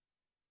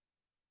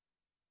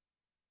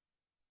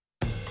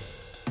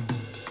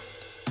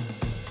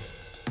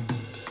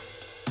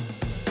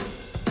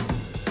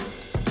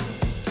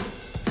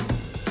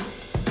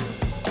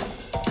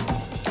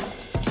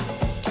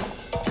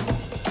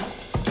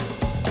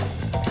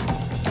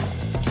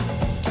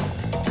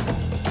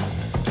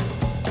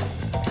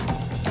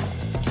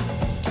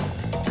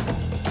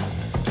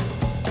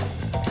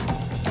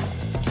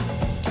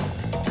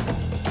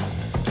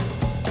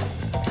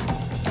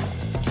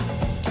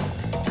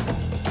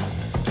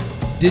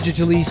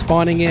Digitally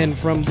spawning in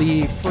from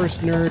the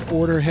First Nerd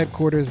Order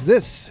headquarters,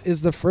 this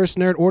is the First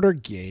Nerd Order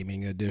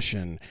Gaming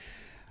Edition.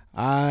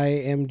 I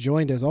am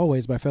joined, as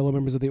always, by fellow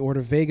members of the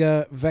Order,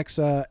 Vega,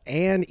 Vexa,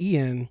 and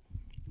Ian.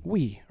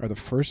 We are the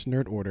First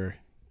Nerd Order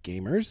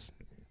Gamers.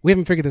 We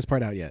haven't figured this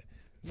part out yet.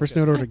 First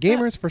Nerd Order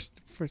Gamers,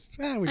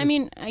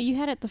 you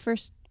had it the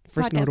first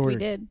First podcast Nerd Order we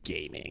did.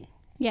 Gaming.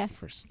 Yeah,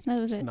 First. that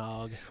was it.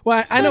 Nog.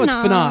 Well, I know it's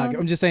Phenog. Phenog.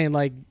 I'm just saying,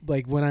 like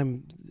when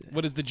I'm...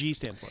 What does the G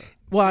stand for?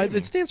 Well,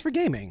 it stands for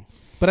gaming.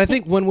 But I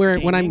think when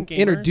I'm Gamers?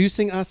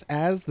 introducing us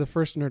as the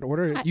First Nerd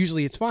Order,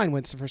 usually it's fine when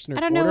it's the First Nerd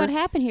Order. I don't know what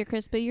happened here,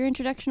 Chris, but your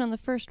introduction on the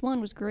first one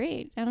was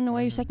great. I don't know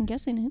why you're second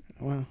guessing it.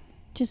 Well,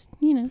 Just,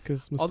 you know.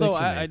 because mistakes Although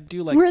are I made.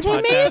 do like Were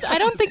they made? podcasts. I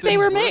don't think they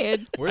were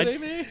made. Were they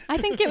made? I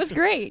think it was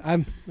great.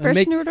 I'm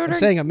Nerd Order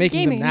saying I'm making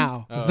gaming. them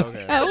now. Oh,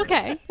 okay. Oh,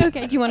 okay.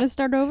 Okay. Do you want to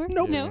start over?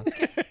 Nope. No.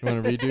 You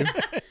want to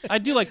redo? I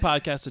do like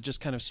podcasts that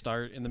just kind of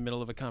start in the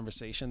middle of a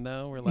conversation,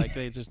 though, where like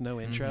there's just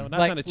no intro. Not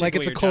Like- trying to take like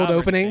it's away a your cold job or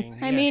opening?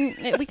 anything. I Yeah. mean,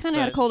 we kind of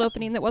had a But- cold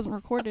opening that wasn't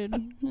recorded.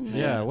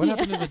 Yeah. What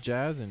happened to the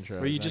jazz intro?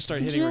 where you just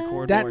start hitting Jazz.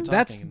 record while we're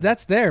That's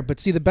talking. there. But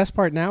see, the best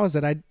part now is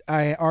that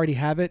I already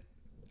have it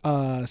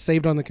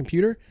saved on the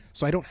computer,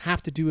 so I don't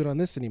have to do it on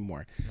this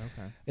anymore.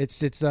 Okay.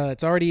 It's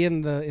already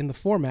in the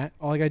format.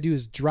 All I gotta do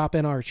is drop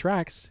in our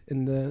tracks,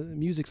 and the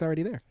music's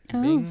already there.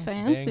 Oh, Bing,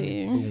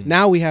 fancy. bang, boom.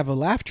 Now we have a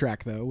laugh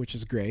track though, which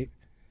is great.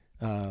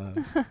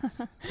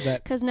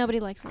 That Because nobody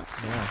likes it.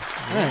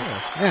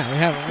 yeah, we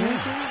have.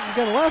 We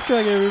got a laugh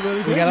track,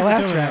 everybody. We got a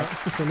laugh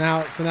track. So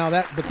now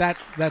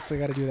that's I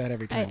got to do that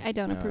every time. I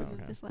don't approve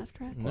okay. of this laugh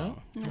track. No.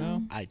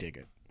 No. I dig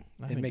it.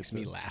 I It think makes it's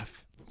me a-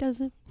 laugh. Does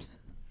it?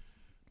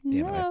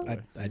 Damn no.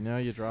 it! I know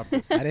you dropped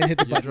it. I didn't hit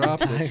the You button in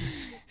dropped it.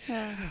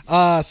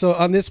 time. So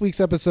on this week's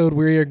episode,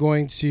 we are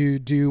going to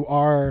do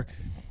our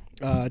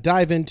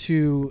dive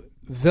into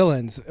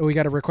villains. We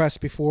got a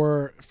request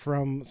before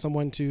from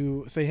someone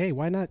to say, "Hey,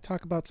 why not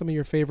talk about some of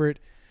your favorite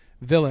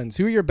villains?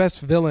 Who are your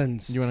best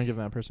villains?" You want to give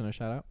that person a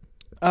shout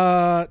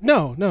out?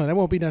 No, that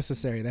won't be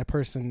necessary. That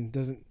person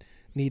doesn't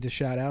need to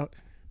shout out.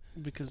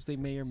 because they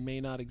may or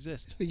may not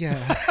exist,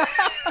 Yeah.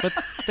 but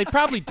they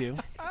probably do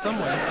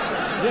somewhere.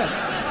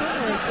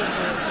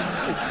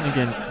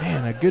 Thinking,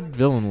 man, a good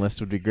villain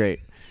list would be great.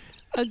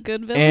 A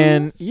good villain.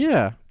 And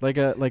yeah, like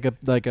a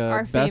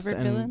Our best favorite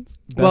and villains.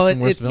 best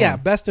and worst villain.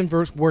 best and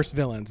worst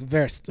villains.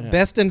 Yeah.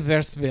 Best and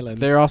worst villains.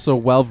 They're also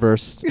well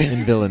versed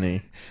in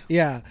villainy.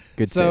 Yeah.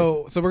 Good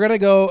So we're gonna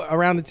go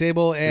around the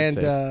table and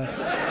save.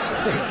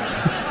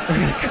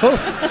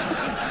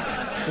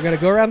 we're gonna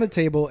go around the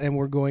table and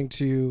we're going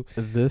to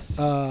This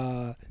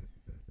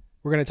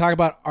we're gonna talk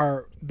about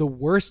the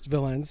worst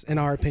villains in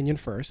our opinion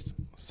first.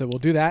 So we'll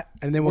do that,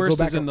 and then we'll Worst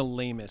go back. is in the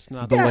lamest,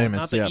 not The the lamest,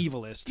 not the yeah.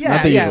 evilest. yeah,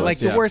 not the yeah, evilest,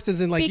 like yeah. the worst is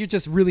in like Be- you're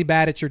just really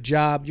bad at your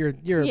job. You're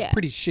Yeah. a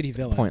pretty shitty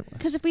villain. pointless.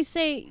 Because if we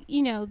say,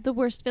 the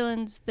worst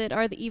villains that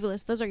are the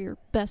evilest, those are your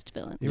best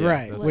villains. You're Yeah,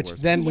 right. that's Which the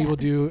worst. then we Yeah. will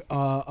do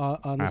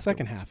on the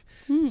second half.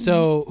 Afterwards.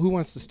 So who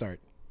wants to start?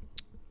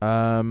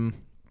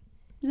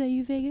 Is that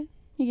you, Vega?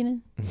 You gonna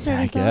start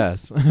I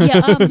us off? guess.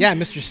 Yeah. Yeah,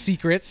 Mr.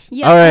 Secrets.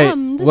 Yeah. All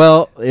right.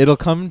 Well, it'll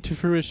come to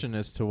fruition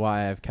as to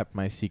why I've kept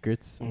my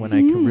secrets when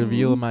I can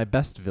reveal my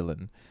best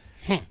villain.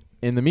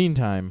 In the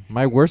meantime,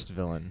 my worst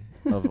villain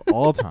of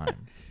all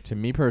time, to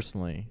me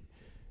personally,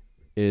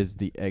 is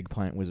the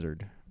Eggplant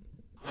Wizard.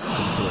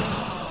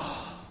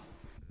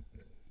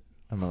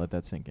 I'm gonna let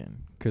that sink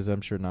in because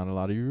I'm sure not a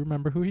lot of you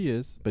remember who he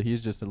is, but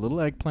he's just a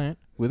little eggplant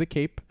with a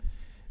cape,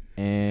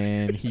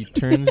 and he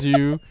turns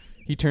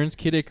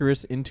Kid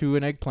Icarus into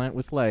an eggplant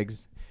with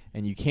legs,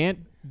 and you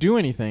can't do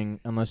anything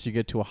unless you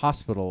get to a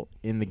hospital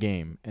in the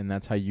game, and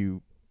that's how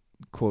you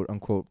quote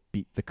unquote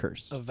beat the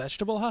curse. A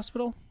vegetable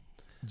hospital?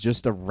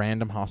 Just a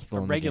random hospital.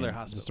 A in regular the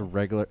game. Just a hospital.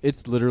 regular.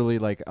 It's literally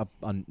like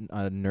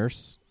a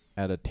nurse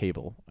at a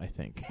table, I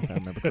think, if I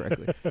remember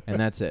correctly, and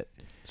that's it.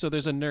 So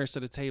there's a nurse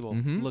at a table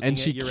looking And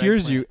she at your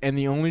cures eggplant.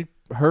 you, and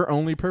her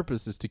only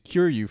purpose is to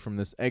cure you from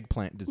this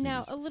eggplant disease.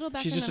 Now, a little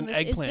background She's just on an this.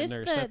 eggplant Is this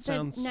nurse. the, That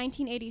sounds- the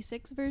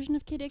 1986 version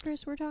of Kid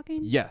Icarus we're talking?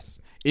 Yes,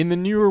 in the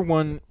newer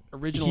one,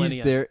 Original he's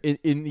NES. there.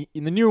 In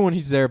the newer one,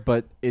 he's there,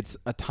 but it's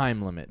a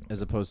time limit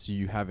as opposed to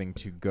you having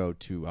to go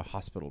to a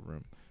hospital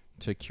room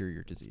to cure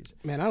your disease.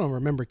 Man, I don't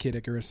remember Kid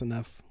Icarus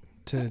enough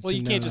to. Well, to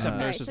you know can't just that. have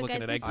Alright, nurses so looking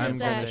guys, at this eggplants. I'm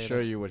is, going uh, to show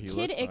you what he Kid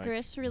looks like.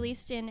 Icarus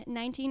released in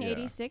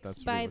 1986 that's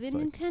what by he the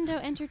looks like.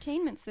 Nintendo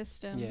Entertainment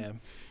System. Yeah.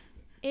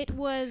 It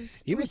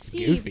was He looks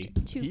received goofy.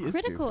 to He is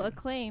critical goofy.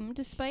 acclaim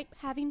despite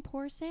having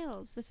poor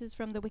sales. This is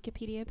from the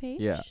Wikipedia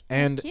page. Yeah, of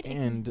and Kid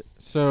and Icarus.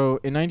 so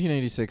in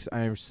 1986,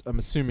 I'm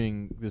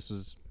assuming this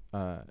was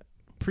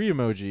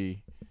pre-emoji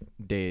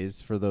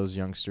days for those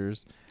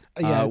youngsters,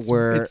 Yeah, it's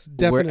where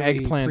definitely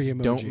eggplants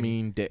pre-emoji. don't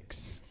mean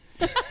dicks.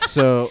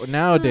 So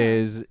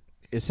nowadays,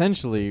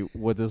 essentially,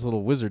 what this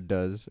little wizard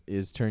does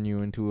is turn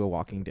you into a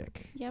walking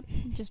dick. Yep,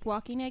 just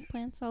walking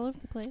eggplants all over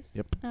the place.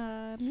 Yep.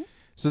 Yeah.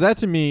 So that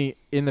to me,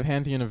 in the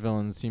pantheon of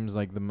villains, seems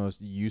like the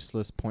most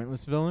useless,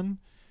 pointless villain,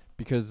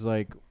 because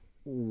like,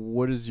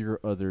 what is your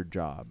other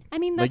job? I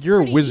mean, Like that's you're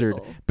a pretty wizard,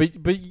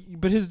 evil.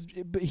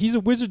 but he's a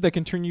wizard that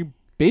can turn you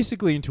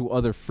basically into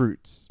other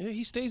fruits. Yeah,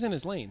 he stays in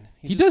his lane.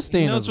 He does stay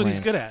he in knows his what lane.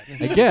 he's good at.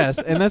 I guess,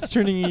 and that's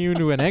turning you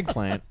into an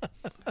eggplant,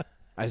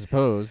 I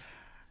suppose.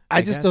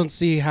 I just guess. don't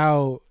see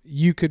how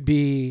you could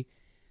be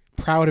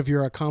proud of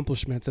your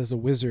accomplishments as a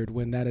wizard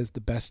when that is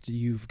the best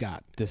you've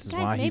got. This is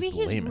Guys, why maybe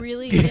he's the lamest.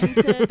 really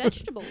into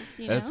vegetables.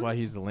 You That's know? why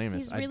he's the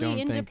lamest. He's I really don't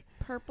into think.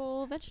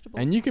 purple vegetables.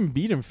 And you can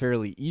beat him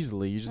fairly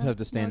easily. You just No- have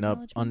to stand no up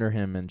acknowledgement. under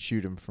him and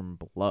shoot him from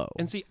below.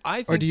 And see, I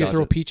think Or do you dodge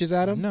throw it. peaches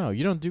at him? No,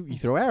 you don't do. You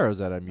throw arrows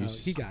at him. You Oh,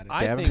 he got it.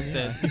 I stab think him.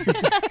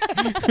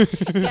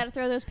 that you gotta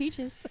throw those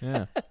peaches.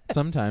 Yeah.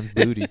 Sometimes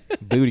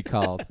booty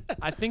called.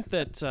 I think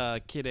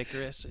that Kid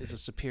Icarus is a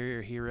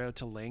superior hero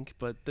to Link,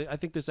 but I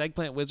think this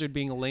eggplant wizard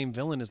being a lame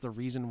villain is the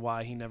reason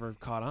why he never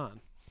caught on.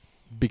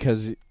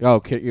 Because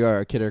you're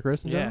a Kid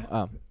Icarus. In Yeah.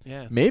 general?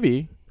 Yeah.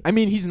 Maybe. I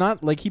mean, he's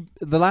not like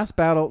the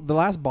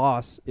last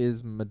boss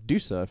is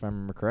Medusa, if I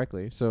remember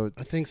correctly. So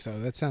I think so.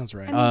 That sounds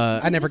right. I mean, I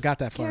does never this got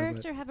that far,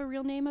 Character have a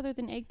real name other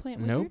than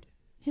Eggplant Nope. Wizard?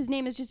 His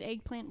name is just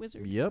Eggplant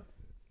Wizard. yep,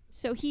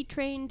 So he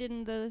trained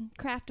in the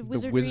craft of the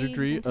wizardry,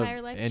 wizardry his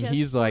entire life, and just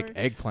he's like for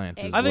eggplants.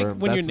 Is egg- I think where-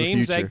 when your that's the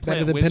name's future. Better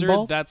Eggplant than Wizard,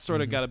 pinballs? that's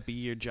sort of Mhm. got to be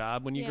your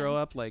job when you Yeah. grow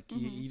up. Like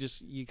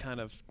Mhm. you kind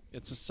of,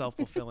 it's a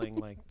self-fulfilling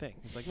like thing.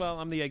 It's like, well,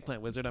 I'm the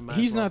Eggplant Wizard. I might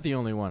He's as well. not the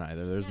only one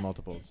either. There's Yeah,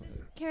 multiples. Is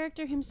this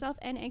character himself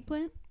an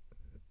eggplant?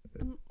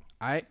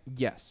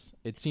 Yes,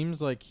 it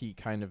seems like he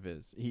kind of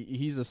is.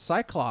 He's a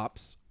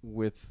cyclops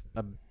with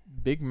a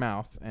big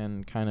mouth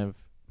and kind of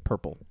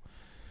purple.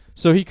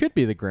 So he could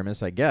be the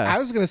Grimace, I guess. I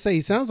was going to say,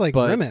 he sounds like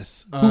But,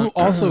 Grimace, who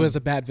also is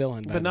a bad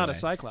villain, by but the not a way.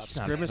 Cyclops. He's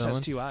not a Grimace has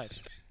villain. 2 eyes.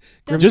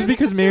 Does Just Grimace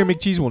because have Mayor two?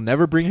 McCheese will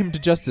never bring him to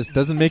justice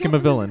doesn't make him a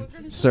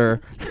villain,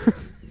 sir.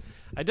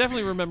 I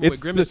definitely remember what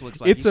Grimace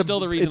looks like. it's He's a- still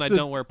the reason I it's a-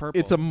 don't wear purple.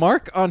 It's a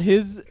mark on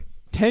his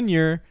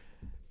tenure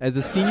as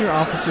a senior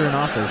officer in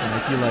office, and I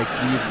feel like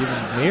he's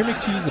given Mayor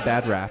McCheese a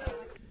bad rap.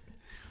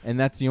 And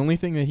that's the only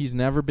thing that he's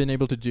never been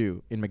able to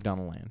do in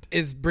McDonald Land.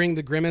 Is bring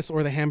the Grimace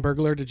or the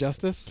Hamburglar to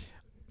justice?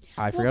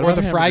 I Well, forgot Or about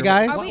the Fry Hamburger.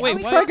 Guys? Are Wait, we, wait, are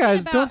we what? Fry talking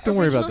Guys, about don't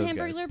worry about original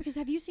those Hamburglar? guys. Because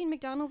have you seen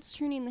McDonald's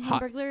turning the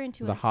Hot- Hamburglar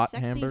into the a hot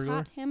sexy Hamburglar?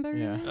 hot hamburger?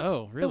 Yeah.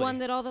 Oh, really? The one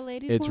that all the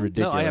ladies It's want?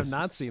 ridiculous. No, I have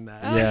not seen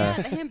that. Oh Yeah.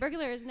 yeah, the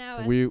Hamburglar is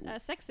now We- a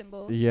sex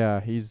symbol.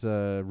 Yeah, he's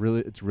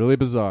it's really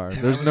bizarre.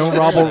 There's was no aware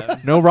robble, of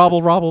that. no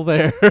robble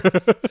there.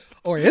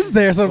 Or is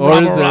there some Or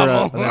is robble there?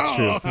 robble? That's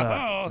true.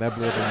 Fuck, that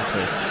blew up in my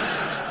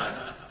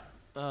face.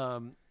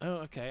 Oh,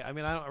 okay. I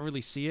mean, I don't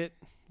really see it.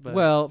 But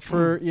Well,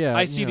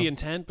 I see you the know.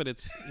 intent, but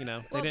it's Well, they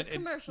the didn't, it's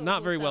commercial not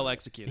will very sell well it.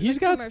 executed. He's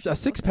The got commercials a will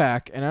six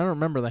pack, and I don't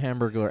remember the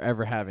Hamburglar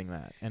ever having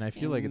that. And I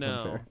feel like it's No.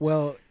 unfair.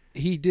 Well,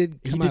 he did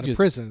He come did out of just-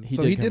 prison, he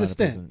so did he come did out a of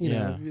stint. prison, You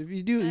know, yeah. if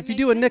you do That if you makes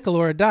do a sense. nickel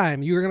or a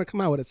dime, you're going to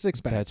come out with a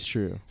 6-pack. That's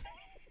true.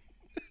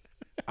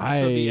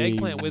 So the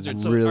Eggplant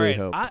Wizard. So really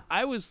all right, hope.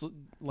 I was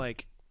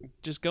like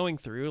just going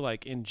through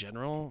like in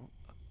general,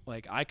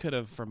 like I could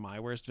have for my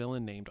worst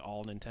villain named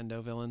all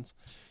Nintendo villains.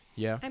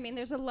 Yeah, I mean,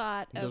 there's a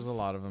lot of there's a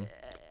lot of them.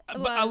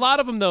 But a lot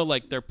of them though,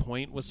 like their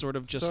point was sort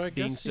of just so I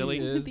being guess silly.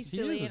 He is, Be he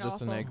silly is and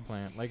just an awful.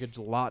 eggplant, like a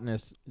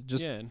gelatinous,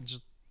 Yeah.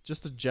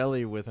 just a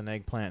jelly with an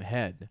eggplant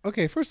head.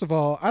 Okay, first of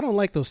all, I don't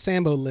like those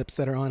Sambo lips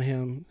that are on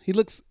him. He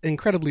looks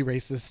incredibly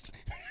racist.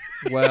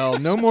 Well,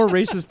 no more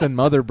racist than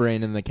Mother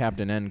Brain in the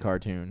Captain N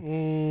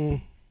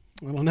cartoon.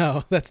 I don't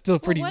know. That's still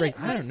pretty what,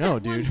 racist. I don't what's know,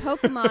 that one dude.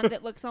 Pokemon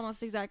that looks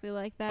almost exactly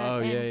like that. Oh,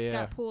 and yeah, yeah.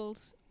 got pulled.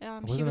 She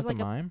Wasn't was it like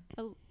the mime?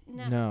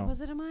 no. Was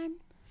it a mime?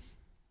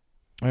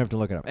 I have to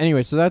look it up.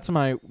 Anyway, so that's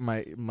my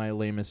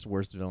lamest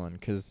worst villain,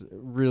 because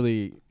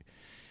really,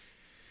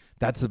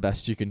 that's the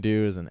best you can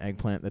do is an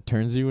eggplant that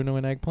turns you into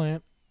an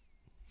eggplant.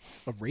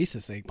 A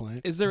racist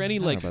eggplant. Is there any I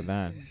don't like know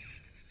about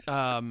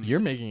that. You're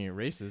making it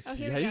racist. Oh,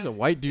 here Yeah, we he's go. a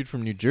white dude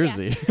from New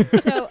Jersey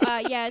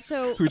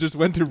So who just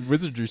went to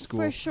wizardry school.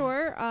 for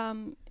sure,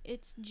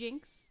 it's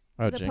Jinx,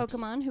 Oh, the Jinx.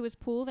 Pokemon who was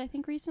pulled, I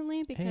think, recently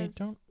Hey, because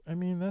I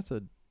mean, that's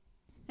a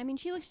I mean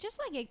she looks just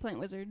like Eggplant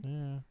Wizard.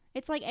 yeah.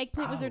 It's like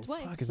Eggplant Wizard's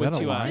wife. Fuck, is With that a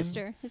two His eyes? line?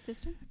 sister. His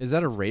sister. Is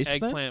that a race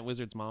then? Eggplant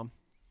Wizard's mom.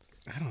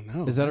 I don't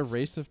know. Is that a That's-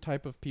 race of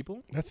type of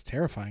people? That's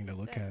terrifying to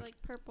look That, at. like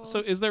purple. So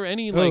is there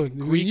any Oh, like when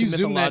Greek you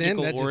zoom that in,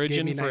 mythological that just gave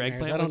origin me for nightmares.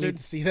 Eggplant I don't Wizard? need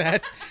to see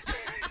that.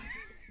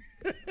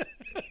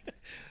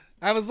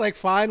 I was like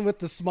fine with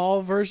the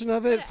small version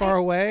of it, But far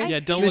away. Yeah,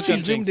 don't And look then up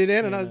she zoomed Jinx. it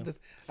in, and Yeah.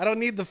 I don't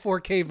need the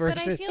 4K but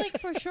version. I feel like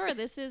for sure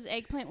this is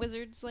Eggplant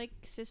Wizard's like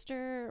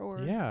sister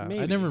or Yeah, I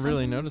Maybe. never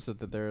really Cousin? noticed it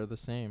that they're the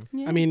same.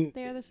 Yeah, I mean,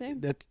 they are the same.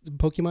 that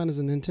Pokemon is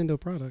a Nintendo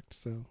product,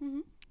 so Mm-hmm.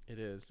 It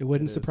is. it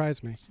wouldn't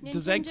surprise me.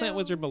 Does Eggplant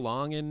Wizard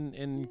belong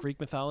in Greek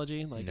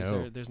mythology? Like, is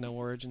No. there's no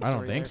origin I story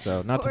don't think there?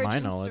 so. Not to my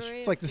Origin knowledge. story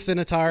It's of like the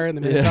Centaur and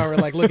the Yeah. Minotaur were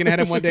like looking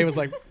at him one day, was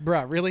like,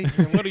 "Bruh, really?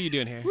 What are you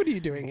doing here? What are you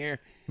doing here?"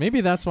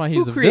 Maybe that's why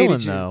he's Who a created villain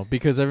you? though,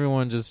 because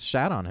everyone just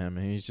shat on him,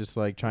 and he's just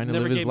like trying to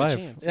Never live his gave him a life.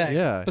 chance.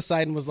 Yeah.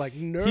 Poseidon was like,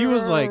 "No." He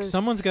was like,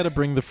 someone's got to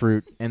bring the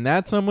fruit, and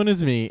that someone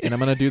is me, and I'm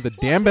gonna do the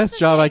damn best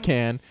job I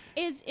can.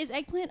 Is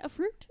eggplant a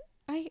fruit?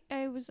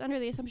 I was under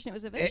the assumption it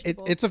was a It-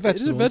 vegetable. it's a It is a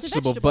vegetable. It's a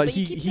vegetable, vegetable, but but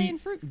you he keep saying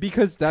fruit.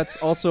 because that's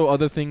also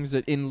other things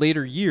that in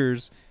later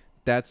years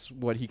that's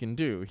what he can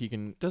do. He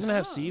can. Doesn't it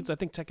have seeds? I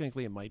think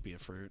technically it might be a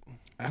fruit.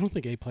 I don't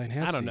think eggplant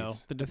has I don't know.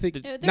 seeds. The- I think the-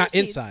 They're not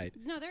seeds. inside.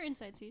 No, they're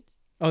inside seeds.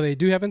 Oh, they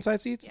do have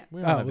inside seeds? Yeah.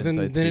 We all have then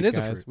inside it seed, is a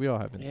guys. fruit. We all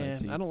have inside Yeah,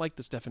 seeds. I don't like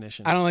this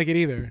definition. I don't like it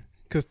either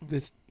because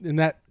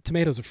that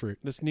tomato's a fruit.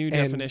 This new And,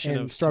 definition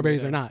and of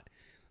strawberries tomato. are not.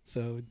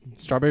 So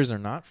Strawberries are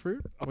not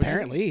fruit. What'd you-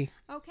 apparently,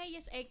 Okay,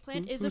 yes,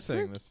 eggplant Who- is who's a saying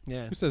fruit. this?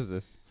 Yeah, Who says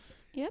this?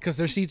 because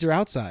their seeds are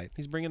outside.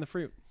 he's bringing the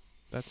fruit.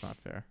 That's not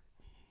fair.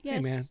 Yes.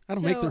 Hey man, I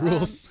don't make the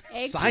rules.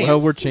 eggplants- Science. Well,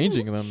 we're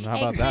changing them. How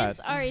about Eggplants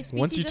that? are a species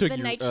Once you of took the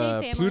your, nightshade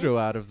family. Pluto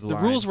out of the The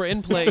line, rules were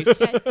in place,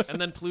 Yes. and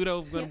then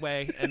Pluto went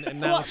away, and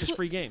now Well, it's just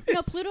free game.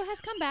 No, Pluto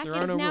has come back. There It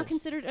are is no now rules.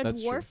 considered a That's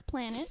true. dwarf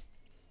planet.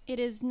 It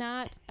is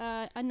not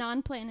a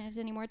non-planet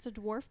anymore. It's a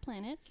dwarf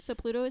planet. So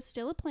Pluto is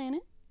still a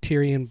planet.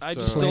 Tyrion. I So-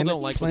 just still planet-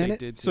 don't like planet? what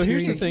they did. To So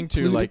here's the Tyrion. thing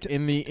too. Pluto- Like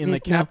in the No,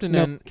 Captain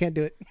no, N can't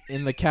do it.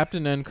 in the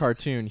Captain N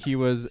cartoon, he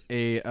was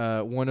a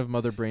one of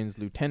Mother Brain's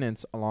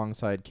lieutenants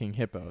alongside King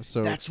Hippo.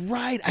 So That's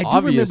right. I do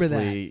remember that.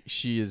 obviously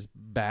she is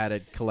bad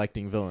at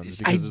collecting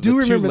villains. I Because of do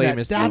the two remember that.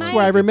 lamest That's villains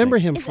where I you can remember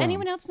think. him Is from.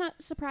 anyone else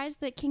not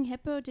surprised that King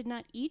Hippo did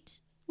not eat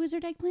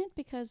wizard eggplant?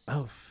 Because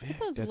Oh, fair.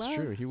 hippos That's love.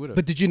 true. He would have.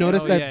 But did you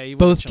notice Oh, that yeah, he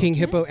both would've King chunked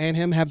Hippo and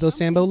him have those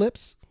Sambo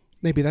lips?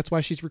 Maybe that's why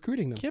she's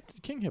recruiting them.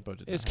 King Hippo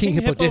did. Is that. King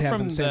Hippo did have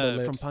from them Sambo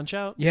from lips. Punch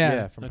Out?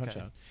 Yeah. from Okay. Punch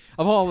Out.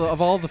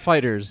 Of all the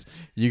fighters,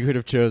 you could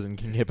have chosen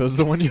King Hippo's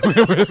the one you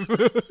went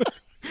with.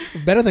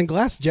 Better than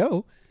Glass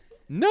Joe.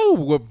 No,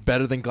 we're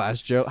better than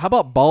Glass Joe. How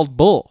about Bald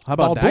Bull? How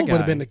about Bald that Bull guy?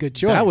 would've been a good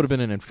choice. That would have been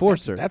an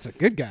enforcer. That's a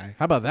good guy.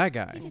 How about that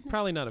guy?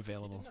 Probably not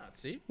available.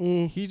 See,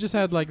 Mm, he just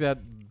had like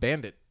that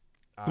bandit.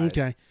 Eyes.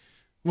 okay.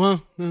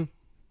 Well,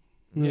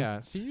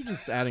 Yeah. See, you're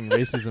just adding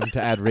racism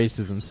to add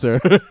racism, sir.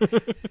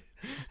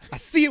 I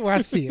see it where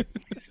I see it.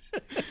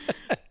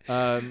 But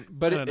I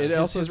don't know. it His-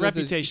 also his says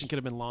reputation could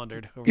have been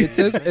laundered. Over It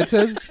the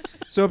says.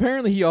 So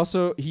apparently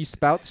he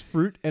spouts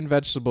fruit and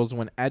vegetables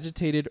when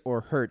agitated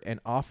or hurt, and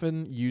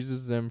often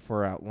uses them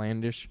for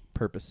outlandish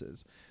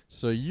purposes.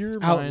 So your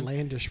mind,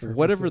 Outlandish for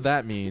whatever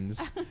that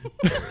means.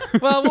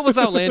 well, what was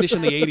outlandish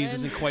in the '80s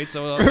isn't quite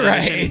so outlandish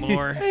Right.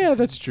 anymore. Yeah,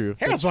 that's true.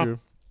 Here's That's what- true.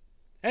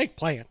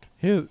 Eggplant.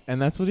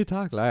 And that's what he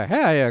talked like.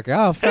 Hey, you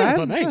go, Here's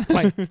an friend.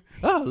 eggplant.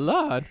 Oh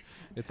Lord,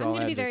 it's I'm all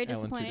going to be Ellen very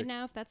Tudyk. disappointed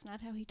now if that's not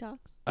how he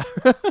talks.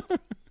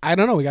 I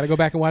don't know. We got to go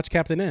back and watch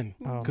Captain N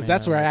Oh, because man,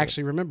 that's where I love it.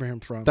 actually remember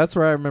him from. That's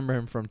where I remember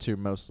him from too,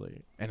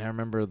 mostly. And I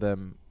remember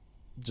them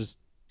just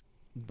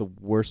the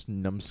worst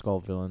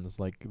numbskull villains,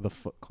 like the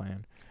Foot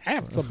Clan.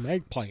 Have some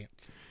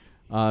eggplants.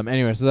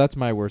 Anyway, so that's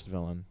my worst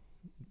villain.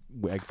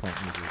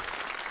 Eggplant music.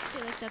 I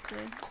feel like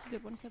that's a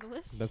good one for the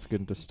list. That's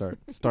good to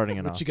starting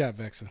it What off. you got,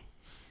 Vexa?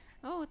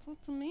 Oh, it's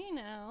up to me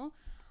now.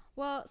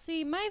 Well,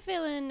 see, my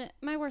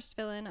worst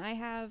villain, I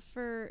have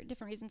for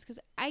different reasons because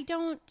I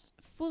don't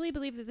fully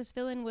believe that this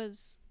villain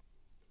was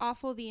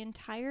awful the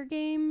entire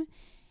game.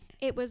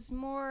 It was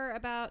more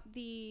about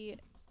the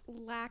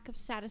lack of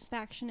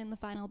satisfaction in the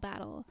final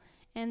battle,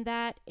 and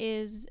that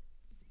is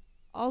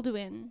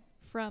Alduin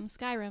from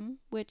Skyrim,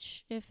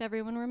 which, if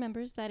everyone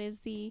remembers, that is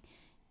the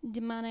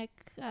demonic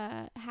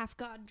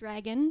half-god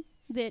dragon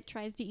that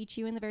tries to eat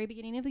you in the very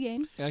beginning of the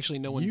game. Actually,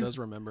 no one You- does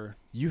remember.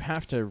 You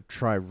have to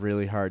try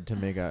really hard to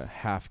make a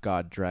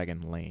half-god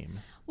dragon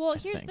lame. Well, I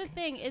here's the think.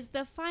 thing, is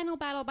the final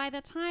battle, by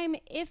the time,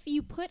 if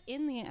you put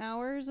in the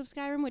hours of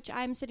Skyrim, which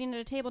I'm sitting at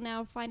a table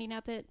now finding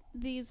out that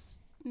these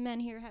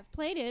men here have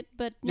played it,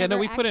 but Yeah, no,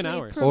 never we put in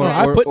actually hours.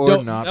 progressed. I put-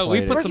 no, not no, we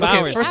played put it. some Okay,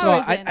 hours. first of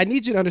all, Hours in. I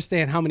need you to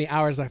understand how many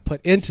hours I've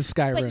put into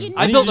Skyrim. But you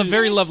I never built a finished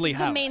very lovely the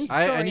house. main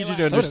I need you to storyline.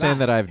 So did understand I.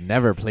 that I've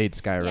never played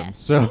Skyrim, Yes.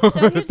 so, So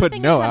here's the put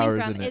thing no I'm coming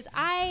hours from in it. is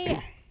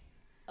I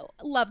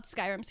loved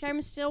Skyrim. Skyrim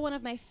is still one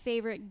of my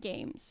favorite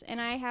games,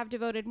 and I have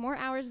devoted more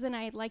hours than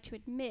I'd like to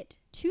admit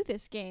to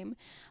this game.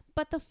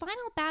 But the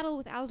final battle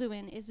with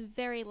Alduin is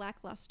very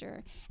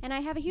lackluster, and I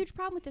have a huge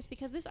problem with this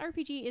because this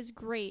RPG is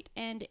great,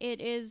 and it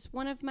is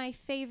one of my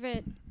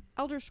favorite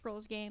Elder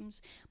Scrolls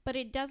games, but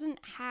it doesn't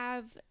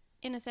have,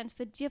 in a sense,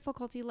 the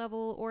difficulty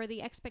level or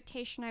the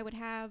expectation I would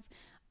have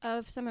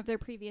of some of their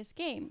previous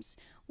games,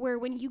 where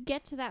when you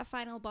get to that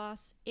final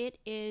boss, it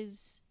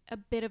is a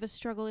bit of a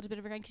struggle, it's a bit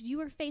of a grind, because you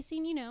are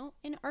facing,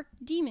 an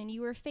archdemon,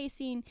 you are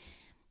facing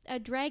a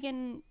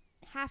dragon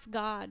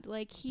half-god,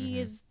 like he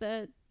is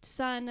the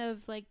son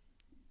of, like,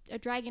 a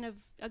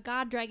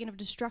god dragon of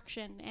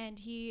destruction, and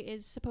he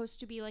is supposed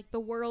to be like the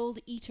world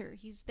eater.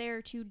 He's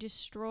there to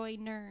destroy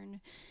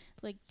Nirn,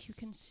 like to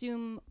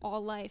consume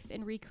all life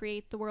and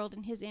recreate the world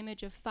in his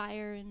image of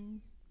fire and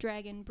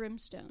dragon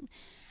brimstone.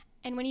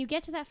 And when you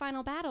get to that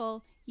final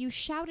battle, you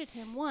shout at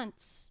him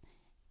once,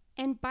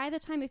 and by the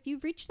time, if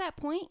you've reached that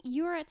point,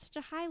 you are at such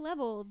a high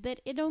level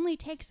that it only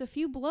takes a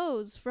few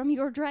blows from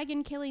your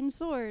dragon-killing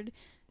sword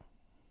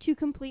to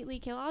completely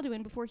kill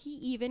Alduin before he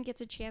even gets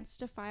a chance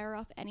to fire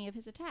off any of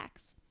his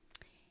attacks.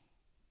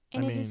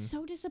 And I it is mean-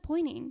 so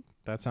disappointing.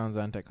 That sounds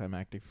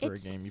anticlimactic for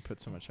It's- a game you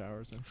put so much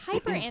hours in.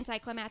 Hyper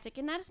anticlimactic,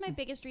 and that is my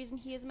biggest reason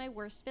he is my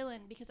worst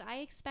villain, because I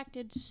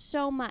expected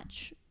so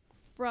much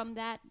from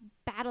that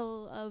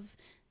battle of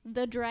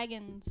the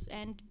dragons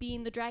and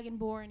being the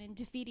Dragonborn and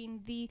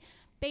defeating the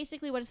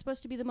basically what is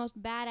supposed to be the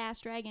most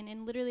badass dragon,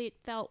 and literally it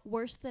felt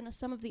worse than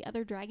some of the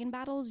other dragon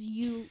battles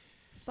you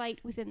fight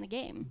within the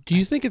game. Do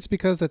you think it's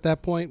because at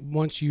that point,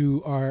 once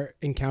you are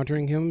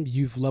encountering him,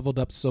 you've leveled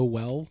up so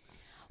well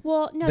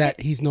Well, no, that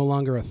he's no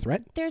longer a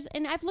threat?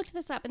 and I've looked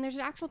this up, and there's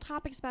actual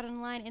topics about it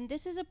online, and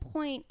this is a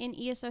point in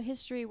ESO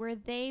history where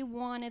they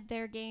wanted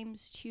their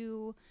games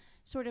to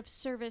sort of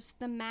service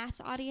the mass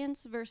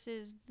audience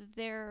versus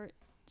their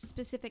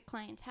specific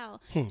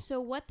clientele. So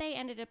what they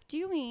ended up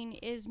doing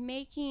is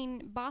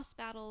making boss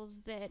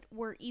battles that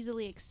were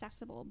easily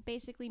accessible,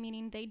 basically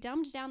meaning they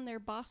dumbed down their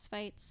boss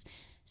fights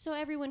so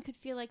everyone could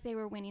feel like they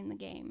were winning the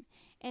game.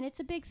 And it's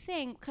a big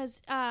thing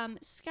because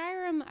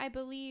Skyrim, I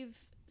believe,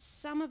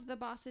 some of the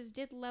bosses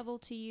did level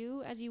to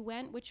you as you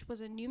went, which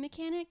was a new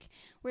mechanic,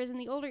 whereas in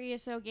the older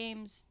ESO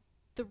games,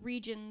 the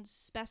regions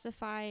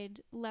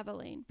specified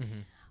leveling.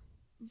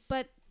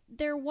 But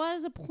there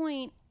was a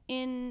point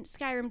in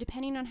Skyrim,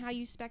 depending on how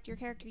you spec your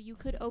character, you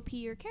could OP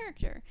your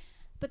character.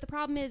 But the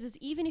problem is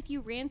even if you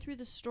ran through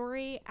the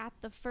story at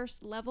the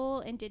first level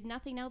and did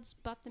nothing else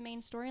but the main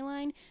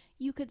storyline,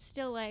 you could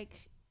still,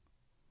 like,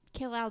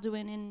 kill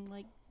Alduin in,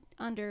 like,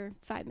 under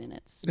 5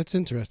 minutes. That's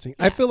interesting.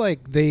 Yeah. I feel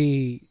like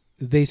they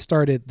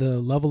started the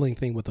leveling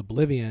thing with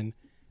Oblivion,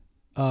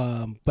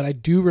 but I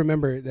do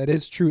remember that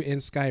is true in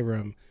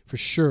Skyrim for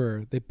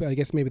sure. I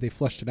guess maybe they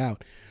flushed it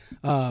out.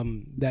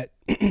 That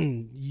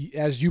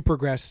as you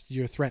progressed,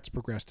 your threats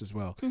progressed as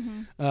well,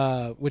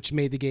 which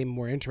made the game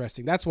more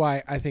interesting. That's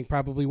why I think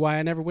probably why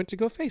I never went to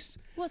go face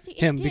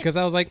him, because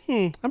I was like,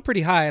 I'm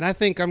pretty high, and I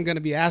think I'm going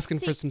to be asking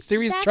for some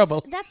serious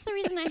trouble. That's the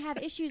reason I have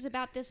issues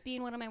about this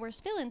being one of my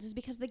worst villains, is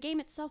because the game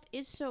itself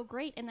is so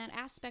great in that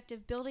aspect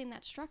of building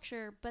that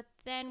structure, but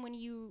then when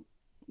you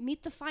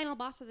meet the final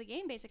boss of the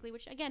game, basically,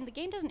 which, again, the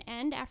game doesn't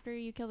end after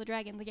you kill the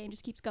dragon. The game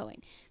just keeps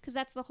going, because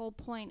that's the whole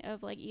point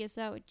of, like,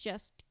 ESO. It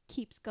just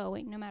keeps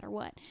going no matter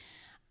what.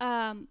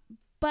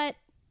 But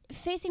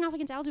facing off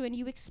against Alduin,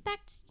 you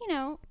expect,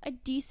 a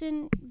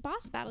decent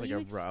boss battle. You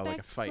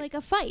expect like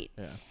a fight.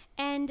 Yeah.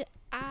 And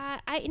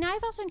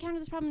I've also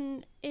encountered this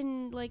problem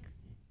in like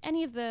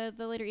any of the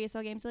later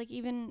ESL games, like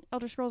even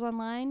Elder Scrolls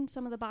Online.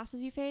 Some of the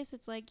bosses you face,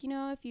 it's like,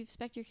 if you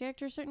spec your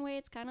character a certain way,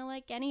 it's kind of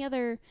like any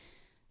other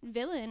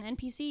villain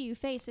NPC you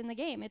face in the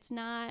game. It's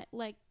not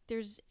like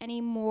there's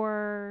any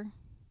more.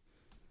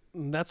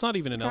 That's not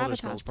even an Elder gravitas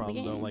Scrolls to the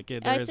problem, though. game. Like,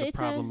 there is a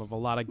problem of a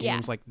lot of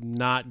games, Yeah. like,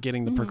 not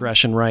getting the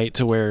progression right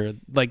to where,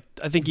 like,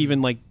 I think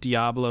even, like,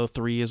 Diablo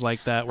 3 is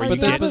like that, where Oh, you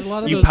Diablo get, a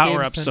lot of you those power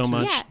games up tend so to-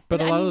 much. Yeah,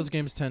 But a I lot of mean- those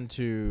games tend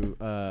to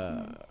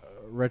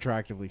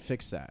retroactively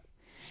fix that.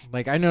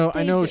 Like I know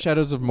They do.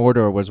 Shadows of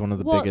Mordor was one of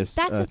the Well, biggest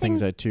that's the things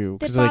thing I too, that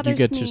because like you bothers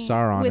get to me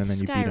Sauron with and then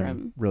you beat him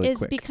Skyrim really is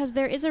quick. because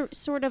there is a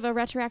sort of a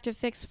retroactive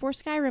fix for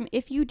Skyrim.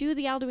 If you do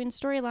the Alduin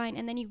storyline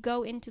and then you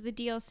go into the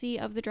DLC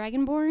of the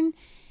Dragonborn,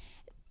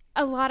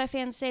 a lot of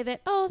fans say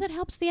that, that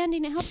helps the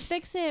ending, it helps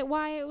fix it,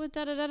 why it was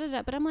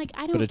da-da-da-da-da. But I'm like,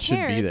 I don't it should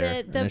care. be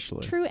there the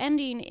initially. true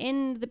ending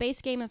in the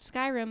base game of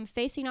Skyrim,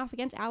 facing off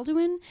against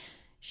Alduin,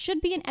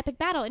 should be an epic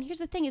battle. And here's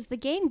the thing is the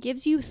game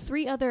gives you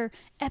 3 other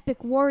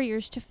epic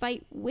warriors to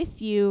fight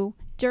with you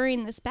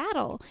during this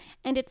battle.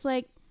 And it's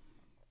like,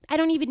 I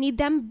don't even need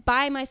them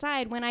by my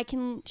side when I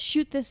can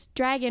shoot this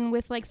dragon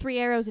with like 3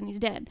 arrows and he's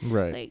dead.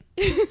 Right. Like,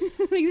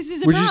 like this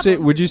is a Would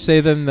problem. you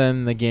say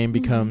then the game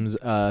becomes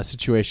a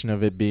situation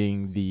of it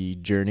being the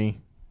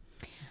journey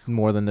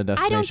more than the I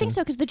destination? don't think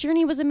so, because the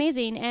journey was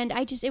amazing, and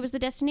it was the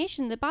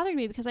destination that bothered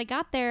me, because I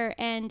got there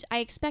and I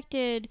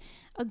expected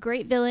a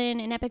great villain,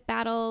 an epic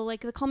battle,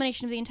 like the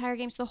culmination of the entire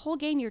game. So the whole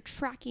game you're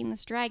tracking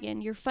this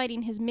dragon, you're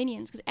fighting his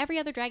minions, because every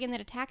other dragon that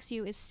attacks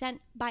you is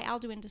sent by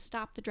Alduin to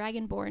stop the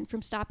Dragonborn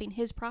from stopping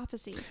his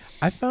prophecy.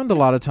 I found a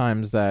lot of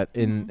times that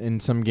in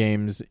some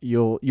games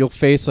you'll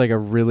face like a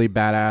really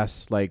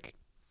badass like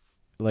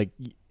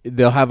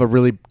they'll have a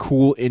really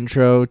cool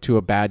intro to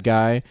a bad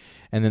guy,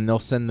 and then they'll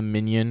send the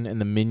minion, and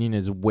the minion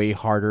is way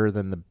harder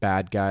than the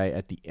bad guy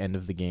at the end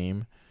of the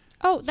game.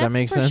 Oh, Does that that's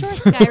make for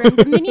sense? sure, Skyrim.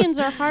 The minions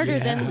are harder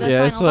than the Yeah,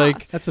 final it's like-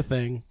 boss. That's a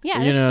thing.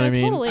 Yeah, You know what I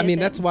mean? Totally I a mean,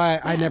 thing. that's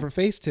why I Yeah. never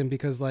faced him,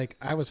 because like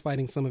I was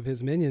fighting some of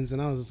his minions and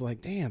I was just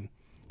like, damn.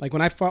 Like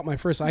when I fought my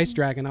first ice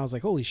dragon, I was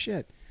like, holy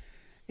shit.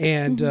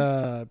 And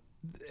I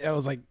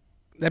was like,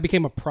 that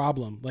became a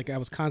problem. Like I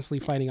was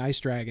constantly fighting ice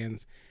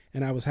dragons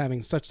and I was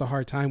having such a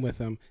hard time with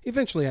them.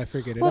 Eventually I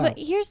figured it Well, out.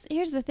 but here's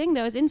the thing,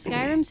 though, is in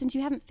Skyrim, since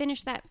you haven't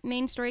finished that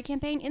main story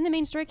campaign, in the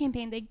main story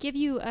campaign, they give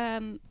you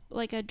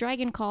like a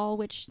dragon call,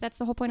 which that's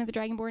the whole point of the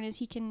Dragonborn, is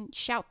he can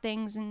shout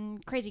things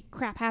and crazy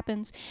crap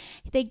happens.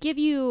 They give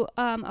you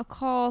a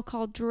call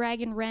called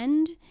Dragon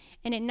Rend,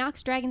 and it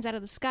knocks dragons out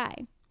of the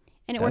sky.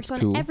 And it That's works on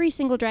cool. every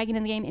single dragon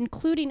in the game,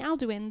 including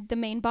Alduin, the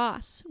main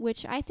boss,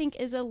 which I think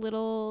is a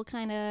little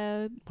kind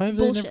of Why have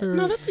they bullshit. never?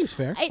 No, that seems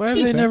fair. It Why have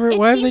they seems, never- it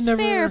why have they seems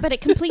never- fair, but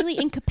it completely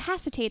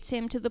incapacitates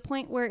him to the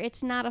point where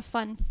it's not a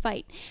fun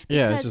fight.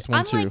 Yeah, Because it's just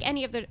 1-2. unlike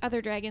any of the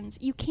other dragons,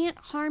 you can't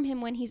harm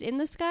him when he's in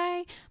the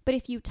sky, but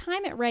if you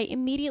time it right,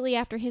 immediately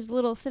after his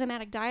little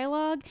cinematic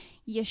dialogue,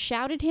 you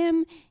shout at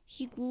him,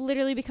 he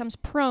literally becomes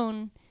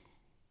prone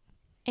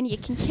and you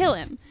can kill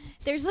him.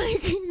 There's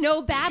like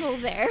no battle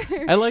there.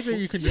 I like that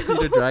you can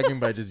defeat a dragon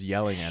by just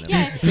yelling at him.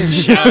 Yeah, you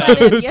yell at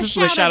him, you Just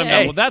shout shout at him him.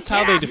 down. Well, that's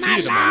how they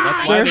defeated him.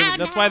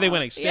 That's why they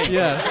went extinct.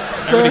 Yeah.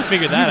 Everybody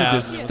figured that out.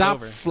 Just and it was stop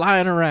over.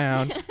 flying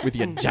around with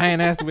your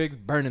giant ass wigs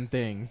burning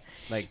things.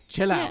 Like,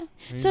 chill out.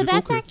 And So he's like,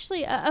 that's "Okay."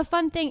 actually a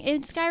fun thing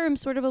in Skyrim.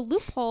 Sort of a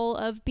loophole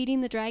of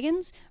beating the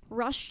dragons.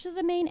 Rush to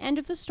the main end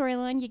of the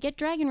storyline. You get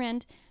Dragon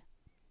Rend.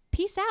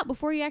 Peace out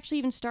before you actually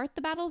even start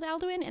the Battle of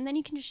Alduin, and then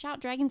you can just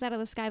shout dragons out of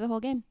the sky the whole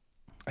game.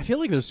 I feel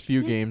like there's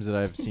few Yeah. games that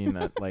I've seen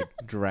that like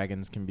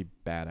dragons can be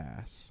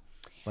badass.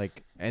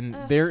 Like, and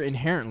they're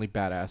inherently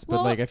badass, but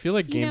Well, like I feel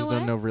like you know games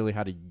don't what? know really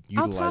how to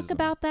I'll utilize talk them.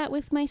 about that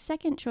with my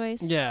second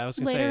choice. Yeah, I was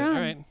gonna later say. on,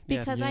 All right. Yeah.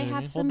 because You know I what I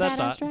have mean? some Hold badass that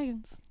thought.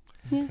 dragons.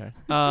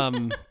 Yeah.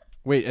 Okay.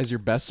 Wait, as your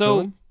best So-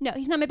 villain? No,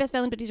 he's not my best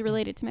villain, but he's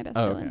related to my best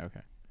Oh, villain.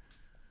 okay.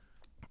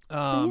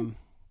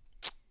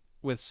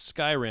 With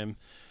Skyrim,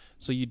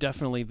 so you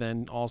definitely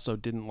then also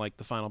didn't like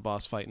the final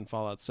boss fight in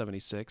Fallout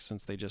 76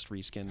 since they just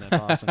reskinned that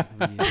boss.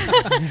 And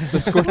The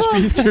Scorch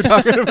Beast you're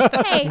talking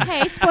about?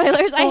 Hey,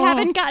 spoilers. Oh. I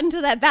haven't gotten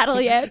to that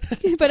battle yet,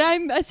 but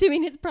I'm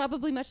assuming it's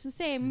probably much the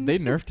same. They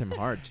nerfed him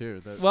hard too.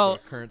 The Well-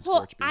 current Well,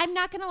 Scorch Beast. I'm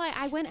not gonna lie.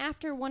 I went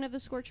after one of the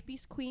Scorch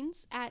Beast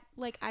queens at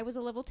I was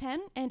a level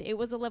 10 and it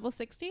was a level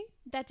 60.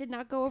 That did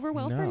not go over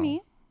well for No.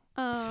 me.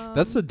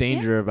 That's the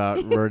danger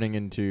about running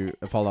into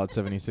Fallout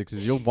 76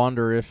 is you'll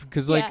wander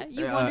because Yeah,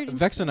 you wandered into-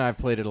 Vex and I have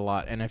played it a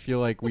lot, and I feel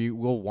like we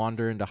will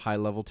wander into high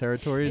level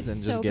territories It's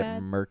and so just get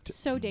bad. murked.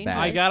 So bad. dangerous.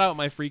 I got out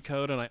my free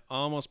code and I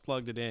almost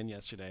plugged it in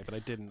yesterday, but I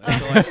didn't.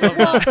 I still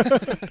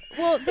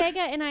Well, Vega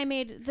and I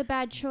made the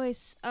bad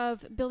choice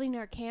of building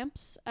our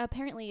camps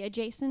apparently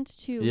adjacent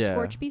to Yeah.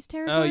 Scorch Beast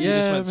territory. Oh, you Yeah,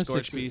 just went I'm a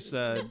Scorch 60. Beast.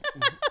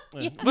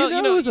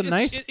 Well, it was a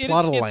nice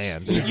plot of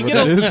land. is You what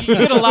get, it is. you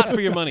get a lot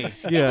for your money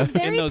Yeah,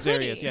 Very in those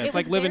pretty. areas. Yeah, It it's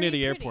like was living near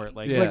very the pretty. airport.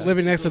 Like, Yeah. It's like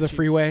living next to the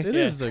freeway. it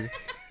Yeah. is. Like,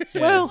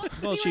 well, it's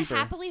a We little were cheaper.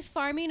 happily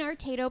farming our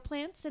tato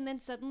plants, and then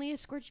suddenly a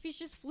Scorch Beast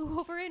just flew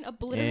over and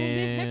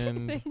obliterated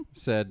and everything.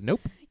 said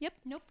nope. Yep,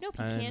 nope. You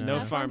I can't know. No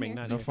farm farming, here.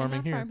 not No here.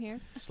 farming here. Farm here.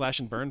 Slash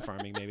and burn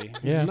farming, maybe.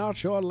 Yeah,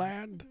 Not your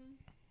land.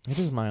 it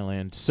is my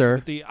land,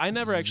 sir. I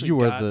never actually You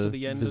were got the to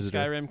the end visitor.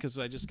 of Skyrim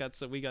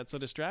because we got so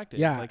distracted.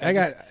 Yeah, Like, I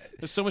got.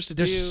 there's so much to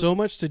do. There's so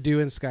much to do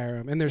in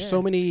Skyrim, and there's so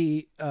Yeah.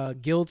 many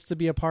guilds to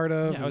be a part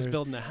of. Yeah, I and was there's-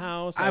 building a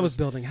house. I was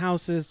building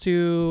houses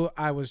too.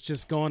 I was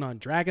just going on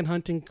dragon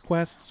hunting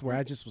quests where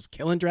I just was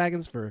killing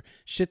dragons for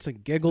shits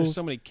and giggles. There's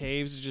so many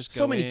caves to just go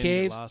So many in, get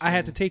caves. lost I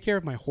had to in. take care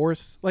of my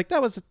horse. Like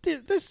that was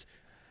this.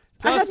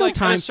 I Plus, had no like, at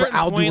time a for certain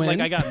Alduin. point, like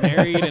I got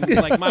married, and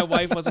like my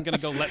wife wasn't gonna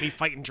go let me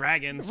fighting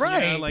dragons. You know?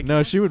 Right. Like,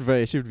 No, she would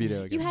veto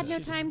against You had that. no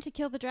time to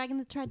kill the dragon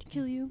that tried to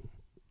kill you.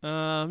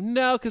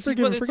 no, because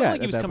Forgive and it's not forget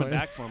like he at was that coming point.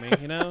 back for me.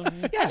 You know.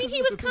 Yeah. I mean,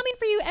 he was coming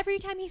for you every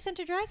time he sent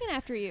a dragon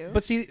after you.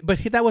 But see,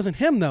 that wasn't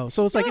him though.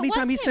 So it's like No, it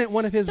anytime he was him. sent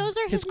one of his Those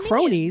are his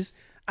cronies,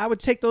 I would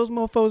take those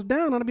mofos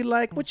down and I'd be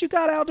like, "What you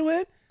got,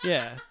 Alduin?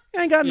 Yeah. You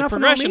ain't got Yeah, nothing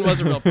on progression me."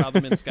 was a real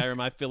problem in Skyrim.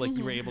 I feel like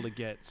you were able to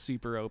get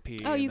super OP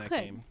Oh, in you that could.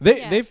 game.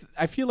 Yeah. They've.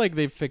 I feel like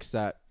they've fixed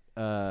that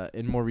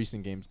in more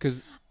recent games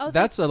because Oh,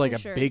 that's for like a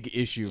sure. big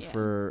issue Yeah.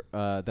 for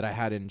that I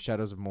had in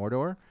Shadows of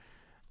Mordor,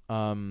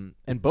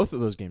 and both of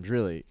those games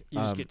really. You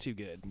just get too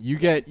good. You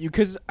get you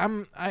because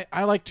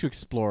I like to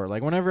explore.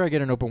 Like whenever I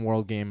get an open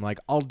world game, like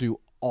I'll do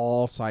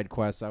all side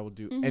quests. I will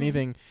do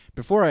anything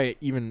before I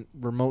even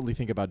remotely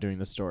think about doing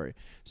the story.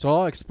 So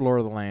I'll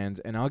explore the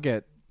land and I'll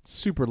get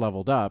super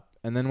leveled up.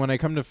 And then when I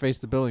come to face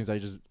the buildings,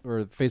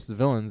 face the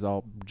villains,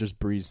 I'll just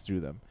breeze through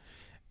them.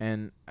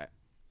 And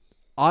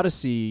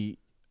Odyssey,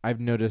 I've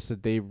noticed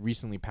that they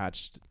recently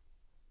patched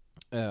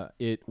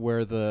it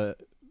where the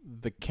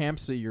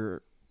camps that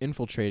you're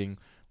infiltrating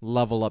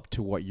level up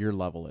to what your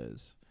level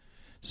is.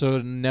 So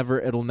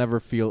it'll never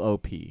feel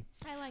OP.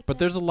 I like But that.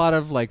 there's a lot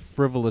of like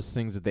frivolous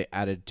things that they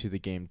added to the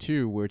game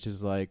too, which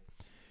is like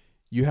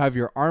you have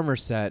your armor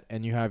set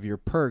and you have your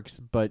perks,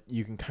 but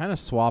you can kind of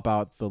swap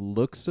out the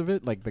looks of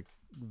it, like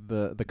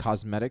the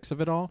cosmetics of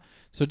it all.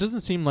 So it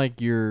doesn't seem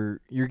like you're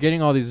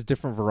getting all these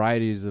different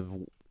varieties of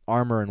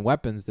armor and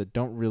weapons that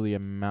don't really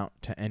amount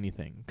to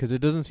anything, because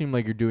it doesn't seem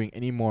like you're doing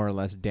any more or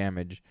less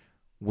damage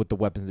with the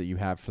weapons that you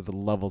have for the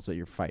levels that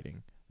you're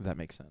fighting, if that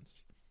makes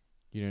sense.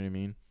 You know what I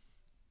mean?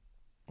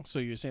 So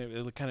you're saying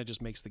it kind of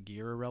just makes the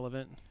gear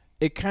irrelevant?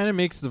 It kind of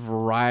makes the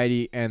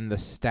variety and the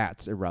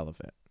stats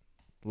irrelevant.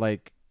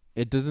 Like,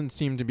 it doesn't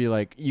seem to be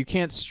like you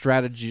can't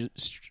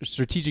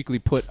strategically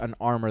put an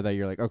armor that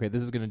you're like, okay,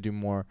 this is going to do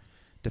more.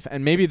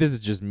 And maybe this is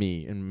just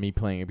me and me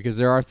playing it, because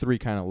there are 3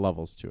 kind of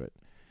levels to it.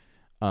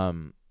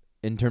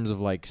 In terms of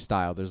like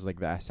style, there's like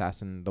the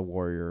assassin, the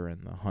warrior,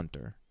 and the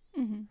hunter.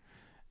 Mm-hmm.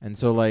 And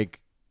so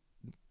like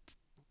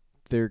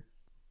they're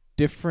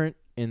different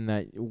in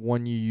that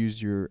one you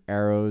use your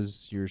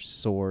arrows, your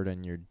sword,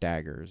 and your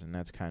daggers, and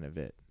that's kind of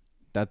it.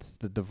 That's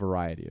the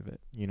variety of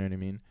it. You know what I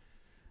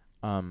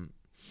mean?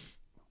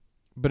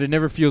 But it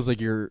never feels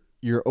like you're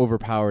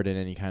overpowered in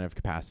any kind of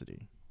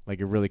capacity. Like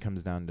it really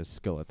comes down to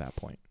skill at that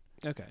point.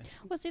 Okay.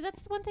 Well, see, that's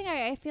the one thing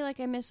I feel like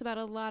I miss about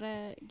a lot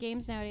of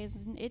games nowadays.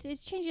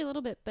 It's changing a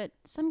little bit, but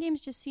some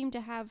games just seem to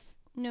have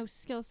no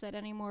skill set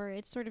anymore.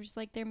 It's sort of just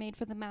like they're made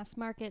for the mass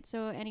market,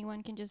 so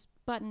anyone can just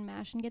button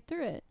mash and get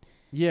through it.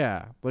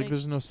 Yeah, Like-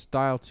 there's no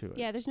style to it.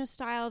 Yeah, there's no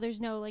style. There's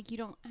no like you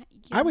don't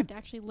I have would- to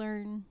actually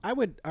learn. I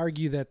would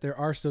argue that there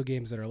are still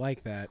games that are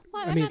like that.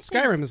 Well, I I'm mean, not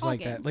saying Skyrim it's is all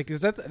like that. games. Like,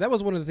 is that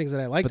was one of the things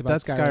that I liked but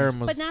about that Skyrim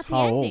was But not the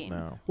how old ending.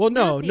 now? Well,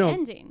 no, Not the no,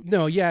 ending.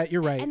 no. Yeah,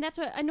 you're right. And that's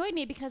what annoyed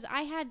me because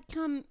I had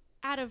come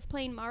out of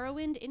playing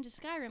Morrowind into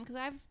Skyrim because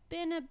I've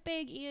been a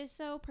big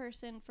ESO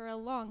person for a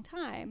long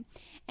time.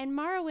 And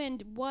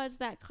Morrowind was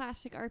that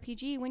classic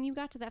RPG. When you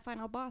got to that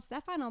final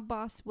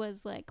boss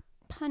was like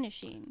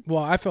punishing.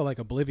 Well, I felt like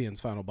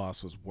Oblivion's final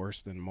boss was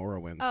worse than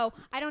Morrowind's. Oh,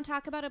 I don't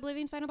talk about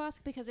Oblivion's final boss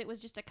because it was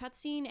just a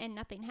cutscene and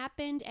nothing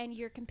happened and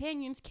your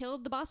companions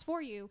killed the boss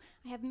for you.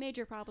 I have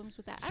major problems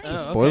with that. I don't Oh,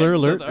 even Spoiler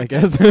okay, so alert, the- I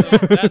guess.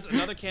 That's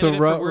another candidate So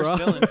for worst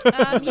villain.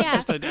 yeah.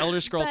 Just an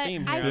Elder Scroll But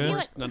theme I here. feel on like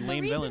worst, on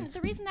lame villains.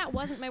 the reason that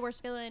wasn't my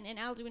worst villain and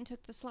Alduin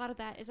took the slot of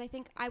that is I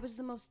think I was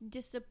the most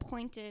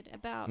disappointed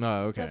about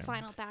No, okay. the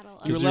final battle.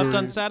 of You were Because left you're-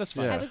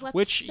 unsatisfied. yeah. I was left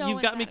Which so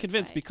you've got me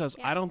convinced unsatisfied. because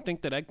Yeah. I don't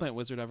think that Eggplant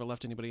Wizard ever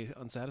left anybody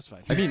unsatisfied.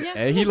 I mean,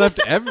 Yeah. he left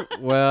every.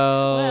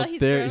 Well, he's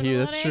there throwing a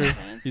lot that's of true.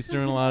 eggplants. He's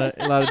throwing a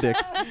lot of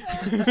dicks.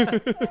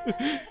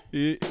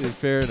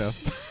 Fair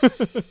enough.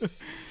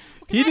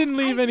 He I- didn't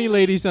leave I any really-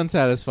 ladies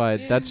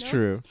unsatisfied. That's no.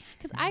 true.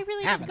 Because I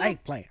really have did an go,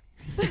 eggplant.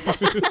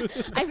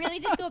 I really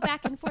did go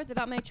back and forth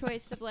about my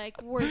choice of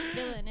like worst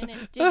villain, and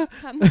it did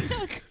come. No,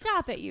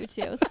 stop it, you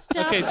two.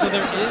 Stop. Okay, it. so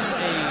there is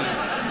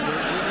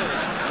a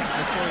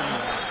before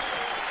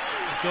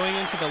going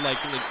into the like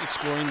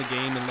exploring the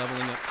game and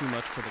leveling up too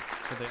much for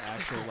the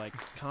actual like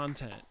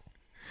content.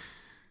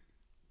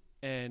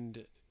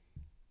 And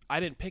I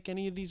didn't pick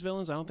any of these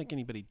villains. I don't think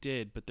anybody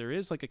did, but there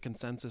is like a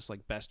consensus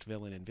like best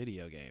villain in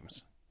video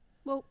games.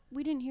 Well,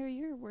 we didn't hear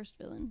your worst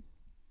villain.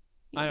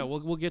 I know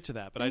we'll get to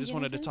that, but Are I you just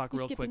getting wanted to to it? talk You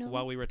real skipping quick over?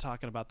 while we were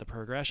talking about the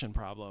progression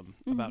problem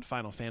Mhm. about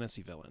Final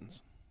Fantasy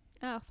villains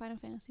Oh, Final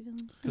Fantasy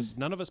villains. because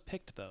none of us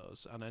picked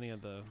those on any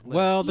of the lists.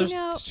 Well, You there's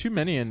know- too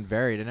many and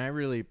varied, and I I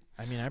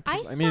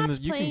stopped mean,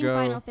 you playing can go.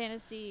 Final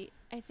Fantasy.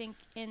 I think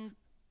in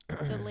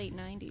the late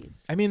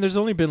 '90s. I mean, there's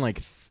only been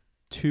like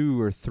 2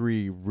 or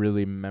 3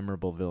 really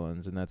memorable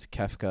villains, and that's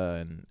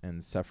Kefka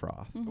and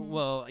Sephiroth. Mhm.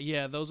 Well,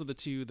 yeah, those are the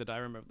two that I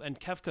remember. And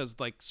Kefka's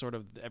like sort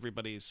of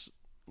everybody's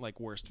like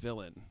worst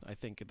villain. I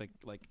think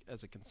like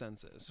as a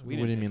consensus. What do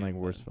you didn't mean, pick like him,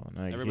 worst but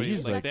villain? Like, Everybody he's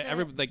Is like,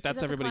 that like that's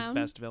the everybody's clown?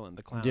 best villain,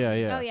 the clown.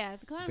 yeah. Oh yeah,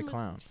 the clown The was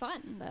clown.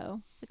 fun though.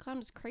 The clown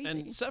was crazy.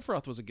 And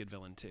Sephiroth was a good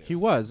villain too. He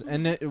was,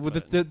 and with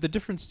But- the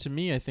difference to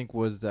me, I think,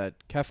 was that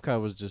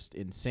Kefka was just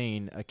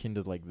insane, akin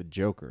to like the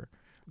Joker,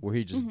 where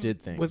he just Mhm.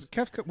 did things. Was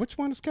Kefka? Which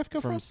one is Kefka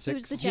from? from He was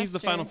 6? the He's the Jester.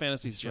 Final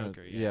Fantasy's He's from-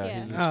 Joker. yeah,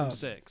 Yeah. He's Oh. from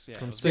 6. Yeah,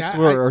 from it was- 6 I-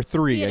 or He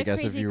 3, had I a guess,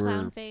 if crazy you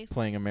clown were face.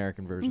 playing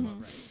American versions.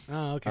 Mhm.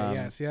 Oh, okay. Um,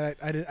 yeah. See,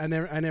 I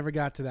never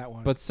got to that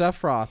one. But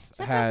Sephiroth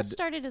Sephiroth had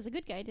started as a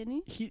good guy,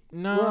 didn't he?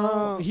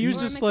 Well, he was Or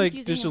am just I like confusing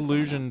him with someone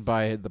disillusioned else?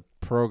 by the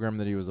program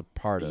that he was a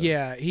part of.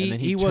 yeah, And he then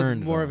he was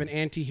turned more of villain. an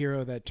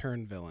anti-hero that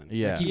turned villain.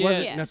 Yeah. Like, he Yeah.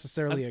 wasn't Yeah.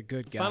 necessarily a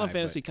good guy. Final but-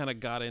 Fantasy kind of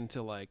got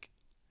into like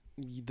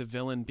the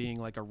villain being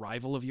like a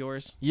rival of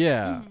yours.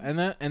 Yeah,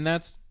 Mhm. and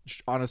that's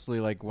honestly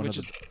like one Which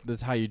of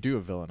that's how you do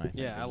a villain. I think.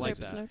 Yeah, I like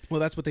that. Slurp. Well,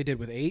 that's what they did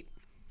with 8.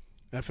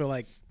 I feel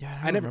like Yeah,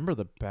 I I never- remember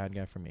the bad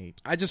guy from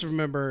 8. I just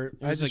remember.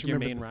 He was I just like your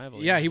remember main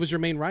rival. Yeah, he was your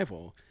main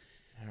rival.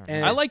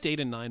 And- I liked 8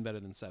 and 9 better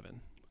than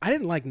 7. I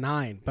didn't like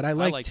 9, but I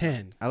liked liked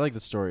 10. I like the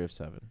story of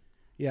 7.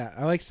 Yeah,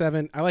 I like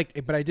 7. I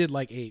liked, but I did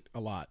like 8 a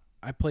lot.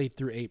 I played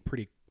through 8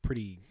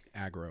 pretty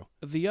aggro.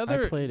 The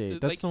other I played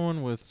 8. That's like, the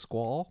one with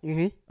Squall.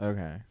 Mm-hmm.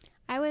 Okay.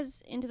 I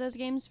was into those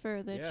games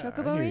for the Yeah, Chocobo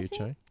I hear you, racing.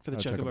 Chai. for the Oh,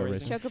 Chocobo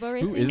racing. Chocobo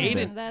racing. is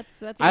and that?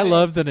 That's. I about it.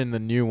 love that in the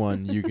new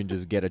one you can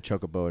just get a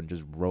chocobo and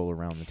just roll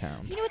around the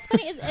town. You know what's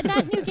funny is in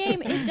that new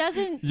game it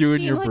doesn't You and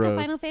seem your like bros.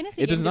 a Final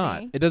Fantasy It game does to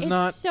not. me. It does It's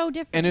not. so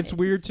different. And it's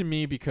weird to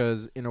me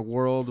because in a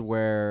world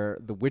where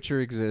The Witcher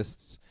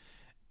exists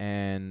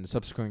and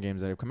subsequent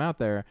games that have come out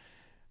there,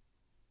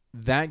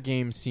 that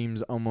game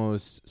seems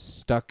almost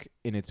stuck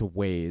in its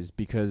ways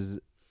because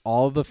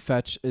all the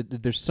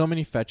there's so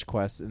many fetch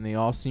quests and they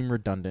all seem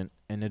redundant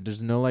and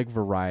there's no like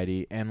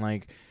variety and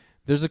like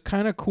there's a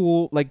kind of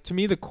cool like to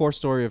me the core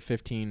story of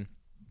 15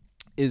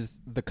 is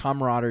the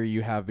camaraderie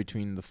you have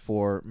between the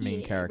 4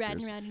 main characters.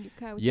 Riding around in your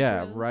car with your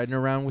Yeah, bros. riding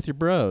around with your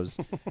bros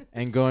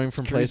and going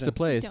from place to cruising.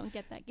 place. Don't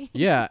get that game.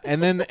 Yeah,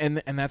 and then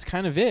and that's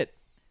kind of it.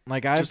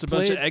 Like I've Just a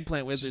played bunch of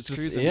eggplant wizards just-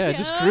 cruising. yeah,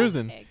 just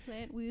cruising.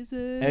 Eggplant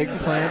wizard.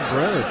 Eggplant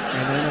Bros.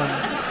 And then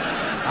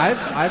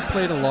I've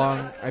played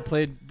along. I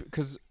played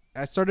because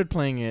I started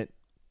playing it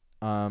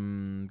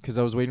because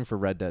I was waiting for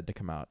Red Dead to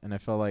come out, and I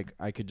felt like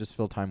I could just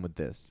fill time with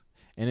this.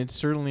 And it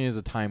certainly is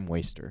a time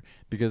waster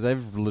because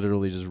I've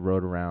literally just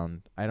rode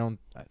around. I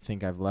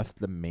think I've left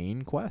the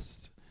main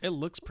quest. It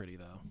looks pretty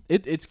though.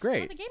 It's Well,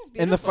 great. the game's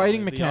beautiful. And the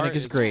fighting The mechanic art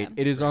is is great. Yeah.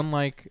 It is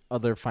unlike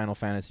other Final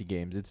Fantasy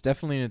games. It's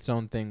definitely in its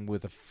own thing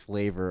with a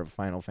flavor of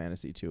Final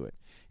Fantasy to it,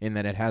 in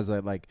that it has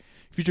a like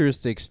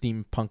futuristic,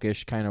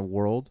 steampunkish kind of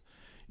world.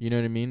 You know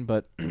what I mean?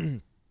 But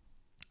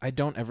I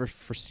don't ever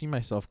foresee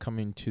myself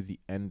coming to the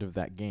end of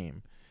that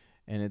game.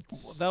 and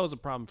it's Well, that was a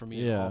problem for me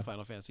in Yeah. all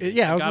Final Fantasy.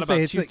 Yeah, I was got gonna about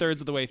say, it's like- 2/3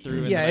 of the way through,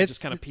 and Yeah, then I it's-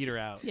 just kind of peter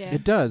out. Yeah.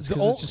 It does The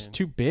because ol- it's just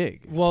too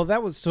big. Well,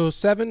 that was so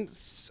seven.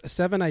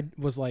 I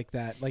was like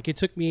that. Like it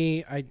took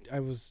me. I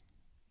was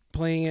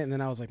playing it, and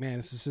then I was like, man,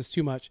 this is just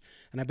too much,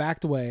 and I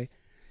backed away.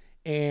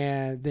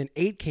 And then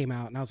 8 came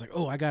out, and I was like,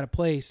 oh, I got to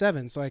play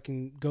 7 so I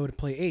can go to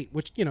play 8.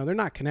 Which they're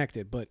not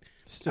connected, but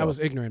Still. I was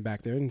ignorant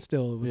back there, and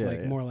still it was Yeah,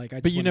 yeah. more like I.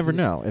 But just you wanted never to-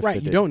 know. If right? they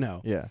You did. don't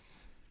know. Yeah.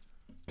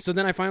 So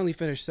then I finally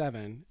finished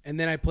 7, and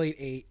then I played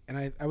 8,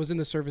 and I was in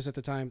the service at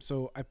the time,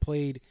 so I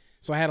played.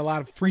 So I had a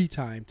lot of free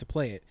time to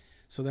play it.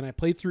 So then I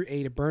played through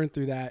 8, I burned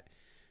through that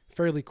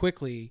fairly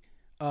quickly,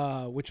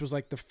 which was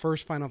like the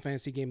first Final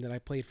Fantasy game that I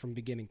played from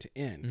beginning to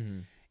end. Mm-hmm.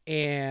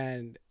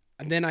 And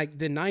then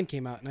 9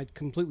 came out, and I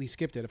completely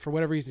skipped it for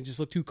whatever reason. It just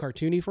looked too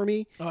cartoony for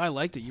me. Oh, I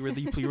liked it. You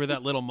were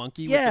that little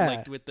monkey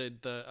Yeah. with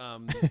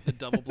the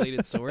double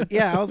bladed sword.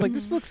 Yeah, I was like,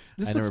 this looks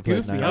I never looks played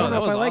goofy. 9. I Oh, don't that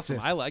know if was I like awesome.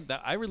 this. I like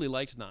that. I really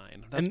liked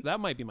 9. And-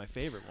 That might be my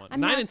favorite one. I'm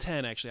 9 not- and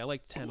 10 actually. I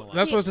like 10 a lot.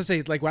 That's what I was to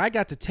say. Like when I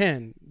got to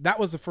 10, that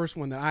was the first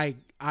one that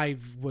I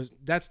was.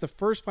 That's the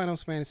first Final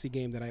Fantasy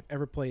game that I've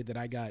ever played that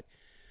I got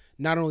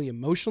not only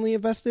emotionally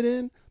invested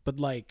in, but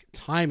like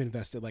time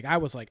invested. Like I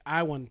was like,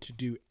 I wanted to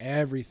do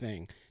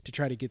everything to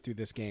try to get through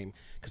this game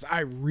because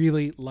I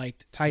really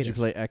liked Titus. Did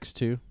you play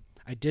X2?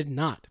 I did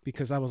not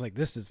because I was like,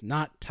 this is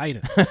not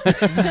Titus.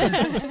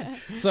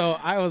 So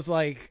I was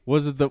like,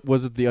 Was it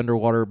the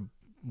underwater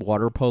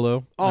water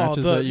polo? oh,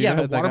 matches the that you had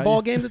the that water got ball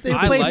you? game that they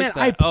I played. liked Man,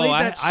 that. I played Oh,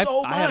 that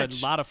so much. I had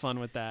a lot of fun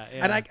with that.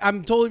 Yeah. And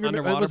I'm totally remember.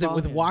 Underwater Was it ball?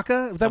 with Yeah.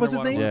 Waka? That was his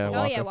Underwater name. Yeah,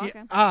 Oh yeah,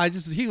 Waka.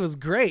 Waka. He was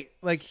great.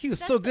 Like he was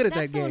so good at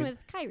that's that the one game.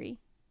 with Kyrie.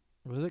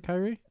 Was it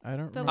Kyrie? I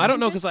don't The remember. I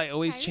don't know Just because I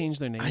always Kyrie? change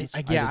their names.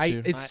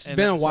 It's And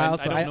been a so while,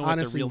 so I I don't know what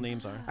honestly their real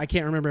names are. I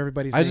can't remember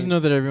everybody's. I just know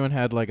names. that everyone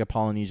had like a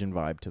Polynesian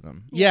vibe to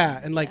them.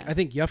 Yeah, and like Yeah. I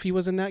think Yuffie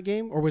was in that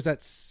game, or was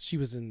that she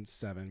was in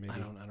 7? Maybe I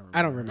don't remember.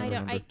 I don't remember. I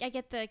don't. remember. I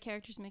get the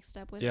characters mixed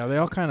up with. Yeah, they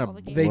all kind all of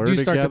the games. They blur do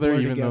start to together,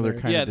 blur even though they're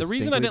together. kind Yeah, of the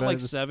reason I didn't like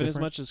distinctly 7 as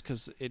different. much is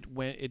because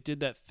it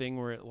did that thing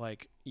where it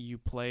like you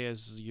play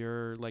as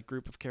your like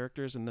group of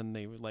characters and then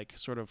they like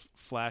sort of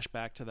flash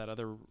back to that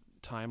other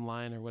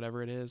timeline or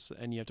whatever it is,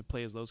 and you have to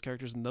play as those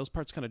characters, and those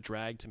parts kind of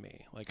drag to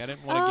me. Like I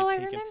didn't want to Oh, get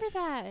I taken. remember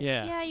that.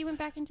 Yeah. Yeah, you went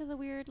back into the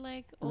weird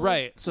like. Old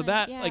Right. So time-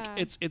 that yeah. like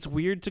it's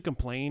weird to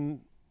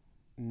complain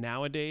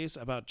nowadays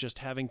about just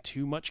having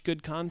too much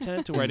good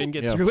content to where I didn't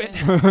get Yeah. through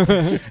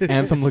it.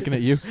 Anthem looking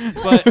at you.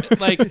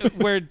 But like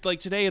where like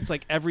today it's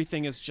like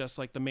everything is just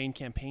like the main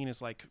campaign is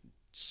like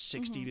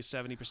 60 to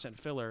 70%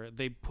 filler.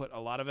 They put a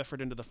lot of effort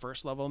into the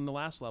first level and the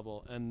last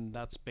level, and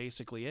that's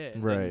basically it.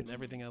 Right. And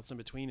everything else in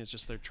between is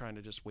just they're trying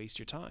to just waste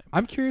your time.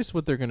 I'm curious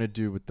what they're gonna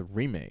do with the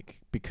remake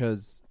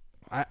because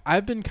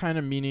I've been kind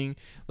of meaning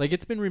like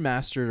it's been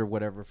remastered or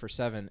whatever for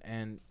 7,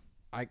 and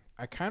I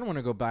kind of want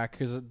to go back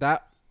because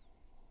that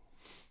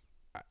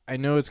I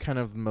know it's kind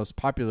of the most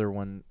popular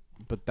one,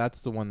 but that's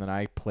the one that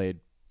I played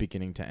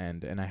beginning to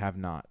end, and I have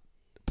not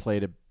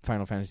played a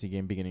Final Fantasy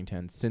game beginning to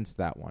end since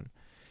that one.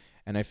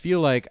 And I feel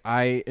like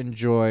I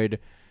enjoyed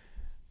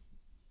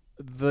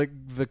the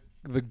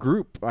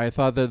group. I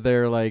thought that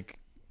their like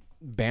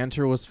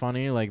banter was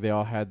funny. Like they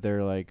all had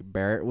their like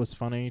Barrett was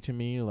funny to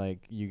me. Like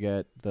you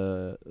get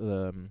the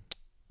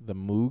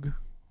Moog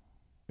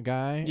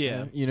guy.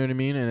 Yeah. You know what I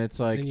mean? And it's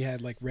like then you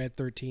had like Red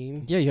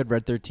 13. yeah, you had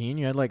Red 13.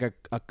 You had like a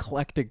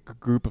eclectic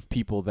group of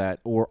people that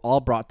were all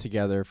brought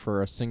together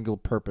for a single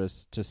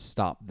purpose to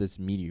stop this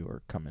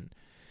meteor coming.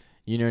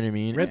 You know what I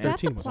mean? Red Is that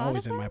 13 the was plot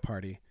always of in that? my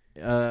party.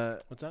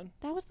 What's that?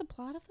 That was the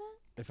plot of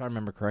that. if I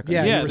remember correctly.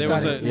 Yeah, Yeah, you were there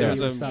was stopping- a yeah, there you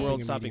were was a stopping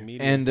world-stopping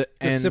immediately. meteor.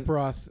 And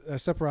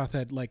Sephiroth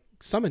had like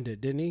summoned it,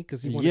 didn't he?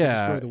 Because he wanted to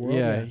yeah, destroy the world.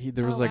 yeah,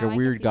 there was like a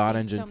weird god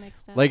engine.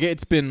 Like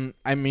it's been,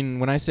 I mean,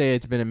 when I say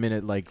it's been a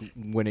minute, like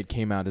when it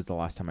came out is the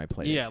last time I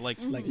played Yeah, it. like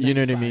Like You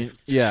know what I 95. mean?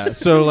 Yeah.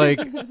 So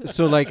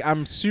like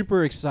I'm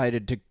super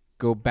excited to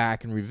go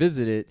back and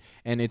revisit it,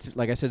 and it's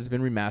like I said, it's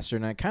been remastered,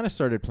 and I kind of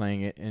started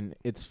playing it, and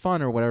it's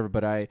fun or whatever.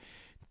 But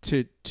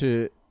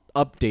to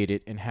update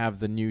it and have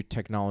the new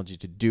technology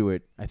to do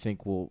it, I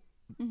think will,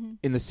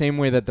 in the same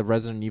way that the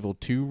Resident Evil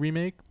 2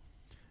 remake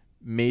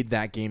made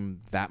that game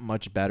that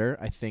much better,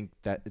 I think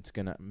that it's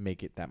gonna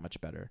make it that much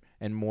better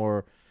and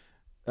more.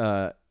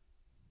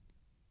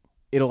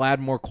 It'll add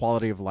more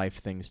quality of life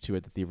things to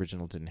it that the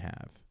original didn't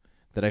have.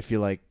 That I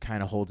feel like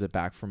kind of holds it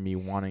back from me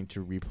wanting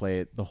to replay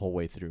it the whole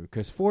way through.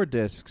 Because 4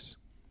 discs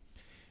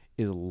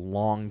is a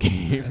long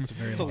game. That's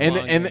very It's a long.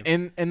 long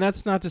game. And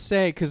that's not to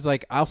say, because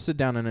like I'll sit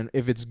down and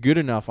if it's good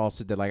enough, I'll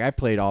sit there. Like I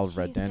played all of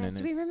Red Dead, and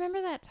Do we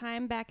remember that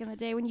time back in the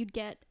day when you'd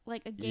get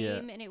like a Yeah.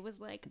 game and it was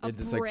like a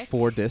it's brick like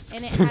 4 discs.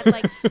 and it had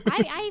like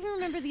I even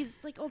remember these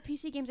like old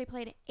PC games I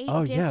played 8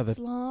 Oh, discs yeah,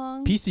 the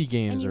long. PC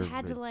games you are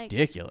had to, like,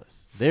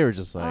 ridiculous. They were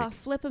just like,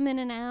 Flip them in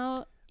and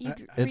out.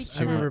 You'd It's reach I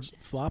too remember much.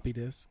 floppy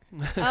disk.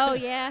 Oh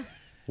yeah.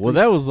 well,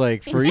 that was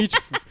like for each.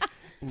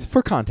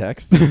 For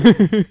context,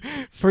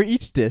 for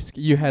each disc,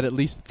 you had at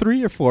least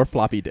 3 or 4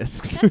 floppy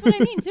discs. That's what I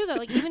mean too, though.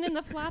 Like even in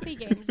the floppy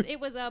games, it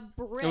was a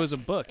brick. It was a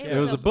book. It yeah.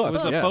 was a book. It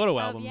was a Yeah. photo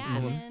of album.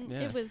 Yavin. Yeah.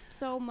 It was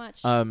so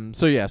much.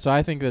 So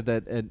I think that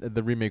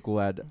the remake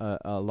will add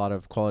a lot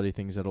of quality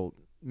things that'll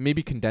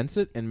maybe condense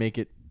it and make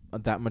it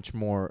that much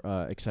more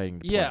exciting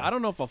to play. Yeah, I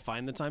don't know if I'll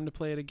find the time to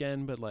play it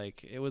again, but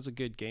like it was a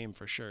good game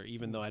for sure.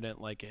 Even though I didn't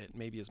like it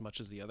maybe as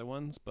much as the other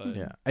ones, but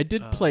Yeah, I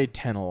did play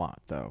 10 a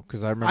lot though,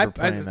 because I remember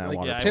playing that like,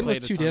 water. Yeah, I 10 was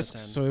played a 2 ton of discs,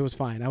 10. so it was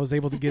fine. I was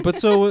able to get. But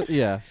so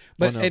yeah,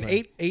 But Well, no, and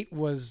eight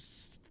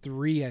was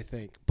 3, I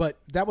think. But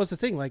that was the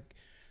thing. Like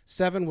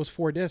 7 was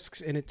 4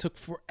 discs, and it took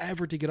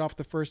forever to get off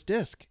the first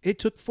disc. It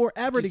took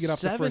forever to get off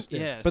the first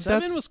disc. Yeah, But 7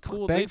 that's was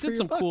cool. bang They for did your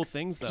some buck. cool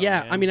things though.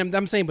 Yeah, man. I mean,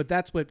 I'm saying, but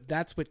that's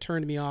what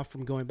turned me off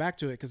from going back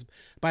to it. Because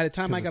by the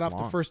time 'Cause I got it's off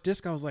the long. first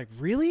disc, I was like,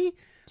 really?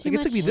 Too Like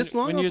it took me much. this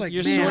long. When I was you're- like,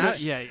 you're man, sorta- I,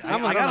 yeah,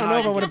 I'm like, I don't know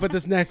if I want to put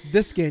this next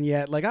disc in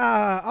yet. Like,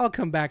 I'll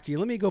come back to you.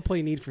 Let me go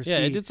play Need for Speed. Yeah,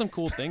 it did some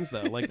cool things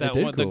though. Like that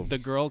did one, cool. the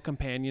girl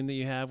companion that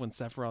you have when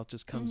Sephiroth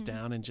just comes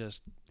down and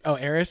just Oh,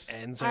 Eris.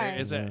 ends her. Alright.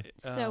 Is it?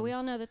 So we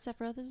all know that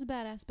Sephiroth is a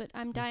badass, but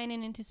I'm dying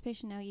in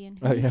anticipation now, Ian.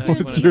 Oh, yeah. Who's your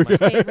What's least your-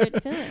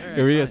 favorite villain? Alright,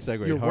 Here we go, fine.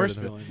 segue. Your harder worst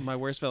than it. villain. My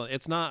worst villain.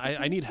 It's not.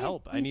 I need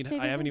help. I least favorite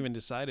haven't villain? even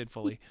decided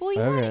fully. Well,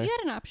 you Okay. had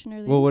an option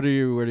earlier. Well, what are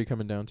you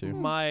coming down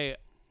to?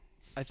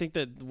 I think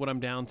that what I'm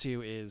down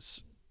to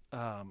is,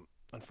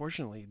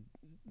 unfortunately,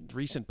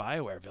 recent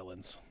BioWare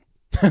villains.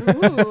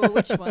 Ooh,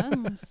 which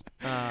ones?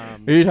 Are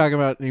you talking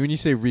about when you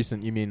say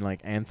recent? You mean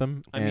like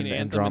Anthem I and mean,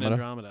 Anthem Andromeda? and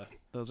Andromeda.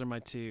 Those are my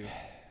two.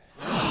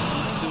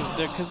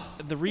 Because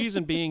the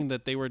reason being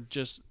that they were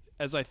just,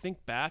 as I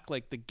think back,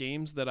 like the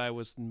games that I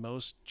was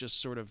most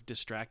just sort of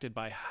distracted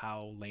by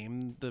how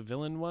lame the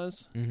villain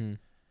was. Mm-hmm.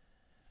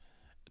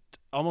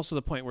 Almost to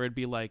the point where it'd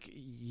be like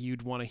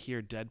you'd want to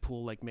hear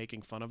Deadpool like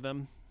making fun of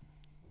them.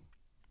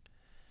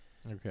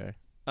 Okay.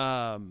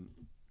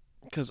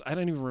 Because I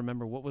don't even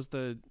remember what was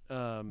the.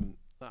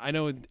 I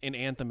know in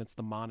Anthem it's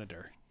the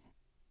Monitor,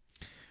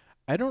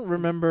 I don't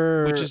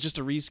remember. which is just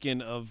a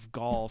reskin of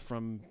Gaul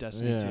from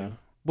Destiny 2.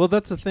 Well,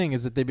 that's the thing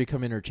is that they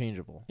become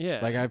interchangeable. Yeah.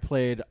 Like I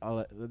played.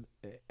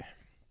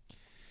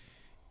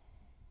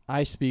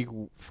 I speak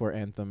for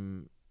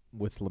Anthem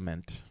with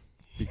lament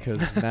because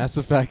Mass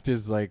Effect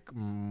is like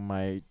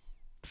my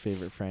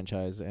favorite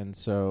franchise, and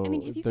so I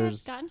mean, have you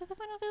there's. guys gotten to the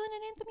final villain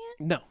in Anthem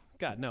yet? No,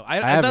 God, no.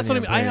 haven't That's what I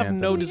even mean. I played have Anthem.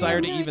 no We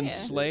desire to have no even idea.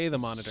 slay the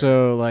Monitor.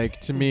 So, like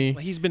to me,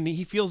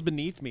 He feels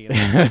beneath me. And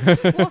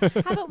that's Well,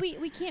 how about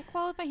we can't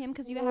qualify him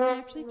because you haven't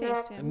actually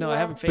faced him. no, I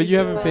haven't faced. but you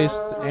him. haven't Well,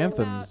 faced about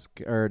Anthem's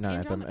or not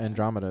Anthem. Andromeda.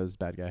 Andromeda's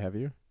bad guy, have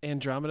you?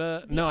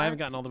 Andromeda. No, I haven't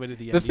gotten all the way to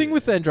the end. The thing either.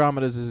 with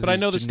Andromeda's is, But I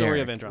he's know the story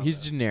generic. of Andromeda. He's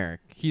generic.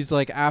 He's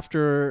like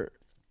after.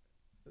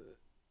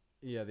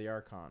 Yeah, the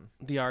Archon.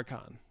 the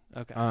Archon.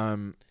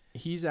 Okay.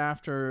 He's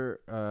after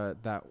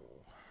that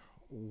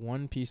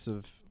one piece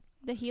of.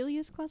 The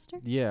Helios cluster?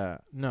 Yeah,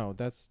 no,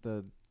 that's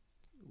the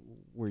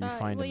where you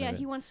find well, him. yeah, in it.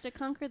 he wants to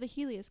conquer the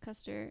Helios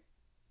cluster,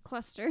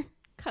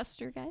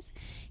 guys.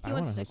 I He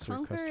wants want a to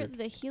conquer custard.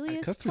 the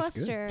Helios custard's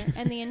cluster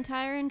and the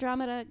entire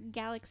Andromeda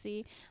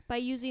galaxy by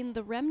using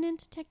the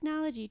remnant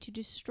technology to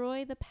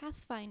destroy the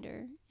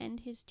Pathfinder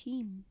and his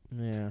team.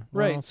 Yeah,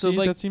 Right, well, so, see,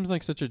 like- that seems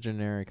like such a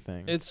generic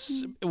thing.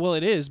 It's well,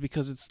 it is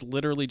because it's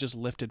literally just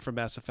lifted from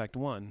Mass Effect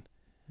 1.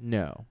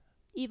 no,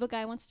 Evil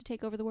guy wants to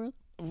take over the world.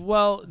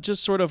 Well,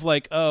 just sort of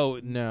like, oh,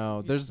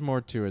 no. There's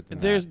more to it than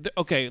there's that.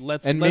 okay.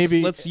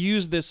 Let's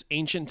use this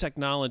ancient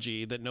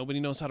technology that nobody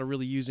knows how to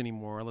really use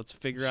anymore. Let's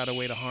figure out a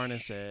way to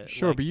harness it.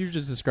 Sure, Like, but you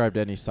just described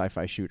any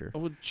sci-fi shooter.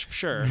 well,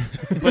 sure,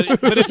 but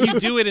if you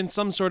do it in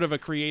some sort of a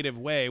creative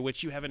way,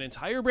 which you have an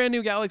entire brand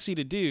new galaxy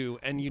to do,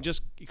 and you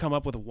just come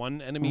up with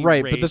one enemy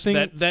Right, race but the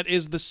thing- that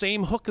is the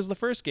same hook as the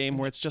first game,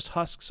 where it's just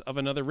husks of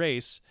another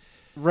race.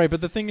 Right, but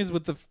the thing is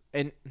with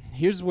and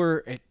here's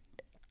where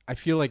I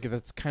feel like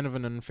that's kind of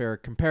an unfair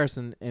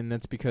comparison, and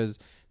that's because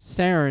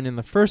Saren in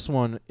the first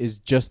one is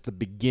just the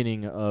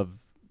beginning of.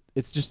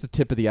 It's just the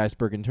tip of the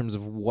iceberg in terms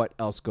of what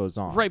else goes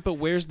on. Right, but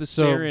where's the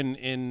So- Saren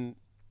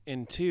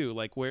in 2?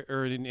 Like where,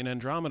 or in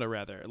Andromeda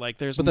rather? Like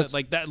there's But that's-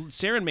 like that.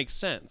 Saren makes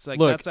sense. Like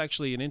Look, that's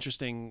actually an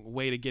interesting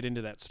way to get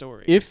into that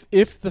story. If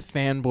the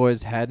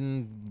fanboys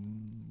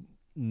hadn't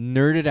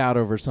nerded out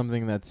over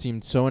something that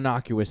seemed so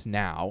innocuous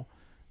now,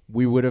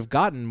 we would have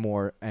gotten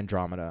more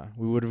Andromeda.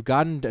 We would have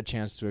gotten a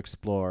chance to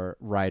explore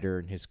Ryder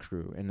and his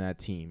crew and that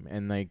team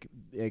and like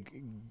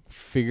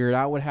figure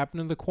out what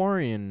happened to the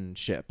Quarian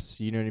ships.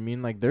 You know what I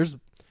mean? Like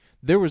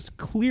there was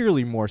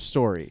clearly more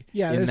story.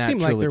 Yeah, in it that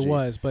seemed like there trilogy.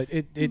 was, but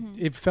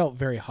it felt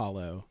very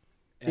hollow.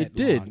 It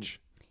did.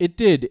 It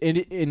did,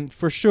 and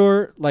for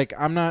sure, like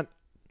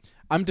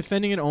I'm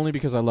defending it only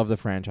because I love the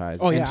franchise.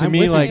 Oh and yeah, to I'm me,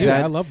 with you, like dude.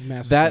 that, I love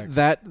Mass Effect.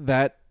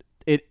 that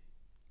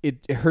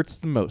it hurts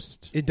the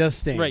most. It does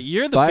sting. right,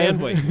 you're the Bio-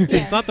 fanboy.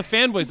 Yeah. It's not the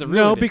fanboys that ruined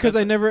No, it. because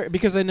That's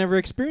I never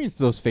experienced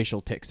those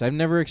facial tics. I've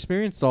never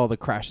experienced all the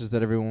crashes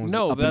that everyone was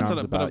no, up in that's arms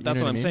what, about. that's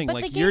you know what I'm I mean? saying. But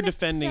the Like game you're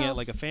defending it itself-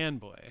 like a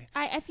fanboy.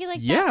 I feel like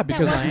Yeah, that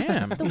because I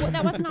wasn't- am.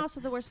 that wasn't also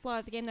the worst flaw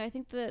of the game, though. I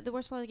think the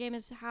worst flaw of the game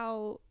is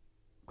how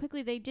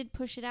quickly they did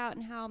push it out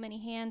and how many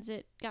hands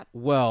it got.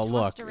 Well,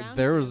 tossed look, around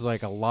there to. was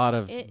like a lot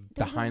of There was a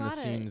behind lot the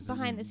of scenes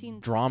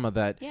behind-the-scenes drama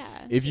that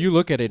Yeah. if you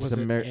look at it, Was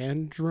it's it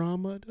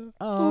Andromeda?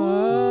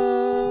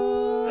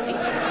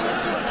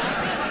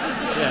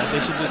 Yeah, they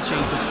should just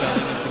change the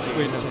spelling of the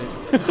game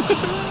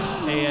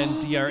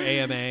to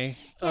ANDRAMA.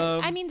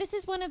 I mean, this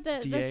is one of the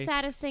DA.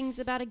 saddest things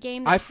about a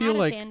game that I feel had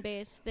like- a fan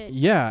base that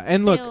Yeah,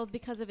 and look, failed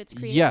because of its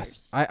creators.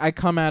 yes, I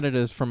come at it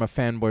as from a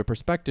fanboy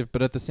perspective,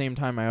 but at the same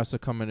time, I also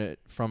come at it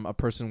from a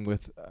person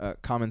with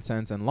common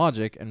sense and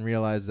logic, and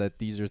realize that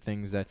these are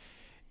things that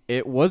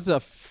it was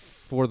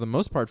for the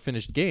most part,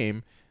 finished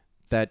game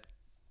that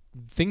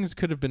things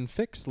could have been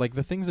fixed, like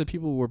the things that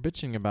people were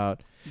bitching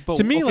about. But,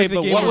 To me, okay, like the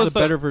but game what was was a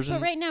better version.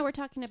 But right now we're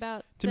talking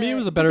about. To me, it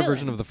was a better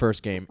version of the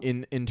first game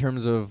in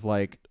terms of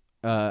like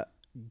gameplay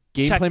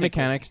Technically.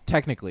 mechanics.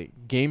 Technically,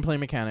 gameplay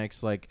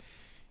mechanics. Like,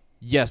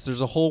 yes,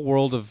 there's a whole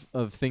world of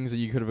things that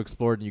you could have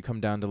explored, and you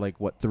come down to like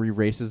 3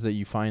 races that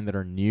you find that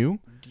are new.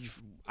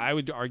 I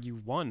would argue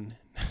one.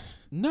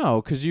 No,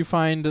 because you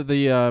find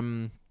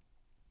the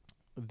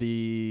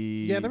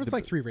Yeah, there was the-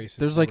 like 3 races.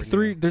 There's that like were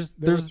 3. new. There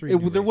There were 3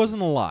 new there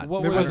wasn't a races. lot.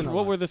 What There were wasn't a what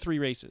lot. were the 3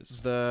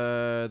 races?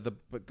 The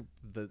what's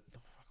the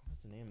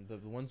name? The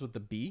ones with the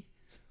B.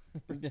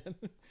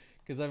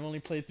 Because I've only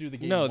played through the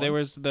game. No, there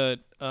once.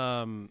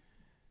 was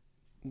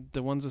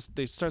the ones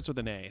they starts with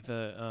an A.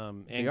 The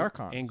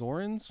Archons.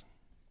 Angorans.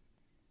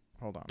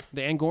 Hold on.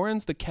 The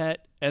Angorans, the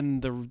Ket,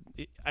 and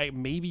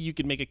maybe you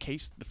could make a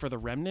case for the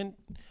Remnant,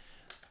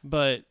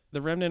 but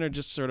the Remnant are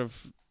just sort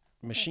of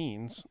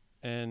machines,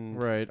 and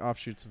Right,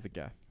 offshoots of the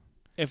Geth.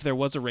 if there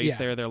was a race Yeah.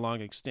 there, they're long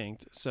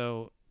extinct.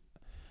 So,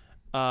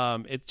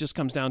 it just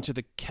comes down to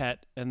the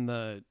Ket and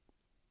the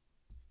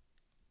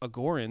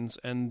Agorans,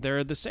 and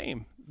they're the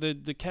same.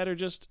 The Ket are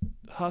just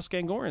husk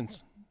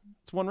Angorans.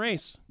 It's one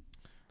race.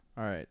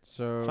 All right,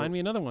 so Find me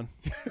another one.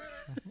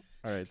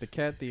 all right, the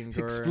Ket, the Angor,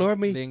 Explore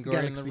me, the Angor,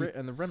 galaxy.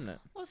 and the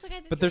Remnant. Well, so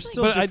guys, it But there's seems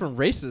still like But I- different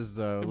races,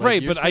 though. Like,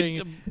 Right, you're but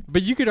saying-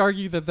 but you could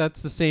argue that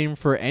that's the same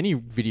for any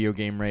video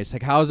game race.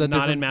 Like, how is that Not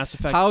different? in Mass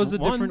Effect. How is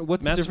it 1. different?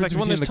 What's Mass the difference Effect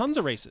 1? between There's the? tons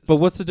of races. But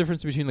what's the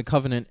difference between the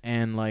Covenant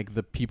and like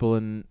the people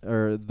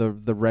or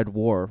the Red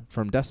War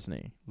from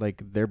Destiny?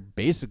 Like, they're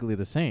basically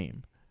the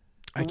same.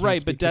 I can't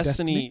right, speak but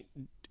to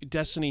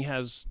Destiny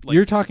has like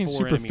You're talking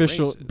 4 enemy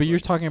superficial, races, but you're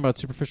like- talking about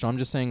superficial. I'm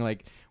just saying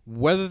like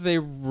whether they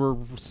were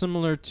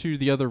similar to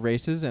the other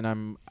races, and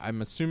I'm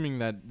assuming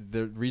that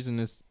the reason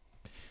is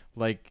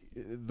like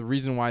the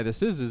reason why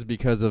this is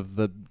because of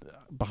the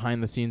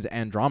behind the scenes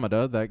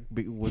Andromeda that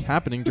was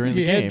happening during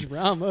the game.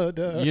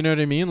 Andromeda. You know what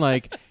I mean?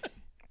 Like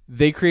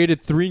they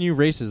created 3 new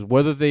races.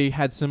 Whether they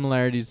had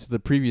similarities to the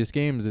previous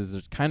games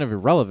is kind of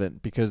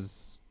irrelevant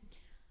because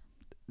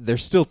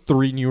there's still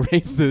 3 new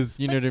races.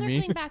 You know what I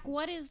mean? Circling back,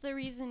 what is the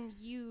reason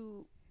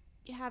you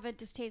have a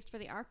distaste for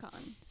the Archon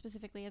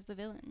specifically as the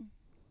villain?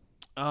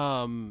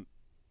 I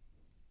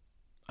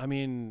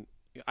mean,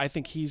 I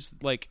think he's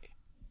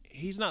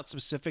not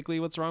specifically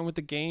what's wrong with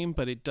the game,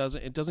 but it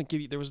doesn't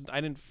give you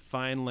I didn't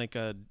find like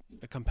a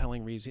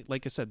compelling reason.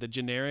 Like I said, the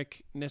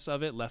genericness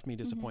of it left me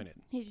disappointed.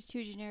 He's just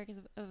too generic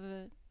of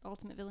a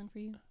ultimate villain for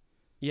you.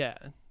 Yeah.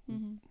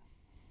 Mm-hmm.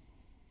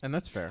 And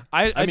that's fair.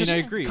 I mean, just I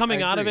agree.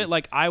 Coming I out of agree. it,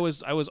 like I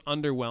was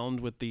underwhelmed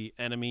with the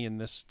enemy in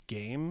this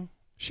game.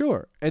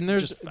 Sure. And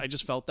there's I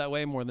just felt that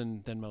way more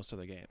than most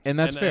other games, And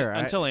that's fair.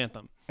 until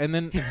Anthem. and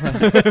then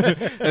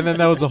and then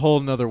that was a whole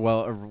nother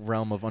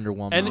realm of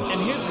underwhelming. And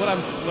here's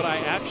what I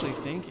actually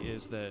think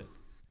is that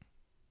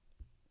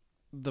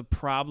the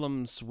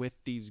problems with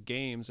these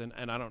games, and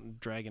I don't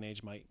Dragon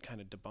Age might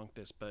kind of debunk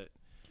this, but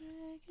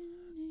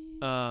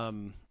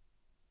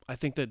I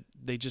think that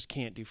they just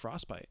can't do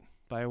Frostbite.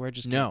 BioWare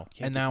just can't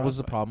and do that was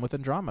the Frostbite. problem with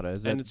Andromeda.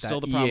 Is that And it's that still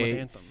the problem EA, with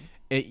Anthem.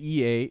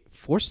 EA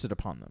forced it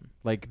upon them.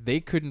 Like they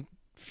couldn't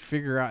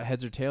figure out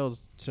heads or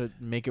tails to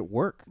make it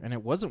work, and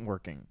it wasn't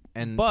working.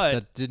 And But-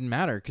 that didn't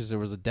matter because there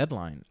was a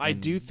deadline. I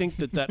And do think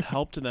that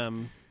helped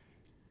them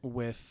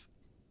with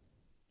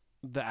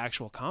the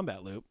actual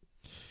combat loop,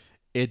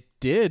 it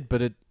did,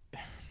 but it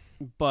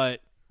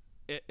but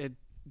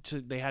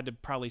they had to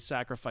probably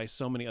sacrifice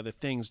so many other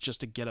things just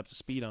to get up to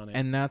speed on it,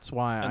 and that's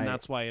why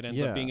that's why it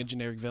ends yeah. up being a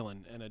generic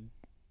villain and a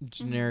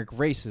generic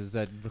races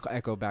that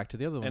echo back to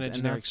the other ones, and a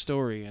generic that's-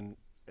 story. And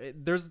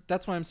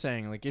that's why I'm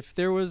saying, like, if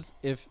there was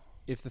if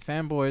the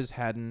fanboys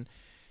hadn't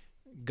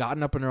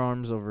gotten up in their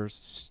arms over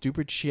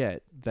stupid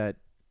shit that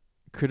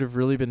could have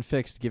really been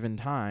fixed given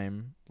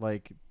time,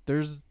 like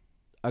there's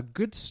a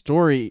good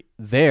story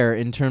there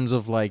in terms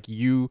of like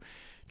you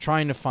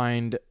trying to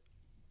find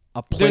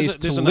a place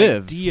there's to an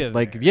live. idea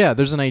like there. yeah,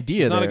 there's an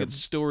idea There's not there. a good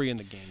story in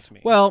the game to me.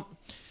 Well,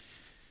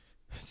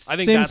 I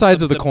think same that's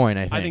sides of the coin.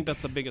 I think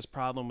that's the biggest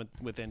problem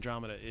with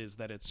Andromeda is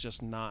that it's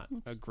just not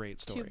a great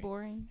story. Too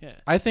boring. Yeah.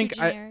 I think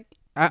Too generic.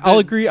 I'll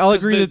agree. I'll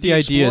 'Cause agree that the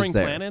idea is exploring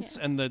there. planets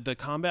and the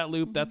combat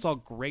loop, that's all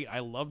great. I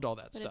loved all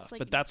that But it's stuff. like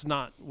but that's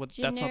not the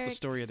generic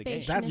story of the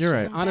game. space That's You're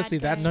right. mission, Honestly,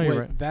 bad that's guy. No, you're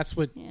what right. that's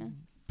what Yeah.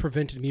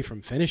 prevented me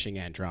from finishing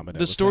Andromeda.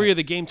 The story of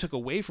the game took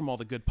away from all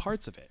the good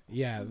parts of it.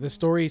 Yeah, the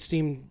story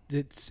seemed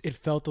it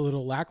felt a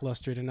little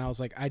lackluster, and I was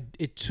like,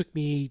 it took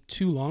me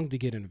too long to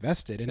get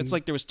invested. And It's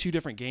like there was 2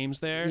 different games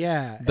there.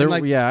 yeah, and There,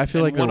 like, I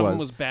feel like one there of them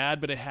was bad,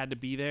 but it had to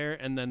be there,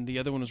 and then the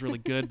other one was really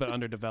good but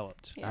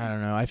underdeveloped. I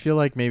don't know. I feel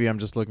like maybe I'm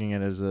just looking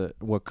at it as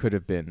what could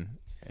have been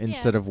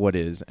instead Yeah. of what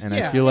is, and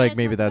Yeah. I feel Yeah, like talk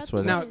maybe about that's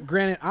what. the now, is.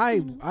 granted, I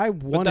But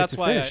wanted that's to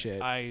why finish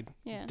it. I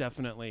Yeah.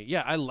 definitely,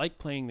 I like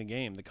playing the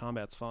game. The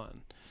combat's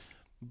fun,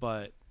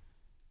 but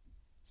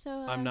So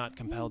I'm not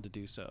compelled to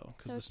do so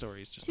because so the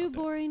story is just too not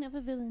there. boring of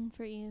a villain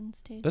for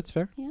Ian's taste. That's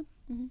fair. Yeah.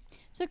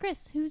 So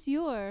Chris, who's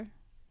your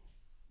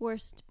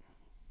worst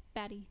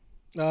baddie?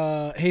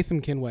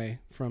 Haytham Kinway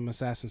from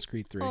Assassin's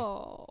Creed 3.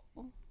 Oh,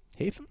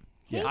 Hatham?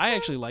 Yeah, I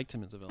actually liked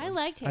him as a villain. I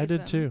liked him. I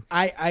did too.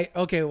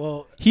 Okay,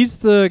 well, He's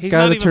the He's guy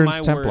not that even turns my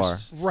Templar,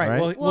 worst. right.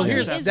 Well, Well, he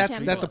is that's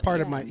a that's a part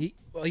of Templar,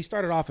 my. He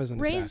started off as an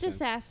Raised assassin.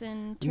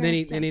 assassin. And then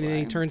he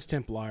Templar. turns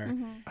Templar,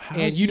 How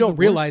and is you he the don't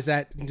realize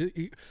worst?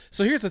 that.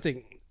 So here's the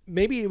thing: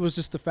 maybe it was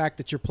just the fact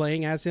that you're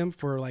playing as him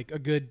for like a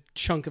good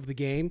chunk of the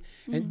game,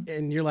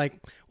 and you're like,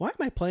 why am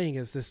I playing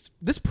as this?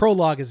 This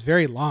prologue is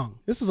very long.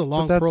 This is a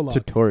long But that's prologue.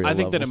 tutorial. I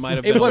think that it levels. might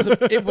have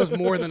been. It was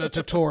more than a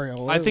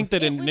tutorial. I It think was-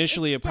 that It was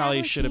initially it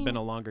probably should have been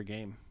establishing- a longer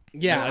game.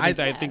 yeah, I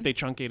think they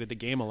truncated the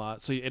game a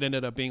lot, so it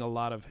ended up being a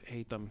lot of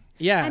hate them.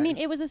 yeah. I mean,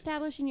 it was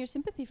establishing your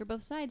sympathy for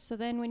both sides. So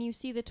then, when you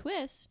see the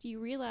twist, you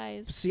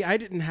realize. See, I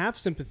didn't have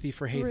sympathy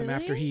for Haytham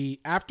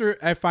Really? after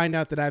I find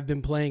out that I've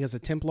been playing as a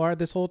Templar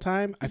this whole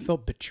time. I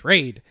felt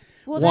betrayed.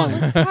 Well, One.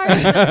 that was part of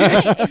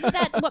the point. Isn't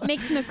that what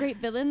makes him a great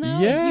villain, though?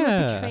 Is you were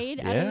Yeah. betrayed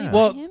Yeah. utterly by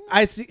Well, him?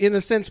 I see in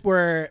the sense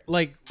where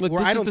like Look, where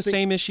this I is don't the think,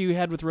 same issue you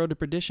had with Road to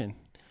Perdition.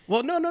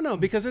 Well, no,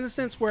 because in the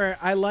sense where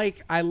I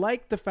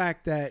like the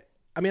fact that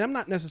I mean I'm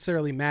not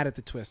necessarily mad at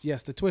the twist.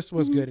 Yes, the twist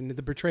was good, and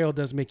the betrayal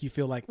does make you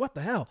feel like what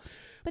the hell.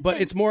 But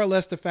then- it's more or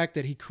less the fact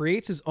that he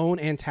creates his own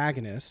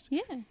antagonist,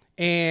 Yeah.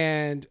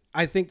 and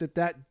I think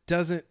that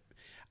doesn't.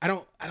 I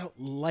don't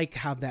like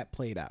how that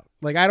played out.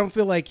 Like I don't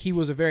feel like he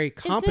was a very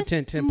competent Is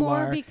this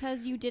Templar. more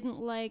because you didn't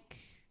like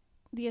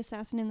the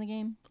assassin in the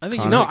game? I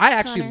think Connor. No, I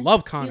actually Connor. love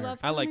You Connor. love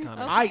I like Connor?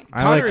 Connor. Okay. I like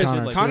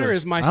Connor Connor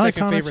is my I like second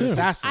Connor favorite too.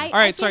 assassin. I- All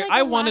right, feel sorry. like I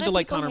a lot wanted of to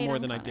like people Connor hate more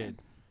on than I Connor. did.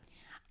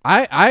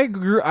 I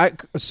grew.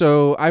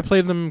 So I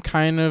played them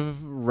kind of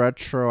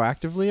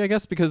retroactively, I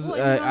guess, because Well,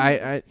 in the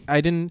wrong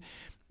I didn't.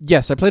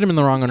 Yes, I played them in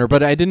the wrong order,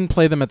 but I didn't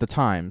play them at the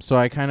time. So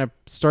I kind of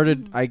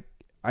started. Mm-hmm.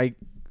 I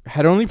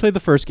had only played the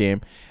first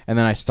game, and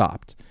then I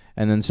stopped.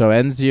 And then so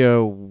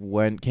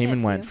Ezio came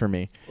and went Ezio. for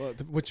me. Well,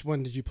 which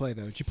one did you play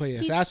though? Did you play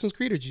He's- Assassin's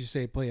Creed or did you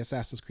say play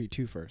Assassin's Creed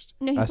 2 first?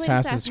 No, he played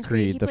Assassin's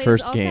Creed, He the played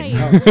first as game.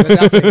 Altair. Oh, so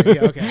that's it.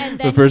 Yeah, okay. And The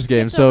then he first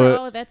game, skipped over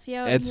so all of Ezio.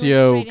 and he went straight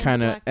Ezio into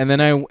kind of, Black and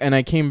then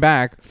I came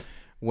back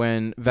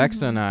when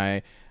Vexa and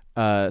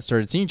I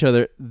started seeing each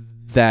other.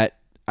 That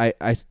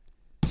I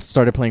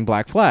started playing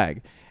Black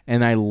Flag,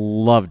 and I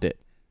loved it.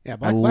 Yeah, I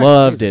Black Flag's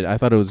loved amazing. it. I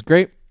thought it was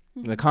great.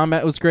 The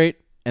combat was great,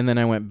 and then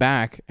I went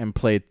back and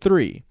played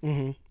 3.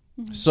 Mm-hmm.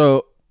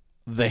 So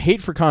the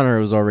hate for Connor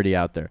was already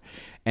out there,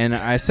 and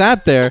I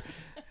sat there,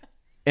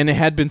 and it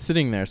had been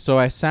sitting there. So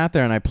I sat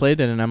there and I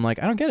played it, and I'm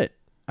like, I don't get it.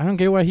 I don't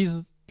get why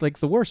he's like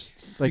the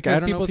worst. Like Because I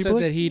don't know. people said People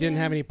that he didn't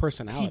Yeah. have any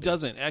personality. He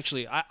doesn't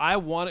actually. I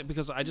want it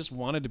because I just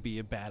wanted to be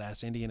a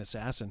badass Indian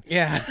assassin.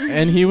 Yeah.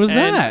 and he was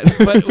And- that.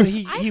 but I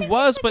he think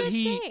was, it's a but good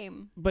he.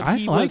 game. But I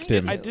he liked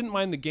was. him. I didn't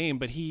mind the game,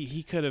 but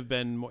he could have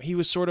been. More, he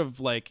was sort of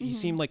like he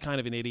seemed like kind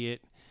of an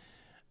idiot.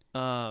 He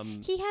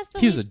has the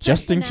He was least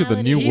adjusting to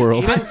the new personality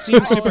world. He of didn't seem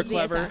all super of the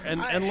clever,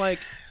 assassins. and like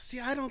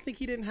See, I don't think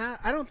he didn't have.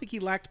 I don't think he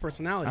lacked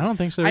personality. I don't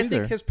think so I either.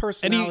 think his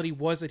personality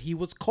was that he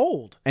was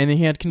cold. And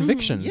he had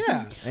conviction.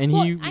 Yeah. And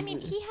Well, he. I mean,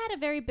 he had a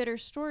very bitter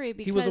story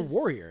because He was a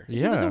warrior. He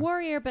was Yeah. a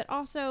warrior, but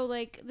also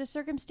like the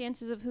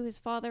circumstances of who his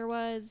father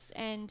was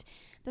and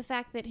the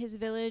fact that his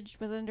village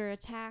was under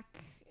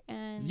attack.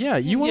 And yeah,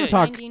 you him want Yeah. to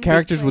talk finding his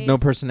characters with no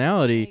place,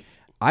 personality? like-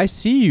 I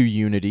see you,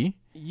 Unity.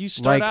 you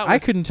start Like out. I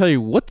with, couldn't tell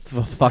you what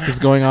the fuck is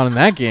going on in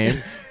that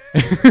game.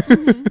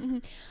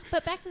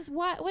 But back to this,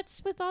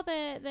 what's with all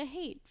the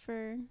hate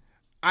for?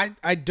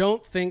 I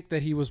don't think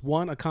that he was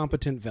a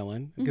competent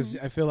villain because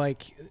I feel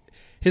like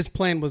his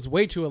plan was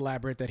way too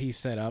elaborate that he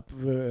set up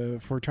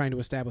for trying to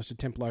establish the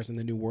Templars in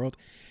the New World,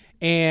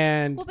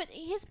 and Well, but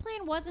his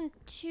plan wasn't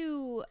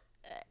to.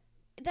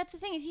 That's the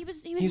thing is he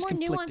was He's more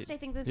conflicted. nuanced, I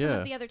think, than some Yeah.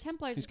 of the other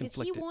Templars He's because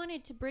he conflicted.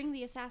 wanted to bring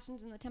the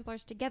assassins and the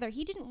Templars together.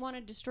 He didn't want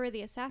to destroy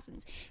the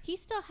assassins. He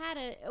still had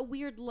a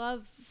weird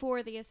love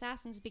for the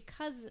assassins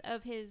because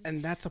of his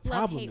and that's a love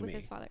problem hate to with me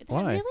his father.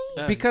 Why?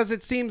 Really? because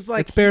it seems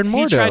like It's Baron he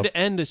Mordo. tried to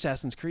end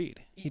Assassin's Creed.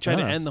 He tried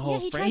to Ah. end the whole yeah,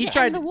 he tried franchise.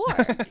 to end the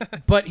war.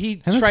 but he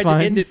And that's tried fine.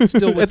 to end it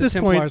still with At the this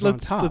Templars point, on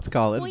top. let's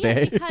call it Well,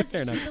 day. yes, because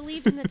Fair he enough.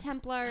 believed in the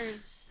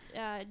Templars'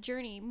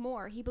 journey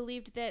more. He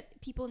believed that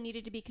people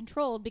needed to be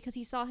controlled because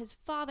he saw his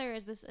father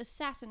as this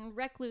assassin,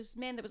 recluse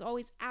man that was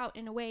always out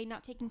and away,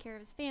 not taking care of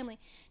his family,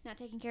 not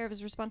taking care of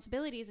his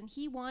responsibilities, and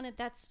he wanted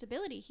that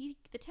stability.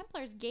 The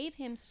Templars gave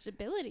him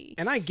stability.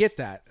 And I get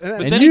that.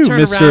 But And then you, he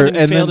turned Mr. around and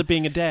and failed then- at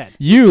being a dad.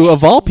 You,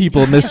 of all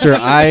people, Mr.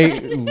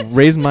 I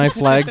raised my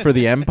flag for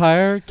the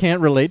Empire,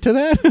 can't relate to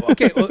that?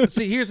 Okay, well,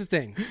 see, here's the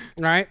thing,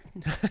 right?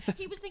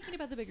 He was thinking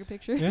about the bigger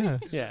picture. Yeah.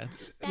 Yeah.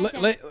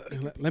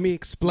 Let me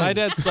explain. My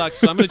dad sucks,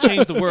 so I'm going to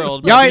change the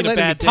world Y'all by ain't being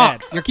a letting me bad talk.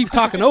 dad. You keep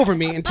talking over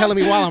me and telling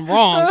me while I'm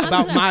wrong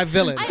about my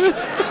villain. I like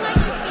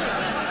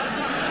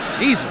this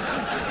game.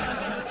 Jesus.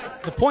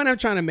 The point I'm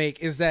trying to make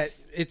is that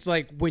it's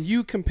like when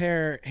you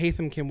compare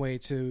Haytham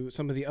Kimway to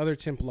some of the other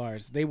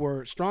Templars, they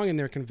were strong in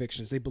their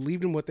convictions. They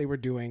believed in what they were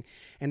doing,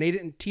 and they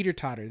didn't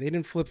teeter-totter. They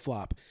didn't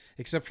flip-flop,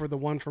 except for the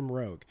one from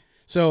Rogue.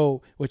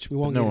 So, which we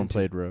won't No get one into.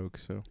 played Rogue,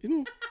 so.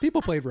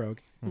 People played Rogue.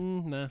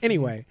 Nah.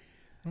 Anyway,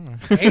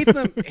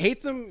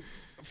 Haytham,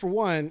 for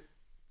one,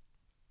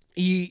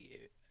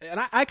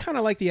 I kind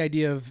of like the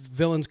idea of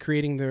villains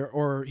creating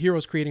or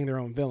heroes creating their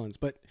own villains,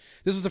 but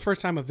this is the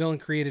first time a villain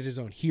created his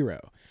own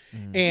hero.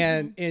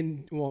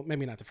 And well,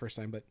 maybe not the first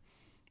time, but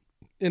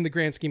in the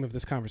grand scheme of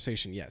this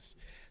conversation, yes.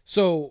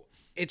 So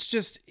it's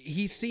just,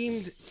 he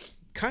seemed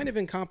kind of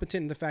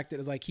incompetent in the fact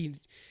that like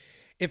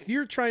if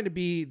you're trying to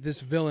be this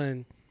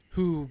villain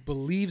who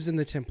believes in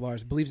the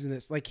Templars, believes in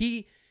this, like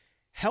he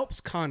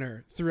helps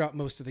Connor throughout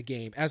most of the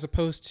game as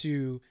opposed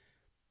to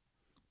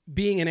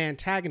being an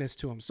antagonist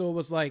to him. So it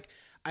was like,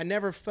 I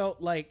never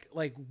felt like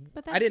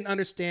I didn't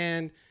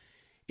understand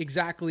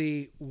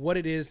exactly what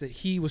it is that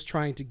he was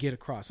trying to get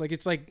across. Like,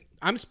 it's like,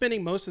 I'm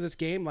spending most of this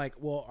game like,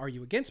 well, are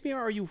you against me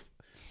or are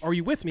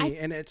you with me?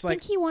 And it's I like,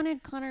 think he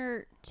wanted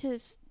Connor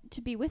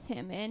to be with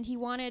him, and he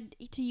wanted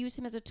to use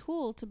him as a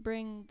tool to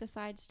bring the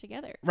sides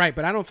together. right,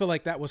 but I don't feel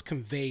like that was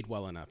conveyed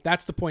well enough.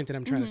 That's the point that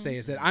I'm trying to say,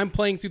 is that I'm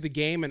playing through the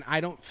game and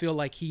I don't feel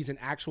like he's an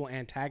actual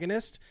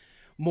antagonist,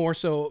 more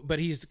so, but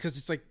because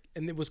it's like,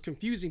 and it was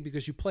confusing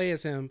because you play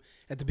as him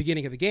at the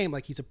beginning of the game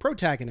like he's a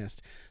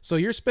protagonist. So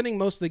you're spending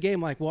most of the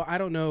game like, well, I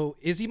don't know,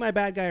 is he my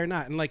bad guy or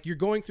not? And like you're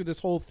going through this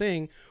whole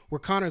thing where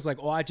Connor's like,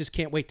 oh, I just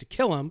can't wait to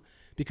kill him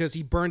because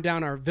he burned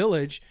down our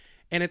village.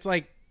 And it's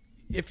like,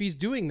 if he's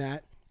doing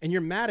that and you're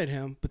mad at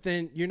him, but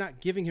then you're not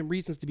giving him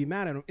reasons to be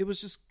mad at him, it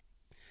was just,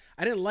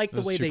 I didn't like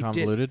the way too they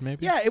convoluted, did.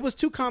 maybe? Yeah, it was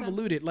too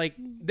convoluted. Like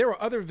there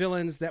were other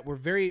villains that were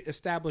very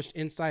established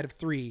inside of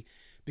 3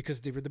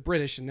 because they were the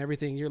British and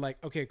everything. You're like,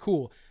 okay,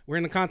 cool. We're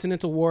in the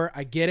Continental War.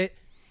 I get it.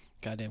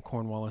 Goddamn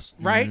Cornwallis.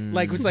 Right?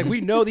 Like, it's like,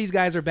 we know these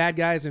guys are bad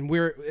guys and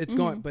it's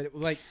going, but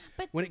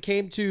when it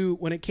came to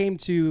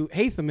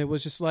Haytham, it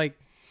was just like,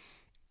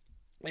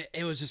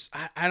 it was just,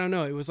 I don't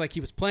know. It was like he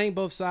was playing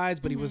both sides,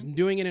 but he was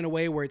doing it in a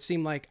way where it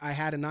seemed like I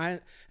had an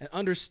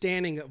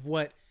understanding of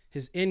what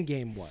his end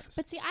game was.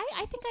 But see,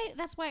 I think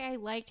that's why I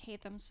liked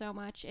Haytham so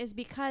much, is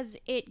because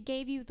it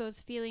gave you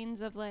those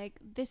feelings of like,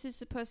 this is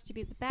supposed to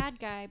be the bad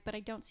guy, but I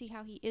don't see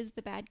how he is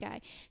the bad guy.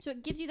 So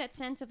it gives you that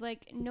sense of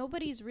like,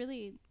 nobody's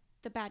really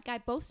the bad guy.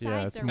 Both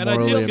sides are. And I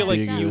did morally feel like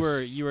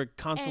ambiguous. you were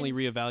constantly And-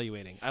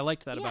 reevaluating. I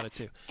liked that about it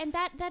too. And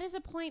that is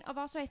a point of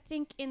also, I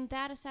think in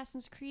that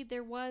Assassin's Creed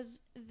there was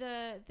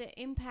the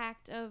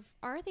impact of,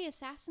 are the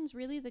assassins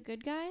really the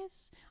good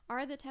guys?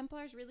 Are the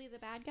Templars really the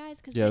bad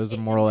guys? Cause Yeah, it was a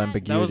moral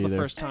ambiguity That was the there.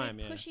 first started time,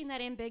 yeah. pushing that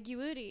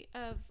ambiguity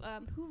of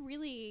who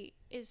really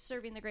is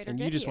serving the greater And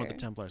good you just want here.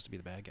 the Templars to be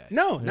the bad guys.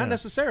 No, Yeah. not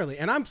necessarily.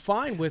 And I'm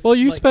fine with. Well,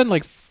 you like, spend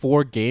like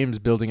 4 games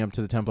building up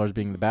to the Templars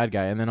being the bad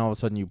guy, and then all of a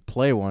sudden you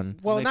play one.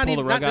 Well, They not pull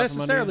the even rug not out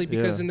from under necessarily, you?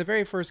 because Yeah. in the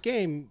very first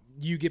game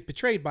you get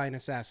betrayed by an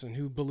assassin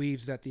who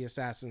believes that the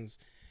assassins,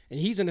 and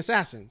he's an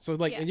assassin. So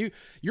like, Yeah. and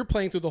you're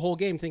playing through the whole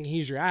game thinking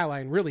he's your ally,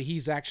 and really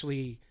he's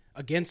actually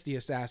against the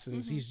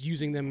assassins. He's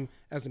using them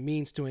as a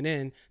means to an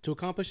end to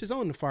accomplish his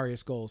own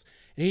nefarious goals.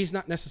 And he's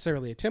not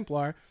necessarily a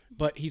Templar,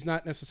 but he's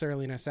not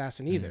necessarily an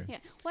assassin either. Yeah.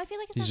 Well, I feel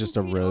like He's Assassin's just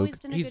a Creed rogue. always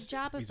done a He's- good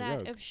job of he's a that,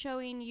 rogue. of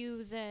showing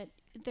you that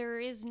there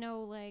is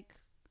no like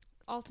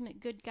ultimate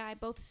good guy.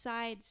 Both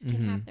sides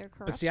can have their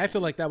corruption. But see, I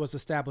feel like that was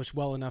established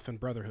well enough in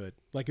Brotherhood.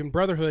 Like in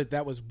Brotherhood,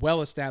 that was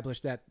well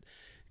established, that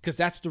because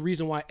that's the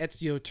reason why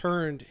Ezio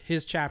turned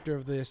his chapter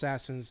of the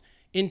Assassins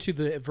into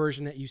the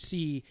version that you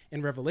see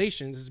in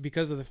Revelations, is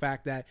because of the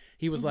fact that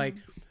he was like,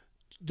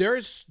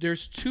 there's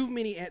too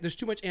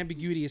much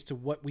ambiguity as to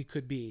what we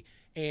could be.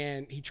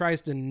 And he tries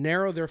to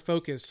narrow their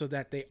focus so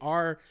that they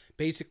are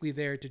basically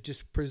there to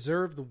just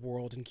preserve the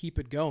world and keep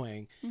it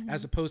going,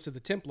 as opposed to the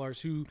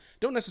Templars, who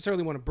don't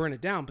necessarily want to burn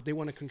it down, but they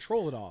want to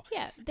control it all.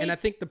 Yeah, And I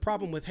think the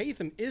problem with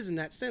Haytham is in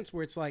that sense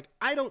where it's like,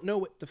 I don't know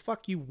what the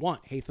fuck you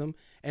want, Haytham.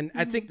 And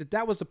I think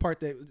that was the part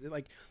that,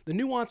 like, the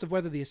nuance of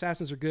whether the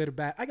assassins are good or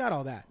bad, I got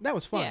all that. That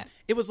was fun. Yeah.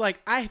 It was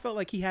like, I felt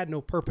like he had no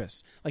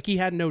purpose. Like he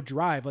had no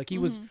drive. Like he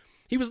was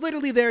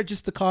literally there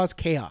just to cause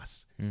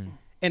chaos.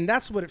 And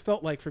that's what it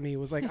felt like for me. It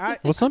was like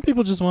Well, some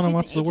people just want to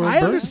watch the world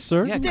burn,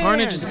 sir. Yeah, Damn.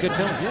 Carnage is a good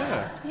villain.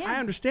 Yeah. I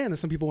understand that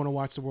some people want to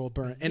watch the world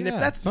burn, and if Yeah,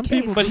 that's some the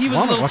case, people But he was a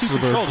wanna little watch too the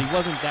bird. controlled. He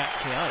wasn't that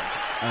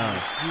chaotic.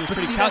 He was But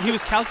pretty. see, that's He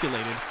was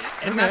calculated.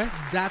 and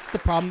that's the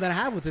problem that I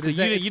have with it. So is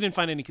that you it's- didn't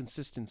find any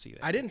consistency there.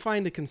 I didn't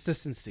find the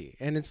consistency,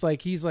 and it's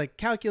like he's like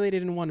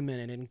calculated in 1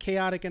 minute and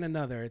chaotic in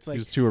another. It's like He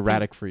was too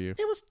erratic for you.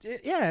 It was,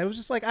 it was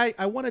just like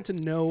I wanted to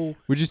know.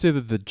 Would you say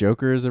that the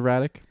Joker is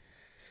erratic?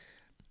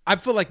 I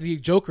feel like the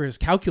Joker is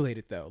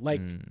calculated though, like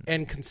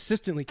and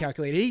consistently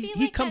calculated. I He feel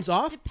he like comes that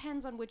off.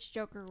 Depends on which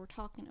Joker we're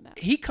talking about.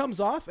 He comes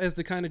off as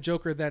the kind of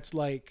Joker that's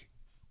like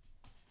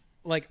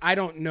I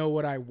don't know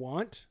what I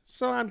want,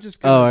 so I'm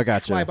just gonna Oh, I fly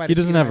gotcha. by He the seat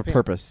doesn't of have my a pants.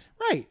 purpose.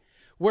 Right.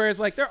 Whereas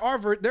like there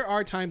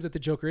are times that the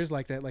Joker is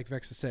like that, like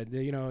Vexa said.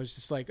 You know, it's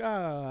just like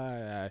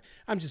I'm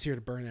just here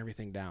to burn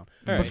everything down.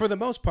 But right. for the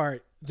most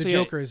part, the So, yeah.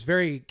 Joker is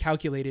very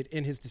calculated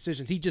in his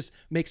decisions. He just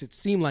makes it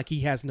seem like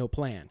he has no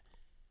plan.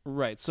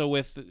 Right. So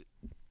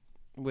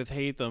with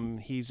Hatham,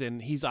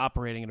 he's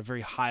operating at a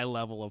very high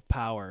level of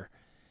power,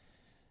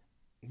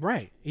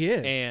 Right. He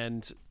is.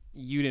 and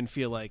you didn't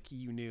feel like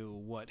you knew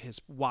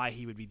why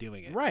he would be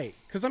doing it. Right,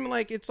 because I'm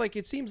like it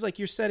seems like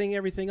you're setting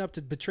everything up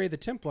to betray the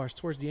Templars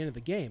towards the end of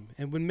the game,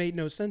 and it made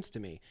no sense to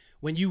me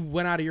when you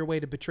went out of your way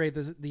to betray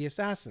the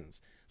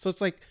assassins. So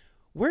it's like,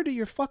 where do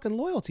your fucking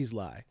loyalties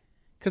lie?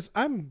 Because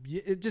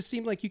it just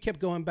seemed like you kept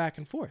going back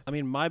and forth. I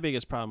mean, my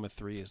biggest problem with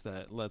 3 is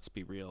that, let's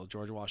be real,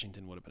 George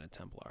Washington would have been a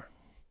Templar.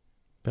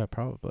 Yeah,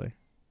 probably.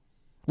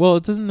 Well,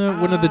 doesn't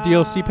one of the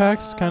DLC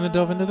packs kind of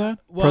delve into that?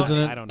 well,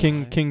 President I don't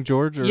know. King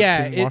George or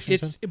Yeah, King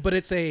Washington?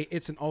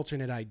 it's an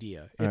alternate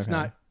idea. It's Okay.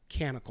 not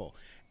canonical.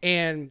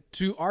 And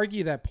to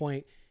argue that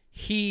point,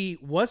 he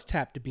was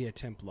tapped to be a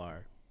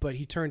Templar, but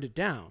he turned it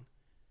down.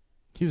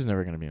 He was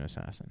never going to be an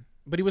assassin.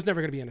 But he was never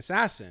going to be an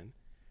assassin.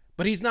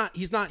 But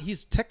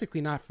he's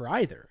technically not for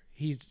either.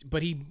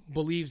 But he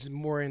believes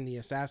more in the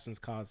assassin's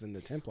cause than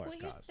the Templars'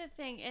 Well, cause. here's the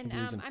thing, and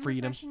believes in I'm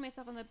freedom. refreshing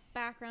myself on the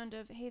background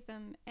of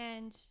Hatham,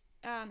 and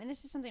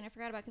this is something I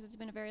forgot about because it's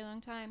been a very long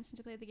time since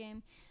I played the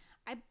game.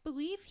 I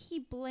believe he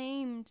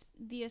blamed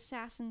the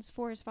assassins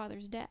for his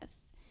father's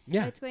death.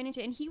 Yeah. It's going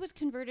into, and he was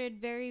converted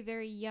very,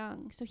 very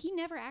young, so he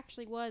never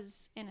actually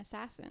was an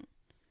assassin.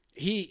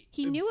 He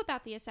knew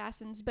about the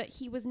assassins, but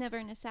he was never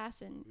an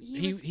assassin.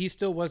 He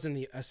still was in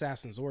the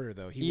assassin's order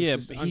though. He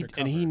was just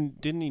undercover.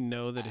 Didn't he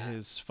know that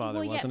his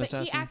father was an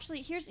assassin? He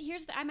actually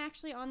I'm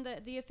actually on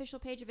the official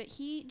page of it.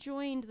 He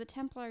joined the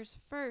Templars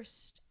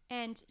first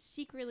and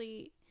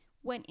secretly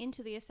went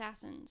into the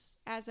assassins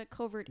as a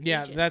covert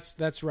agent.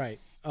 that's right.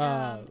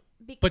 But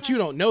you because-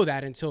 don't know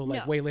that until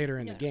No. way later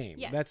in the No. game.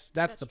 Yes,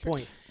 That's the true.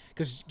 point.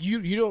 Because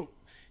you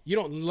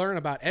don't learn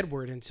about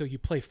Edward until you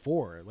play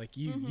 4. Like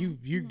you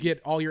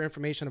get all your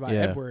information about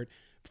Yeah. Edward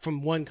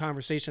from one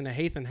conversation that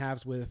Hatham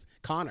has with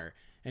Connor,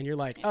 and you're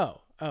like,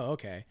 oh,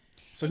 okay.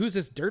 So who's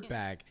this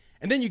dirtbag?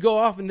 And then you go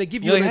off and they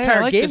give you You're an like, hey, I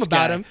entire like game this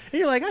about guy. him, and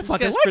you're like, I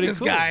fucking guy's like pretty this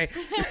cool. guy.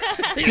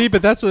 See,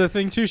 but that's the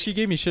thing too. She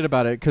gave me shit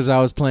about it because I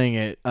was playing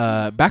it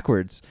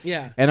backwards.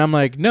 Yeah. And I'm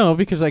like, no,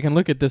 because I can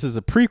look at this as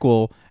a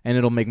prequel and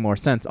it'll make more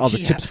sense. All the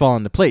Yeah. chips fall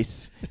into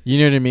place. You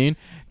know what I mean?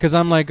 Because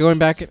I'm like going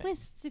back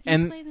Twists if you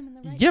and play them in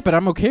the right yeah, but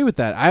I'm okay with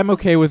that. I'm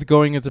okay with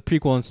going as a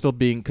prequel and still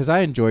being, because I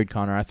enjoyed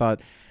Connor. I thought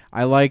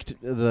I liked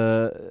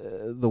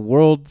the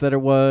world that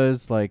it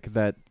was, like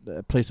that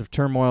place of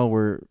turmoil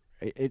where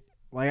it.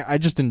 Like I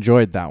just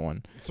enjoyed that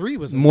one 3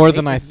 was more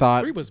than I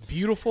thought. 3 was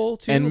beautiful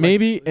too. and like,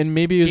 maybe it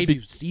was gave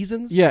you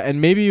seasons. yeah,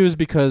 and maybe it was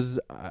because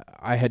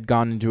I had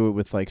gone into it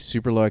with like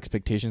super low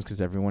expectations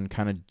because everyone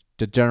kind of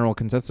the general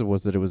consensus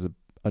was that it was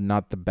a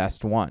not the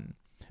best one.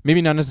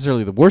 Maybe not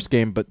necessarily the worst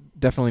game, but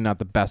definitely not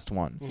the best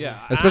one. Yeah,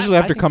 Especially I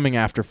after think- coming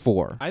after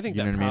 4. I think you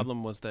know that what I mean?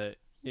 problem was that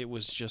it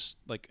was just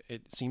like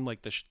it seemed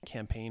like the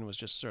campaign was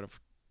just sort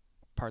of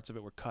parts of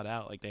it were cut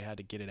out, like they had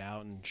to get it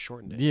out and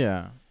shortened it.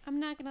 Yeah. I'm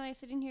not gonna lie,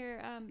 sitting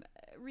here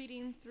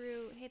reading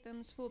through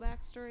Hatham's full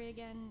backstory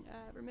again,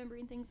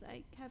 remembering things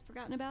I have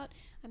forgotten about,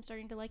 I'm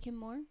starting to like him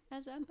more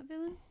as a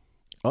villain.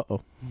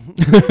 Uh-oh.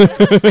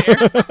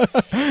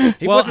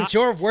 He Well, wasn't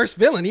your worst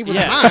villain. He was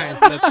Yeah,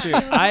 mine. that's true.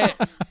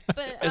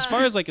 But As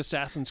far as like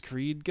Assassin's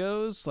Creed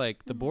goes,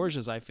 like the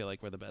Borgias, I feel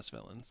like were the best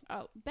villains.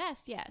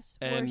 best, yes.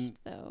 And, Worst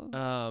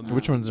though.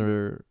 Which ones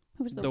are...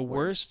 Who was The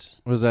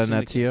worst Was that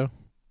Syndicate. Nezio?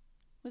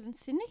 Was in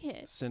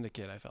Syndicate.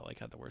 Syndicate, I felt like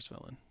had the worst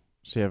villain.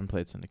 So you haven't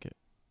played Syndicate.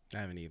 I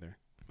haven't either.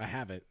 I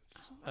have it.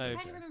 I'm Okay.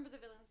 trying to remember the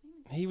villain's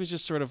name. He was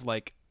just sort of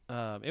like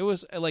it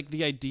was like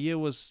the idea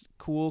was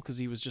cool because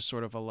he was just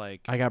sort of a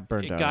like I got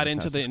burned it out. got on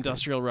into the Assassin's Creed.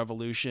 Industrial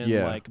Revolution,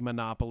 Yeah. like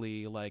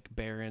Monopoly, like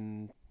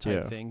Baron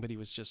type Yeah. thing, but he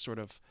was just sort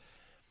of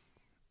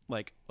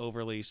like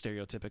overly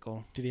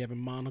stereotypical. Did he have a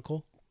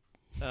monocle?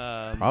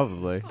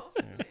 Probably.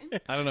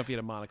 I don't know if he had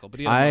a monocle, but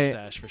he had a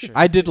mustache for sure.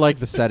 I did like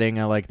the setting.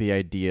 I like the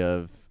idea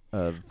of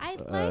I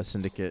liked-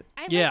 Syndicate.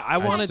 I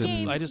wanted to-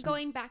 Game I just-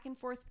 going back and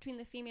forth between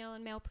the female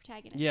and male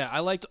protagonists. Yeah, I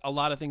liked a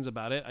lot of things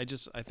about it. I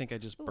think I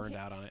just Ooh, burned it-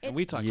 out on it, it's and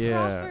we talked.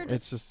 Yeah, about Prosper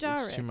it's just-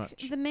 it's too Starrick,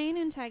 much. the main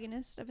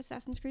antagonist of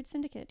Assassin's Creed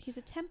Syndicate. He's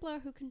a Templar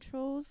who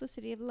controls the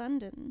city of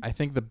London. I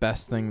think the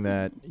best thing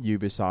that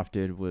Ubisoft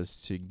did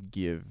was to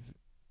give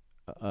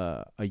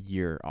a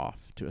year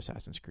off to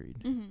Assassin's Creed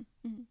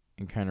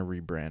and kind of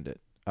rebrand it,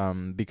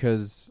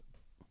 because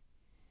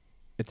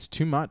it's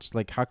too much.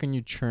 Like, how can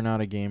you churn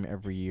out a game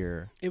every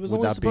year? It was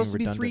without only supposed to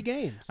being be 3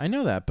 redundant? games. I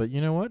know that, but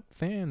you know what?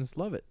 Fans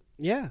love it.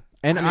 Yeah.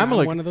 And I mean, I'm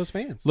like, one of those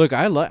fans. look,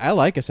 I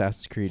like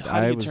Assassin's Creed. How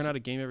do I you was, turn out a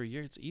game every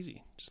year? It's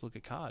easy. Just look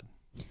at COD.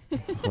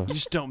 You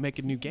just don't make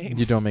a new game.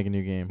 You don't make a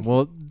new game.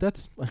 Well,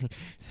 that's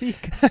see,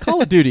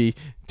 Call of Duty.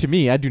 To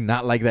me, I do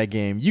not like that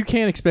game. You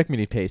can't expect me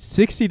to pay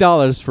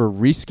 $60 for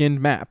reskinned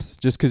maps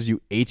just because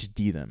you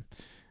HD them.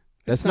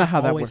 That's not how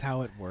that always works.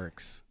 how it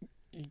works.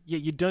 Yeah,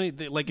 you don't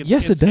like. It's,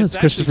 Yes, it's, it does,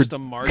 It's actually Christopher. just a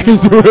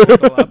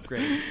marginal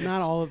upgrade. Not It's-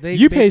 all. They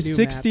You make pay new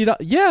 $60. maps.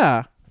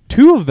 Yeah,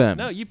 2 of them.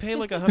 No, you pay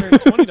like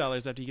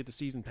 $120 after you get the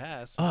season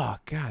pass. Oh,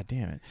 god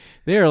damn it.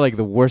 They are like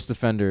the worst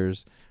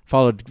offenders,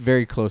 followed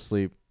very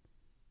closely.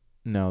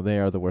 No, they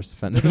are the worst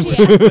offenders.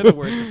 Yeah. They're the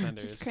worst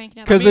offenders. Just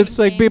cranking out. Because the it's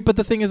like, game. but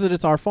the thing is that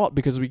it's our fault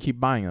because we keep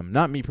buying them.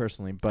 Not me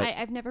personally, but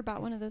I've never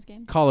bought one of those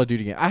games. Call of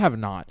Duty game. I have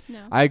not.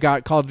 No. I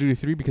got Call of Duty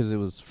 3 because it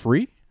was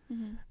free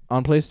Mhm.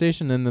 on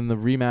PlayStation, and then the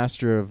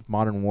remaster of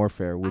Modern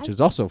Warfare, which I-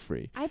 is also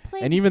free. I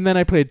played. And even then,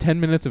 I played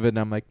 10 minutes of it, and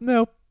I'm like,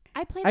 nope.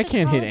 I played. I the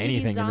can't Call hit of Duty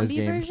anything in this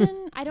zombie game.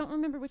 version. I don't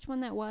remember which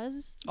one that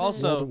was. The-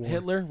 Also, World War.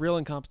 Hitler, real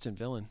incompetent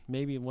villain.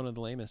 Maybe one of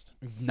the lamest.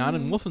 Not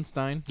in Mhm.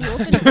 Wolfenstein,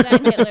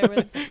 Wolfenstein Hitler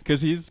was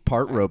because he's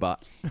part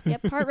robot.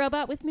 part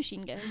robot with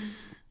machine guns.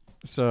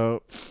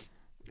 So,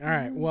 All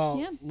right. Well,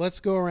 Yeah. let's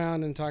go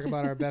around and talk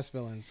about our best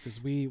villains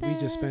because we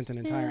just spent an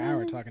Best entire hour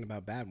villains. talking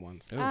about bad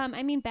ones. Ooh.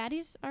 I mean,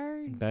 baddies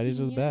are. Baddies are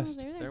the you know, best.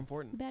 They're They're there.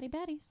 important.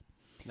 Baddies.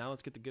 Now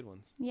let's get the good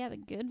ones. Yeah, the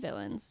good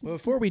villains. Well,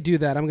 before we do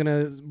that, I'm going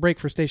to break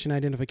for station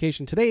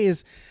identification.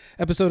 Today's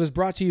episode is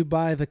brought to you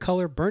by the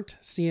color burnt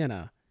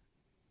sienna.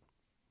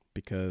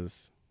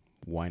 Because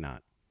why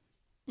not?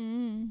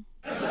 Mm.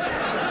 I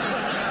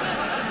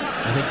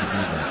think you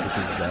need that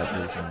because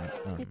that is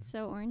not. It's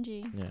so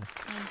orangey. Yeah.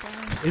 And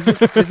brown. Is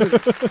it?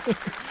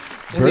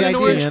 Is Burnt it an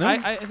orange?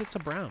 sienna? It's a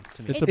brown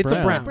to me. It's a It's a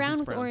brown. brown. Brown It's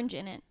with brown. orange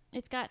in it.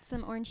 It's got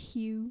some orange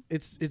hue.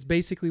 It's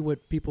basically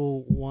what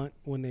people want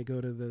when they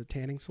go to the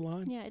tanning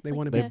salon. Yeah, it's they like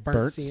want to the be burnt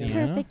burnt sienna.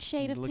 sienna? Perfect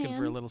shade You're of looking tan.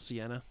 for a little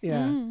sienna. Yeah.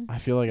 Mm. I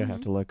feel like I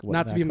have to look. What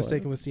Not to that be color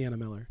mistaken is. with Sienna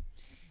Miller.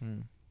 Hmm.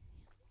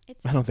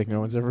 It's I don't think no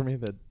one's ever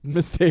made that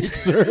mistake,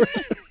 sir.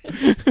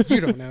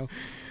 You don't know.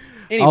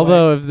 Anyway,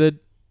 Although if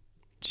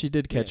she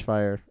did catch Yeah.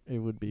 fire, it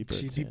would be burnt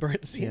she'd be sienna.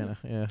 burnt sienna.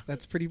 Yeah.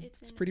 That's pretty.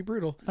 It's It's in pretty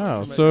brutal.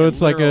 Oh, From so a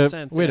it's like literal a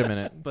sense, wait a yes,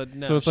 minute. But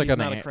no, So it's like she's an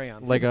not a- a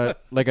crayon. like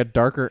a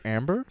darker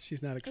amber.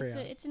 She's not a crayon.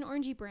 It's an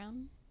orangey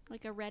brown,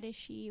 like a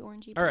redishy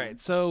orangey. All Brown. right,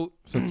 so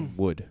So it's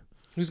wood.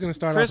 Who's going to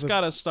start Chris off?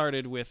 got us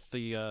started with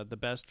the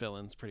best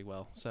villains pretty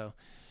well. So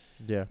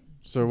Yeah.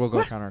 So we'll go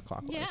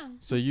counterclockwise. Yeah.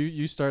 So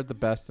you start the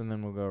best, and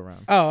then we'll go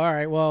around. Oh, all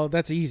right. Well,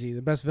 that's easy.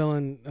 The best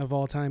villain of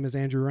all time is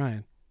Andrew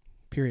Ryan.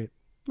 Period.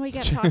 Well, you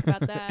got to talk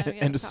about that. We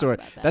gotta End of talk story.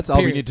 about that. That's all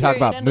we Period. need to talk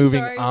Period. about. End of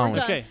Moving story. We're on.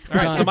 done. okay, all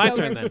right. Done. So my It's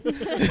turn over. then.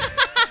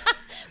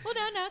 Well,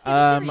 no. Give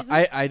us your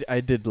reasons. I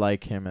did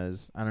like him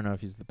as, I don't know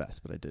if he's the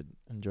best, but I did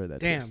enjoy that.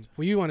 Damn. twist.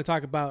 Well, you want to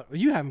talk about?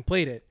 You haven't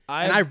played it,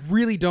 and I've- I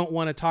really don't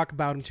want to talk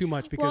about him too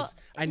much because Well,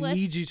 I let's-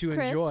 need you to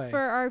Chris, enjoy For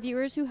our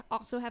viewers who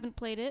also haven't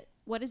played it,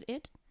 what is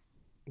it?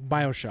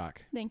 BioShock.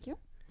 Thank you.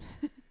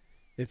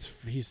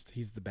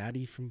 He's the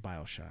baddie from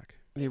BioShock.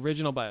 The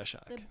original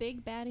BioShock. The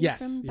big baddie Yes,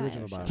 from the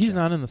original BioShock. He's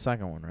not in the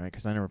second one, right?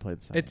 Because I never played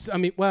the second. It's. I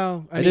mean,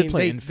 well, I I did mean,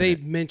 play they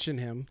Infinite. mention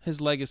him. His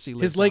legacy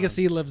lives His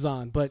legacy lives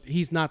on, but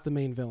he's not the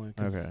main villain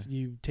because Okay.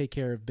 you take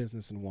care of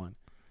business in one.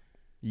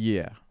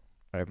 Yeah,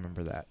 I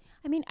remember that.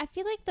 I mean, I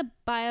feel like the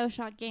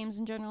BioShock games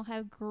in general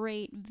have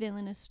great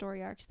villainous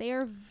story arcs. They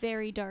are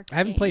very dark. I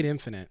haven't played games.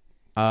 Infinite.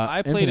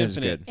 I played Infinite is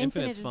Infinite. good.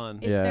 Infinite's is- fun.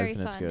 It's Yeah, very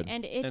Infinite's fun, good.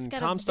 and it's And got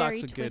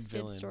Comstock's a a very good twisted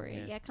villain, story.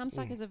 yeah. Yeah,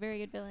 Comstock is a very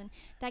good villain.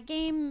 That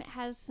game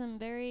has some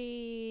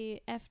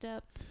very effed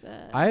up.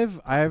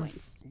 I've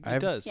points. It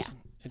does. Yeah.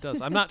 It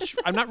does. I'm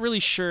not really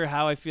sure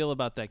how I feel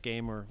about that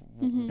game or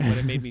Mhm. what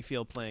it made me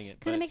feel playing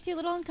it. Kind But of makes you a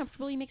little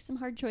uncomfortable. You make some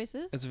hard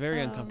choices. It's very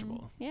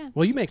uncomfortable. Yeah.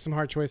 Well, you make some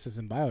hard choices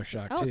in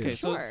BioShock Oh, too. okay,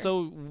 Sure.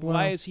 so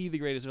why Well- is he the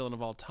greatest villain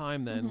of all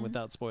time then? Mhm.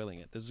 Without spoiling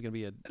it, this is gonna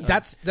be a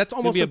That's gonna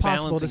almost be a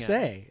impossible to balancing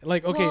act. say.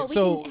 Like, okay, well, we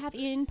so can have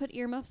Ian put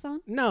earmuffs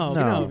on.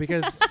 no,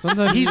 because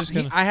Sometimes you just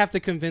I have to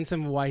convince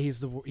him why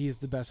he's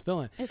the best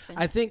villain. It's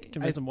I think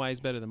convince him why he's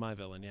better than my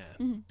villain. Yeah.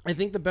 Mhm. I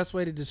think the best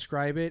way to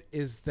describe it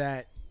is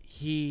that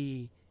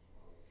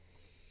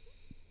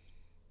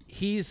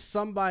he's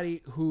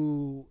somebody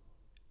who,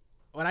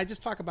 when I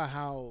just talk about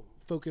how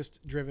focused,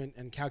 driven,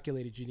 and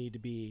calculated you need to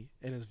be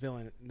in his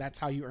villain, that's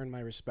how you earn my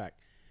respect.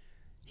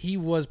 He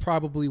was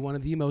probably one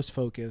of the most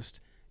focused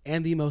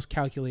and the most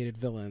calculated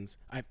villains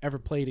I've ever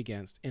played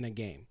against in a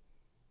game.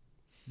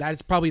 That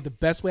is probably the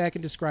best way I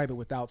can describe it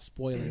without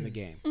spoiling the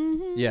game.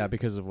 Mm-hmm. Yeah,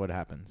 because of what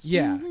happens.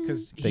 Yeah, Mhm.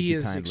 because Thank he you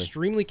is kindly.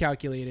 extremely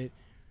calculated.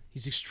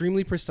 He's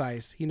extremely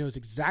precise. He knows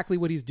exactly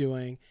what he's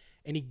doing,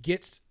 and he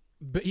gets.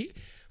 But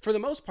for the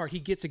most part, he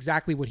gets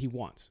exactly what he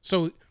wants.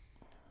 So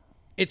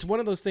it's one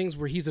of those things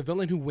where he's a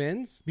villain who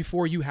wins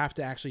before you have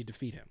to actually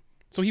defeat him.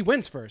 So he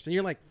wins first, and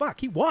you're like,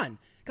 "Fuck, he won!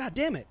 God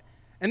damn it!"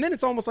 And then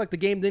it's almost like the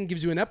game then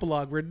gives you an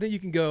epilogue where then you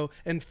can go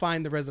and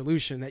find the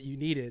resolution that you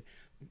needed,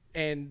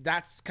 and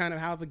that's kind of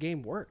how the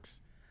game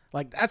works.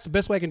 Like that's the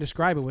best way I can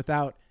describe it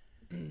without.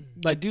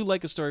 I do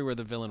like a story where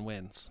the villain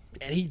wins.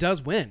 And he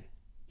does win.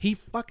 He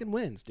fucking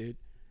wins, dude.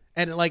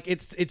 And like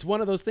it's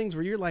one of those things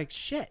where you're like,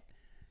 shit.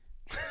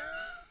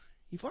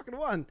 He fucking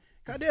won.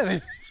 God damn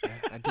it.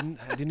 I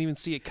didn't even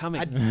see it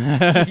coming.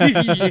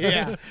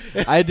 Yeah.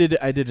 I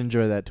did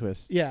enjoy that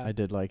twist. Yeah. I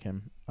did like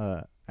him.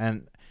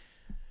 And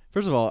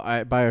first of all,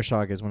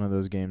 BioShock is one of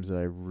those games that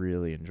I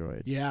really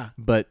enjoyed. Yeah.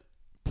 But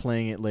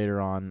playing it later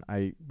on,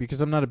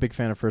 because I'm not a big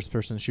fan of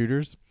first-person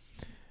shooters,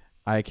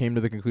 I came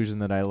to the conclusion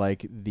that I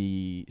like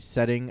the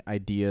setting,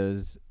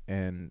 ideas,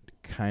 and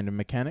kind of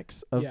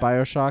mechanics of Yeah.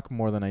 BioShock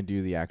more than I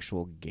do the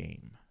actual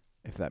game,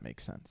 if that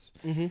makes sense.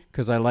 Mm-hmm.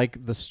 Because I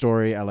like the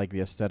story, I like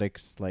the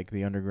aesthetics, like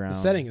the underground. The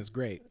setting is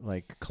great.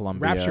 like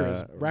Columbia,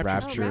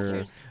 Rapture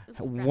is-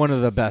 one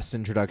of the best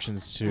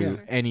introductions to Yeah.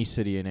 any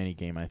city in any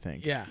game, I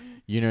think. Yeah.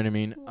 You know what I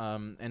mean?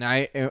 And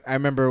I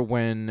remember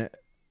when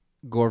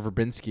Gore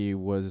Verbinski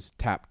was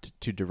tapped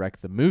to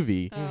direct the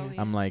movie, Oh,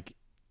 yeah. I'm like,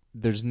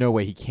 there's no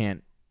way he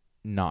can't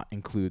not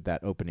include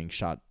that opening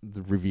shot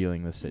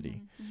revealing the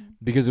city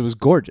because it was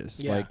gorgeous.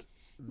 Yeah. Like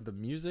the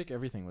music,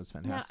 everything was Now,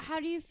 fantastic. how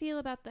do you feel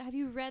about have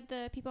you read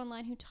the people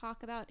online who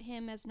talk about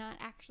him as not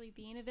actually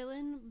being a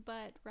villain,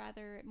 but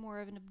rather more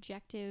of an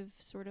objective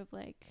sort of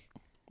like,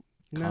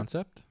 No.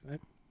 Concept?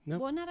 Nope.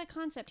 well, not a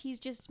concept. He's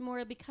just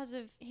more because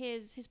of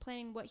his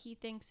planning what he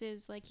thinks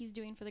is like he's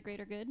doing for the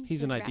greater good. He's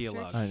his an rapture.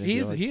 ideologue. He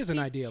is an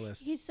He's-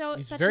 idealist. He's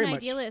He's such very an much-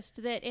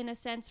 idealist that, in a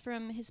sense,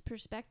 from his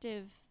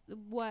perspective,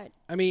 what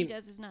I he mean,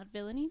 does is not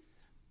villainy.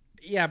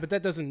 yeah, but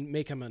that doesn't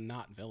make him a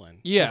not villain.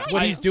 Yeah, 'Cause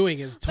what I- he's doing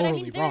is But I mean,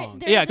 totally there- wrong.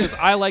 there- Yeah, because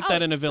I like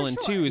that Oh, in a for villain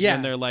sure. too. Is Yeah.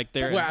 when they're like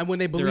When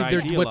they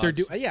believe what they're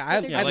doing. Yeah, I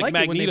Yeah, like like it when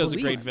they Magneto's a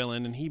believe great it.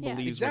 villain, and he Yeah.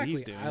 believes what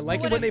he's Exactly. doing. I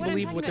like But it when they I'm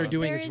believe talking what they're about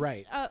doing there is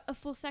right. A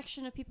full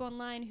section of people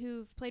online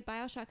who've played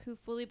BioShock who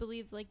fully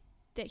believe like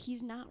that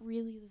he's not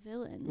really the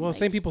villain. Well, like,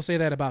 same people say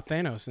that about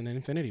Thanos in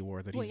Infinity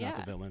War, that Well, he's not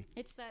the yeah. villain.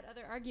 It's that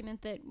other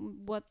argument that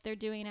what they're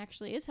doing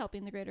actually is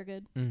helping the greater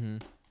good. Mm-hmm.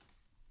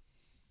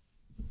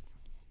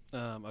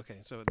 Okay,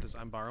 so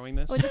I'm borrowing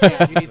this. Oh, is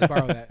it You need to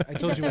borrow that. I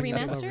told that you the when you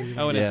came remaster? over, you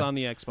Oh, and need- it's Yeah. on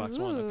the Xbox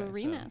One. Ooh,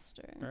 Okay, so,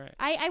 remaster. all right.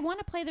 I want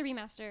to play the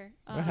remaster.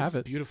 I have It's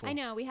it. beautiful. I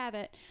know we have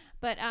it,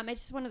 but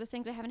it's just one of those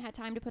things I haven't had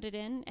time to put it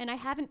in, and I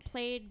haven't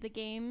played the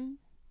game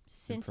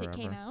since it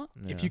came Forever. out.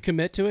 If you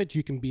commit to it,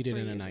 you can beat it 4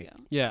 in a years night.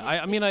 ago. Yeah,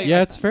 I mean, I-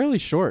 yeah, it's fairly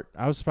short.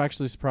 I was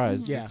actually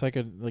surprised. Yeah. It's like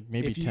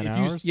maybe If you- 10 if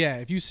you- hours. yeah,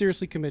 if you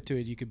seriously commit to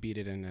it, you could beat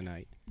it in a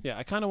night. Yeah,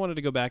 I kind of wanted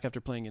to go back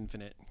after playing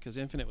Infinite because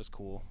Infinite was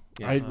cool.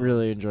 Yeah. I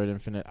really enjoyed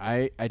Infinite.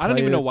 I don't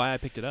even know why I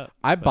picked it up.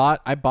 I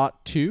but-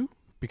 bought 2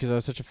 because I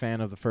was such a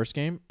fan of the first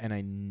game, and I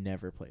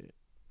never played it.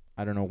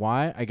 I don't know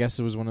why. I guess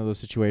it was one of those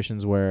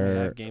situations Yeah,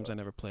 where games I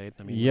never played.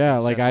 I mean, yeah,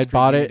 like Assassin's I Creed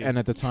bought it, Unity. and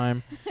at the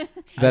time I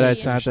that I'd didn't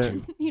sat finish there,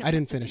 two. You know. I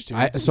didn't finish two.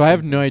 so I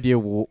have no idea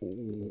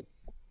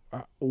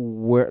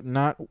where,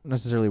 not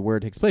necessarily where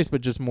it takes place,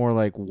 but just more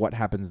like what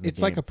happens in the It's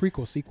game. like a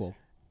prequel sequel.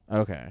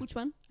 Okay. Which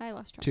one? I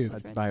lost track. Two.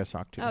 That's right.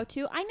 BioShock 2. Oh,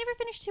 2. I never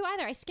finished 2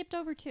 either. I skipped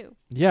over 2.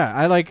 Yeah,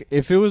 I like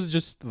if it was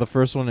just the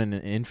first one in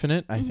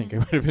Infinite, I think it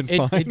would have been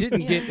fine. It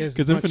didn't Yeah. get as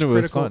 'Cause much Infinite was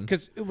critical fun.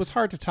 because it was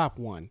hard to top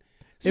one.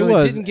 So It it,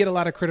 was. didn't get a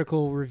lot of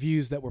critical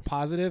reviews that were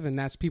positive, and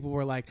that's people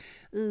were like,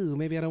 "Ooh,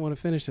 maybe I don't want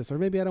to finish this, or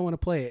maybe I don't want to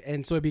play it,"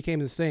 and so it became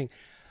this thing.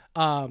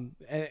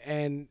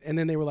 And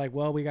then they were like,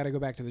 "Well, we got to go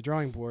back to the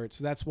drawing board."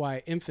 So that's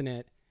why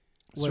Infinite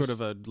was sort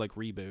of a like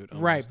reboot.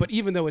 Almost. right. But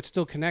even though it's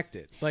still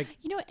connected, like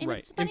You know, and Right.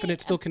 it's funny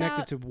Infinite's still connected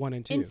about to 1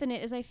 and 2.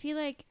 Infinite is I feel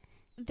like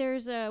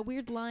there's a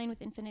weird line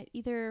with Infinite.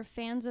 Either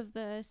fans of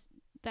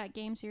that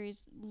game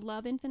series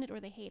love Infinite or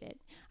they hate it.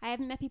 I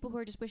haven't met people who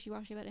are just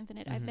wishy-washy about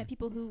Infinite. I've met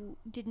people who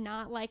did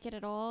not like it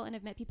at all, and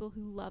I've met people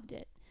who loved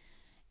it.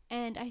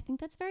 And I think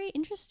that's very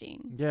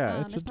interesting. Yeah,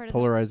 it's as a part of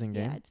polarizing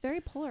Yeah, game. it's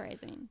very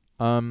polarizing.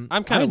 I'm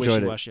I kind of enjoyed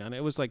it. wishy-washy on it.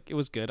 It was like it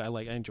was good. I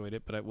enjoyed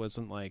it, but it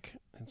wasn't like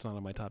it's not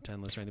on my top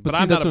 10 list or anything. But But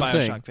see, I'm not a that's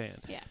what I'm BioShock fan.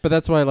 Yeah. But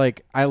that's why,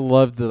 like, I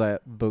loved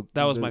the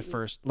That was the- my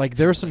first. like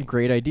there were some thing.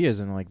 great ideas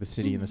in like the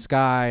city in the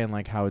sky and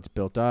like how it's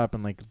built up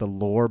and like the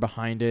lore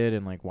behind it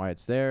and like why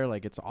it's there.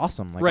 Like it's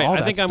awesome. Like Right, all I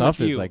that think I'm stuff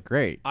with is you. like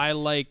great. I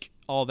like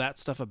all that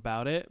stuff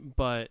about it,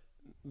 but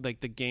like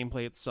the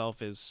gameplay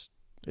itself is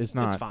It's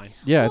not. it's fine.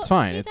 Yeah, Well, it's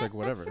fine. see, It's like That's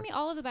whatever. for me.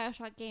 All of the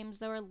BioShock games,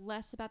 though, are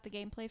less about the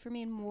gameplay for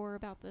me and more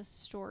about the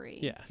story.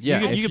 Yeah, Yeah,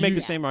 You if could make you- the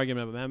same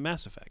argument about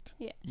Mass Effect.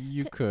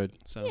 You could.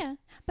 So Yeah,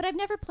 but I've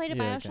never played a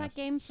Yeah, I BioShock guess.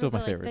 game for Still the,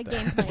 my favorite, the though.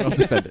 gameplay. I'll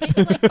defend it.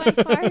 It's like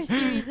by far a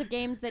series of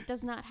games that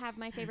does not have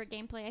my favorite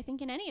gameplay, I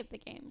think, in any of the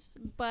games.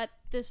 But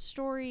the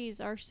stories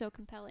are so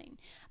compelling.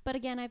 But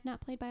again, I've not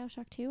played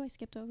BioShock 2. I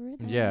skipped over it.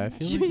 Yeah, I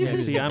feel like yeah,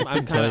 see, I'm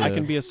kind of I you.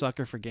 can be a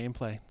sucker for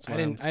gameplay. That's why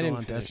I'm I still didn't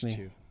on finish Destiny.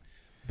 2.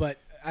 But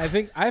I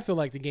feel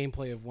like the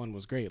gameplay of 1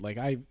 was great. Like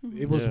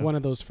it was Yeah. one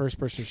of those first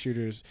person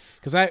shooters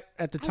because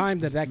at the time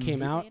that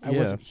came out, I Yeah.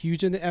 wasn't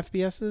huge into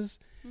FPSs.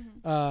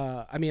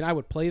 Mhm. I mean, I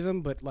would play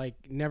them, but like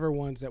never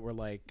ones that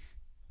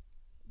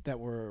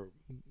were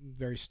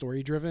very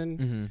story driven.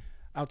 Mm-hmm.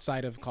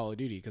 Outside of Call of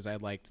Duty, because I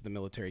liked the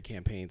military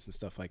campaigns and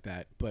stuff like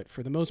that. But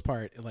for the most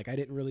part, like I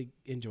didn't really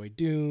enjoy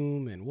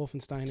Doom and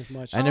Wolfenstein as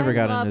much. I never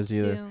got into loved this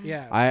either. Doom.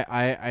 Yeah,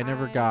 I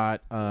never I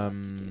got loved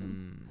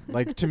Doom.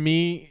 like to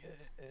me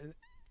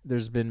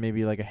there's been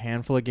maybe like a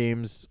handful of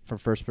games for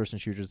first person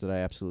shooters that I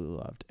absolutely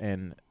loved,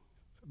 and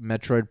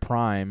Metroid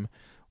Prime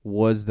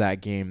was that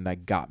game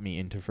that got me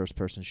into first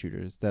person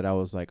shooters, that I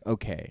was like,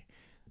 okay,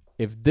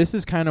 if this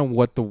is kind of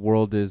what the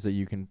world is, that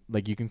you can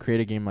create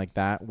a game like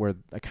that where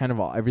kind of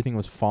everything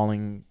was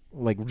falling,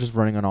 like just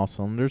running on all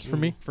cylinders for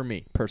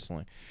me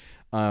personally,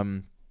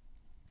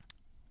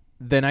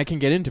 then I can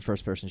get into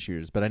first person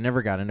shooters. But I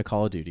never got into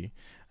Call of Duty.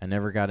 I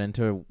never got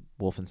into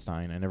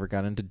Wolfenstein. I never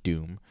got into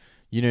Doom.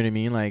 You know what I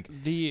mean? Like,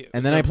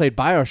 and then I played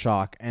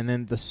BioShock, and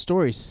then the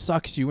story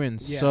sucks you in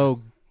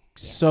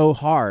so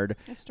hard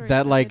The story that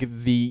sucked.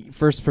 like the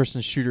first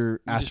person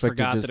shooter You just aspect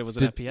forgot of that it was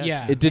an FPS.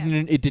 yeah.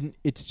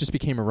 it just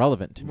became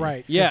irrelevant to me.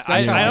 right. Yeah, 'Cause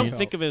that's how I I don't felt.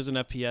 think of it as an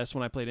FPS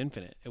when I played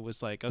Infinite. It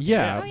was like, okay,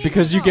 Yeah, Oh, yeah,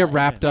 because no, you get no,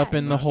 wrapped yeah, up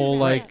in you the do whole that.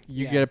 like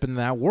you Yeah. get up in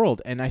that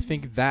world, and I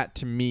think that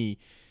to me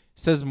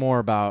says more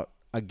about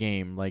a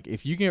game. Like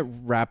if you get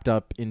wrapped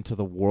up into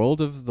the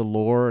world of the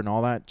lore and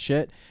all that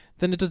shit,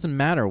 then it doesn't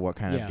matter what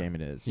kind Yeah. of game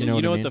it is. You You know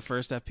what I what mean? the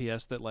first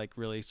FPS that like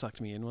really sucked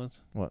me in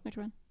was? Which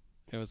one?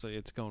 It was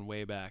it's going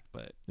way back,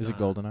 but Is it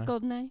GoldenEye?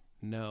 GoldenEye.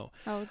 No,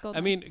 Oh, it was GoldenEye.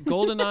 I mean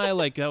GoldenEye,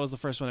 like that was the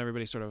first one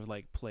everybody sort of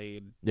like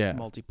played Yeah.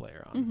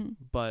 multiplayer on. Mhm.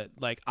 But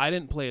like I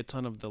didn't play a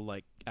ton of the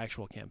like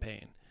actual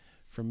campaign.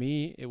 For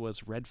me, it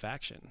was Red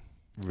Faction.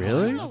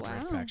 Really? I Oh, loved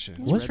Red wow. Faction.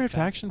 Yeah. Was Red Red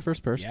Faction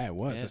first person? Yeah, it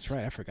was. That's Yes.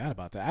 right. I forgot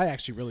about that. I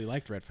actually really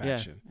liked Red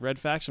Faction. Yeah, Red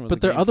Faction was.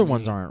 But the their game other for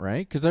ones me. aren't,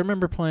 right? Because I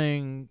remember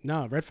playing.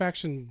 No, Red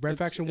Faction It's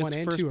 1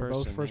 and 2 are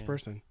both first-person, first yeah.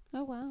 person.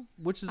 Oh wow.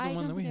 Which is the I one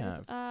don't that we think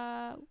have?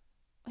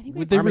 I think we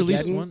Would they have release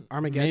Armageddon? one?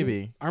 Armageddon?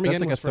 Maybe. Armageddon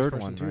That's like was a third first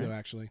person one, too, right? though.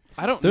 Actually,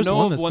 I don't There's know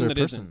one of that's one third that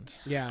person. isn't.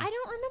 yeah. I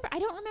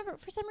don't remember.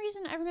 For some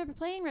reason, I remember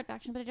playing Red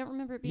Faction, but I don't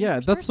remember it being. Yeah,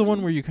 first that's the one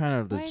person. where you kind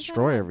of Why is that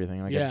destroy on?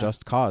 everything, like Yeah. a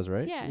Just Cause,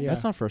 right? Yeah. Yeah.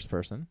 That's not first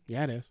person.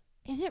 Yeah, it is.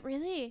 Is it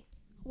really?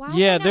 Why? Yeah,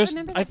 do I not there's.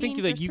 remember I that think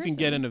being that first you can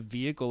get person? in a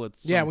vehicle. At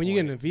Yeah, some when you get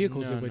point. into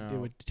vehicles, No, it no.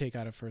 would take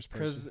out a first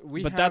Because person.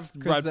 we But have, that's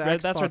 'cause the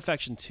that's Red Xbox-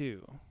 Faction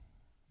 2.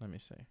 Let me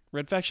see.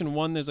 Red Faction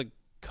 1, there's a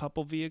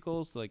couple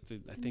vehicles. Like I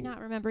I'm think. not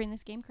remembering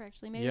this game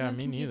correctly. Maybe Yeah, I'm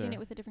me confusing neither. it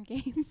with a different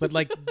game. But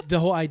like the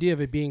whole idea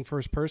of it being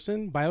first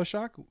person,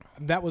 BioShock,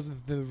 that was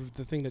the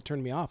thing that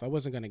turned me off. I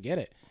wasn't going to get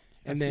it.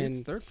 And See, then it's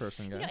third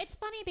person, guys. You know, it's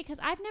funny because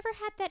I've never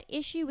had that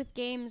issue with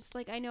games.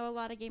 Like I know a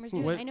lot of gamers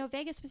do. What- I know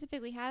Vegas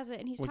specifically has it,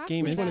 and he's What talked game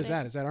to me which one about is it.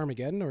 that? Is that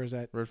Armageddon or is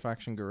that Red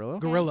Faction Gorilla.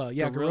 Gorilla?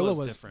 Yeah, Gorilla Gorilla's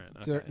was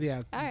different. the- Okay.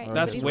 yeah. All right,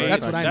 That's but he's way- like-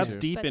 that's what I That's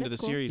meant. deep But into the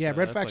that's cool. series. Yeah, though.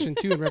 Red That's like- Faction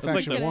 2 and Red that's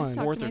like Faction the 1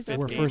 Talk fourth to or myself. fifth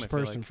were game. first I feel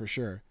person like. for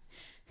sure.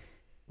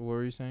 What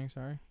were you saying?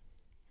 Sorry.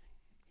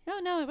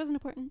 No, it wasn't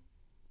important.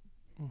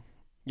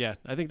 Yeah,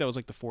 I think that was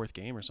like the fourth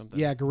game or something.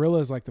 Yeah, Gorilla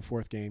is like the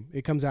fourth game.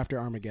 It comes after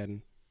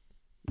Armageddon.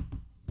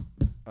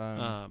 But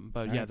yeah,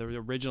 Alright. the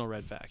original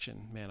Red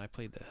Faction. Man, I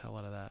played the hell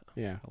out of that.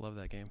 Yeah, I love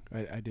that game.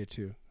 I did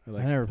too. I I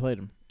like never played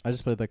them. I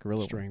just played that Gorilla.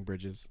 one. destroying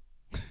bridges.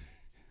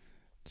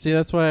 See,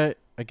 that's why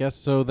I guess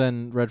so.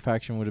 Then Red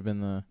Faction would have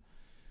been the,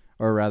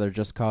 or rather,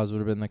 Just Cause would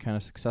have been the kind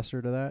of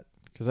successor to that.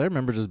 Because I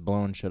remember just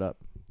blowing shit up.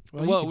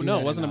 Well, you Well, could do no,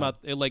 that it wasn't in, about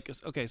it. Like,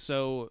 okay,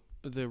 so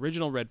the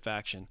original Red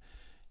Faction,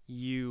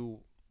 you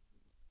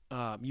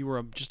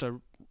were just a.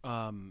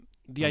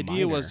 The A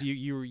idea was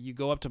miner. you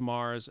go up to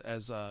Mars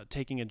as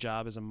taking a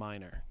job as a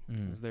miner.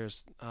 Mm. 'Cause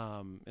there's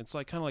it's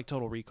like kind of like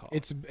Total Recall.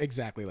 It's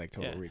exactly like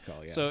Total Yeah.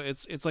 Recall. Yeah. So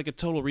it's like a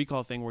Total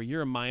Recall thing where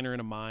you're a miner in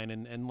a mine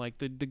and like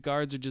the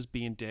guards are just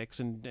being dicks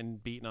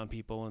and beating on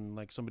people and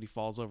like somebody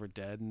falls over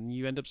dead and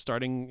you end up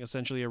starting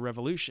essentially a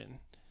revolution.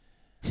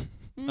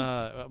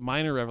 A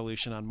minor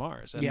revolution on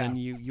Mars. And Yeah. then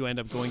you end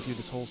up going through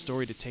this whole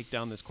story to take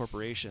down this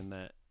corporation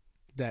that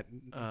that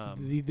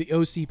um, the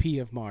OCP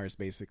of Mars,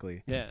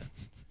 basically, yeah.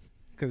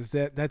 because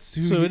that's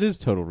who. So it is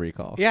Total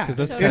Recall. Yeah, because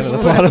that's Total kind of the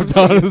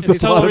Recall. plot of It's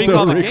Total. It's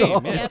Total Recall the game. Yeah,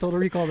 Yeah. it's Total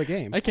Recall the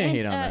game. I can't And,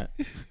 hate on that.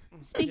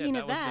 Speaking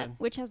Yeah, of that was that, the-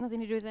 which has nothing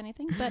to do with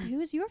anything, but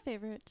who's your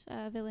favorite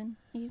villain?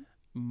 You?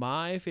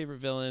 My favorite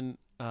villain,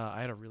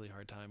 I had a really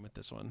hard time with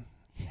this one.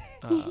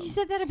 You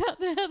said that about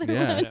the other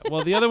Yeah. one. Yeah,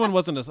 well, the other one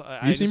wasn't as.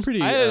 You seem pretty,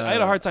 I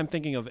had a hard time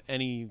thinking of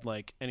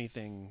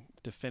anything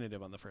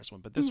definitive on the first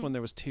one, but this Mhm. one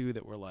there was two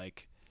that were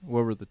like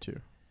What were the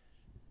two?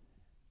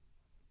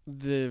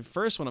 the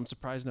first one. I'm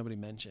surprised nobody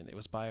mentioned. It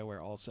was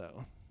BioWare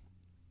also,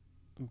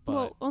 but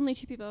Well, only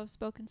two people have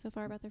spoken so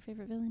far about their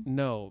favorite villain.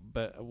 no,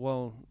 but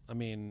well, I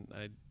mean, all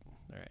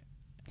right,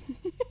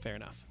 fair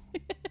enough.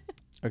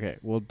 Okay,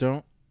 well,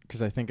 don't,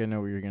 because I think I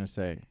know what you're gonna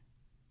say.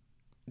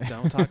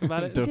 Don't talk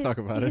about it. Don't talk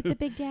about Is it. it the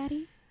Big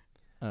Daddy?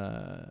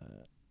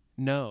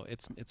 No,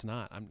 it's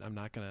not. I'm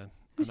not gonna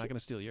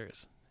steal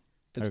yours.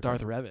 It's Okay.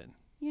 Darth Revan.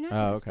 You're not. Oh,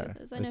 gonna okay. steal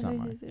those. I It's know not who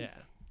mine. his is.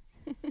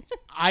 Yeah.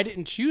 I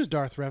didn't choose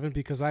Darth Revan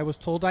because I was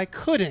told I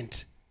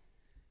couldn't.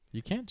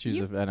 You can't choose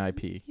You- an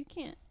IP. You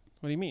can't.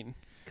 What do you mean?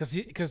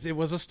 Because it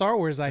was a Star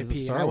Wars IP. was a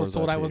Star and I was Wars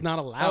told I IP. was not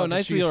allowed Oh, to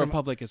Knights of choose the Old from.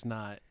 Republic is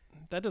not.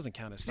 That doesn't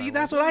count as Star See, Wars.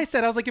 that's what I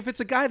said. I was like, if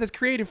it's a guy that's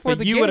created for But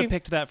the you game, would have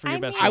picked that for your I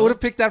best mean- I would villain.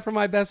 have picked that for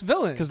my best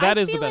villain. Because that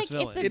I is the feel best like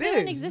villain. If It the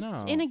villain is.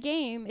 exists No. in a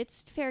game,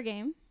 it's fair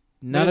game.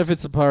 Not it's- if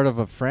it's a part of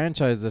a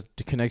franchise that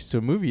connects to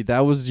a movie.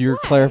 That was your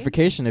Why?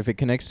 clarification. If it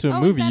connects to a Oh,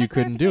 is movie, that you a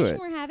couldn't do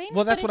clarification it. we're having?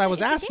 Well, that's But what I it's-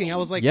 was it's a asking. I game.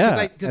 was like,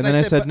 Yeah, because and then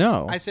I said but-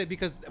 no. I said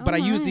because, Oh but I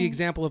used the my.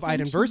 example of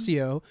Iden Tension.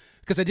 Versio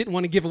because I didn't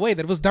want to give away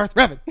that it was Darth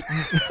Revan.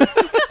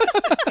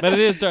 But it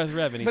is Darth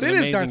Revan. He's But an it is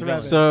amazing Darth villain.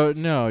 Revan. So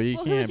no, you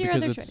Well, can't who's your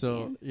because other it's choice so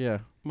again? yeah.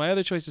 My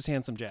other choice is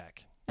Handsome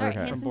Jack All right, Okay.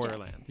 from Handsome Jack.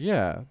 Borderlands.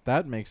 Yeah,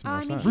 that makes more I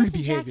mean, sense. Rude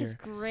Handsome Jack behavior. is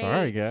great.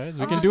 Sorry, guys.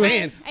 We Oh, can I'm do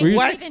saying, it. I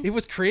what? even- It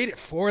was created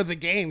for the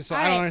game, so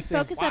All I don't right,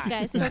 understand focus why. up,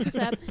 guys. Focus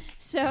up.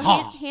 So,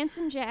 Ha.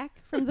 Handsome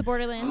Jack from the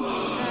Borderlands,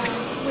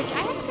 which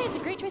I have to say it's a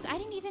great choice. I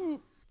didn't even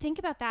think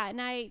about that,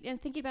 and I am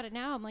thinking about it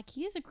now. I'm like,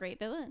 he is a great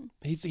villain.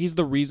 He's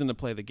the reason to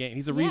play the game.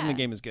 He's the reason the Yeah.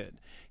 game is good.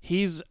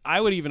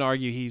 I would even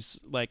argue he's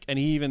like,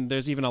 and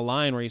there's even a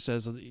line where he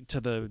says to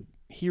the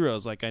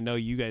heroes, like, I know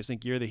you guys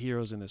think you're the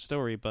heroes in this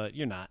story, but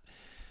you're not.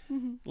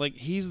 Like,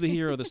 he's the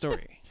hero of the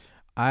story.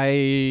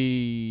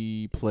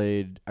 I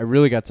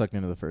really got sucked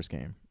into the first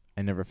game.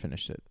 I never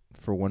finished it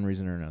for one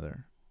reason or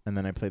another. And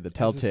then I played the As is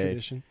Telltale,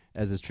 tradition.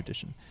 as is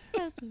tradition.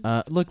 Yes.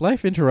 Look,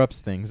 life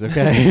interrupts things,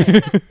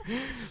 okay?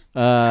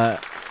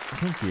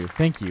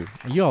 Thank you.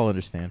 You all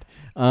understand.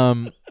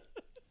 I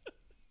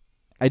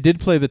did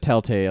play the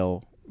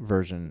Telltale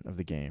version of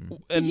the game,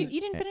 And you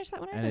didn't finish that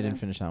one either? and I didn't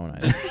finish that one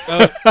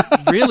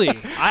either. really,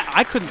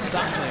 I couldn't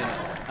stop playing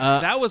it.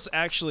 That was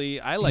actually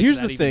I like. Here's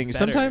that the even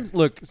thing.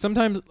 better.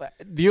 Sometimes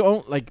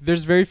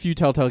there's very few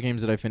Telltale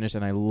games that I finish,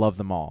 and I love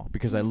them all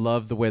because I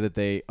love the way that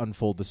they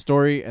unfold the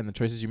story and the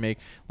choices you make.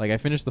 Like I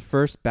finished the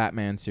first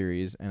Batman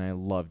series, and I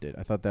loved it.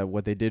 I thought that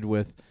what they did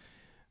with,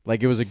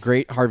 like, it was a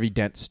great Harvey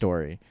Dent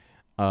story,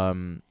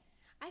 and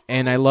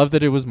I love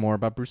that it was more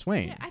about Bruce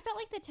Wayne. Yeah, I felt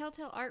like the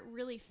Telltale art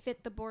really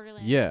fit the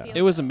Borderlands. Yeah. feel,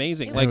 It was though.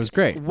 amazing. And it was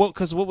great.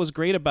 Because what was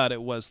great about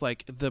it was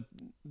like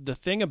the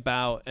thing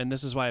about, and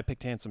this is why I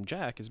picked Handsome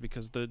Jack, is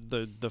because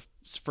the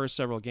first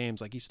several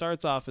games, like he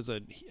starts off as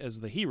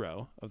the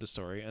hero of the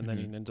story, and then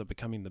he ends up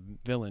becoming the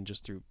villain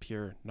just through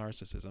pure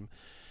narcissism.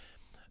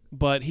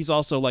 But he's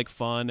also like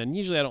fun, and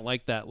usually I don't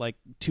like that like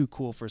too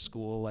cool for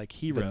school like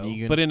hero.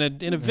 Negan. But in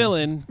a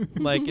villain,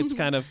 like it's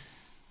kind of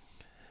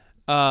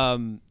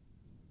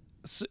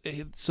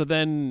so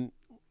then.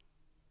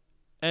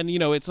 And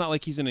it's not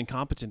like he's an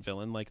incompetent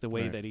villain, like the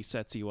way Right. that he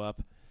sets you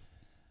up.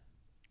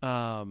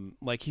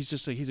 Like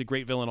he's a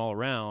great villain all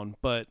around,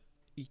 but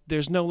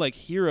there's no like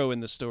hero in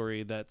the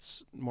story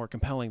that's more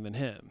compelling than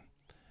him.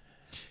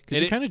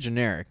 Because you're kind of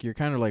generic. You're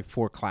kind of like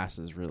four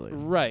classes, really.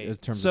 Right. In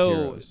terms so of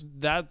heroes.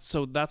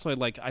 that's why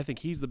like I think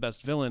he's the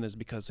best villain is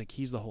because like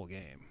he's the whole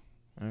game.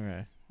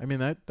 Okay. I mean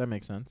that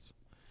makes sense.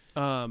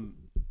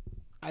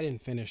 I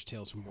didn't finish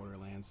Tales from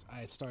Borderlands. I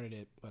had started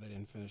it, but I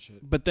didn't finish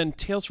it. But then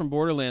Tales from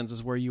Borderlands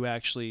is where you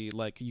actually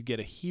like you get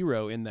a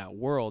hero in that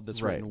world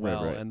that's Right, written right,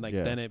 well, right. and like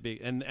Yeah.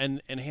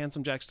 then and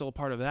Handsome Jack's still a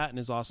part of that and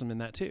is awesome in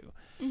that too.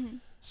 Mm-hmm.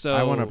 So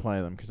I want to play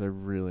them because I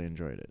really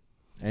enjoyed it.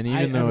 And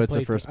I even though haven't it's a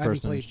played the- I haven't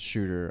first-person played-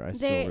 shooter, I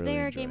still They really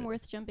are a enjoy game it.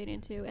 worth jumping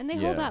into, and they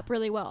hold Yeah. up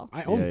really well.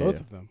 I own Yeah, both yeah.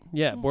 of them.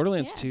 Yeah,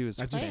 Borderlands Yeah. 2 is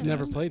I just Play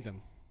never them. played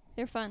them.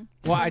 They're fun.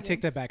 Well, Fun I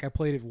take that games. back. I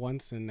played it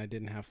once and I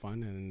didn't have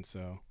fun, and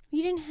so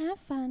You didn't have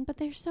fun, but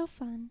they're so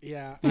fun.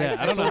 yeah. Yeah,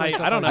 I don't know how you-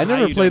 I don't know I how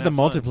never you played the don't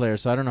have fun. multiplayer,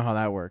 so I don't know how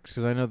that works.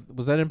 Because I know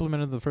was that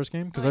implemented in the first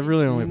game? Because Oh, I I've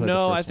really didn't. only played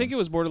No, the first I think one. it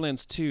was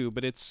Borderlands 2,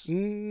 but it's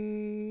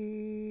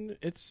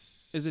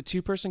It's is it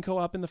 2-person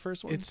co-op in the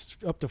first one? it's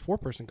up to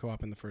 4-person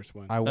co-op in the first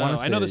one. I Oh, want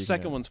to. I know the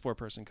second one's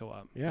 4-person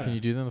co-op. yeah, Can you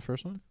do that in the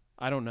first one?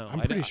 I don't know. I'm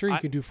I pretty d- sure you I-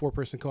 can do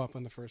 4-person co-op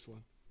on the first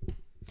one.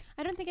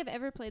 I don't think I've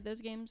ever played those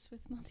games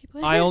with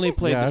multiplayer. I only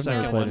played Yeah, the I've never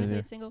No, second I've played one. only it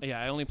played single.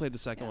 Yeah, I only played the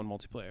second Yeah. one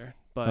multiplayer,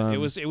 but it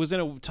Um, was in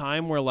a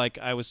time where like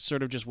I was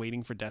sort of just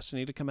waiting for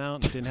Destiny to come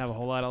out. And didn't have a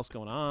whole lot else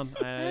going on.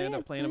 I ended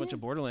up playing a bunch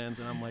of Borderlands,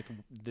 and I'm like,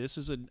 this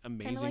is an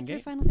Kind of amazing like your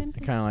game. Final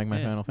Fantasy. Kind of like my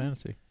Yeah. Final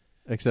Fantasy,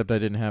 except I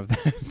didn't have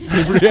that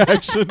same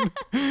reaction.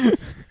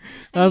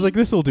 I was like,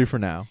 this will do for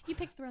now. You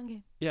picked the wrong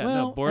game. Yeah,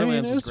 well, no,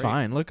 Borderlands I mean, it was great.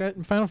 fine. Look,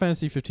 Final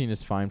Fantasy 15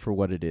 is fine for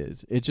what it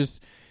is. It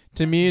just,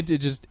 to me,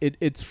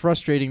 it's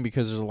frustrating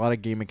because there's a lot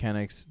of game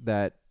mechanics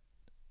that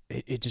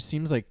it just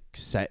seems like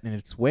set in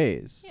its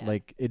ways. Yeah.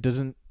 Like it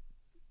doesn't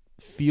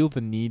feel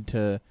the need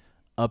to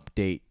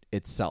update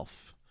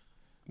itself.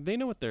 They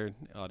know what their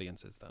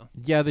audience is, though.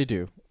 Yeah, they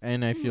do,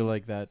 and I feel Mhm.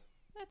 like that.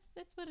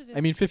 That's what it is.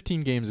 I mean,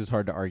 15 games is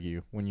hard to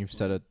argue when you've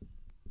set a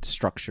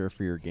structure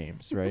for your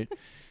games, right?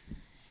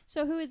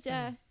 so who is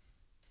Are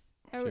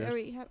Yours?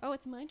 we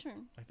it's my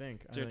turn. I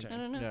think. It's your turn. I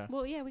don't know. Yeah.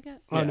 Well, yeah, we got.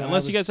 Oh, Yeah, no,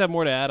 unless I you guys have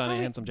more to add on Oh, a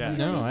wait. Handsome Jack.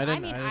 No, I I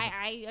didn't- mean, I just-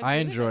 I agree I with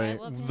it. enjoy I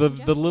love the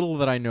Handsome the Jack. little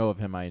that I know of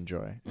him. I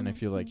enjoy, and I Mhm,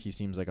 feel like mhm. he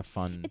seems like a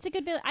fun. It's a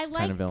good villain. I of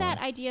like villain. that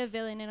idea of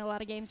villain in a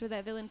lot of games where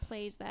that villain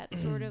plays that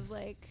sort of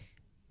like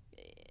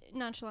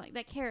nonchalant,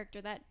 that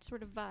character, that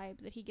sort of vibe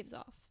that he gives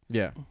off.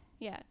 Yeah,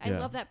 Yeah, I Yeah.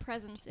 love that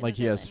presence. In Like a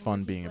he has villain fun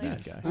where being a he's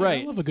bad like, guy.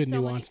 Right. I love a good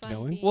so much nuanced fun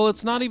villain. being Well, a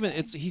it's not bad even.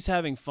 guy. He's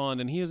having fun,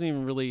 and he doesn't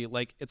even really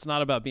like. It's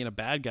not about being a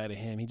bad guy to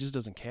him. He just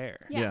doesn't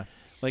care. Yeah.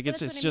 Like But it's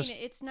that's it's what I just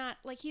mean. It's not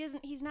like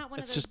he's not one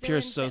of it's those just pure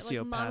villains that, like,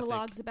 sociopathic.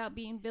 monologues about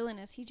being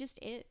villainous. He just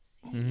is.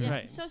 Mhm.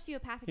 Right.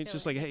 Sociopathic. he's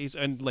just villain. like he's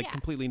and like Yeah.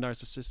 completely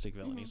narcissistic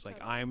villain. Mhm, He's like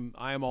totally.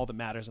 I'm all that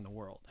matters in the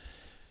world.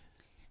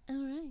 All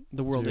right.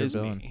 The world Your is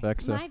villain, me.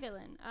 Vexa. My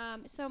villain.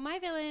 So my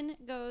villain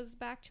goes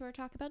back to our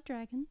talk about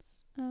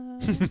dragons.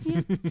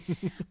 Yeah.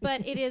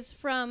 But it is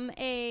from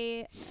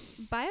a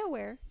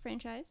BioWare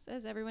franchise,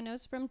 as everyone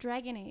knows, from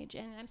Dragon Age.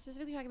 And I'm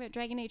specifically talking about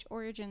Dragon Age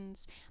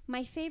Origins.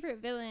 My favorite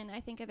villain I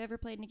think I've ever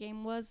played in a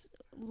game was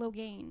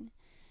Loghain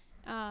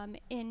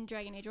in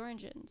Dragon Age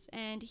Origins.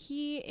 And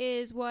he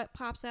is what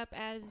pops up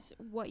as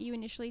what you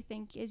initially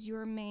think is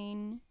your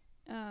main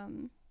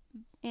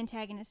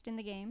antagonist in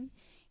the game.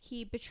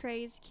 He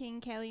betrays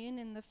King Kellyan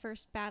in the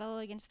first battle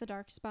against the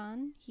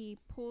Darkspawn. He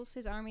pulls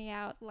his army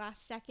out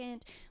last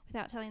second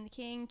without telling the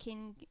king.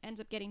 King ends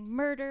up getting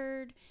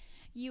murdered.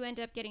 You end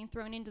up getting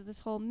thrown into this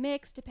whole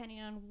mix depending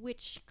on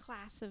which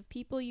class of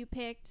people you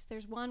picked.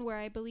 There's one where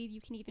I believe you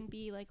can even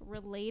be like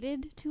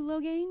related to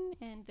Loghain,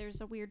 and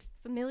there's a weird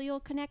familial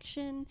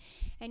connection,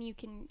 and you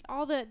can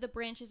all the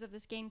branches of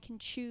this game can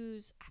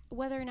choose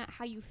whether or not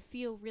how you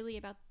feel really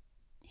about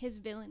his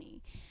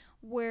villainy.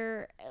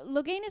 Where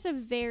Loghain is a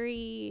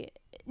very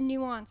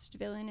nuanced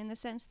villain in the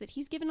sense that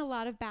he's given a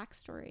lot of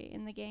backstory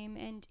in the game,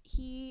 and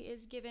he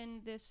is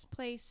given this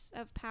place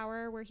of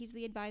power where he's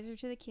the advisor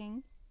to the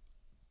king,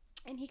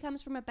 and he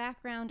comes from a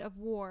background of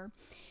war.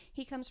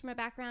 He comes from a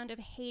background of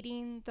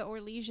hating the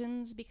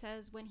Orlesians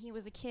because when he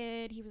was a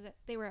kid,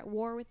 they were at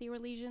war with the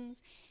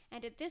Orlesians,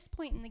 and at this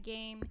point in the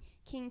game,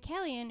 King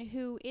Kellyan,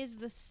 who is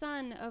the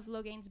son of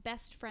Loghain's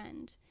best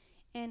friend,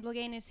 and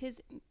Loghain is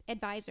his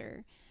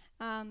advisor,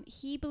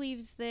 he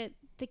believes that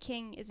the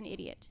king is an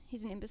idiot.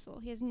 He's an imbecile.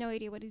 He has no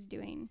idea what he's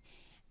doing.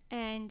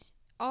 And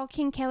all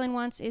King Kellyan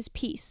wants is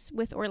peace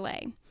with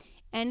Orlais.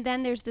 And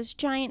then there's this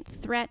giant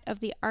threat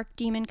of the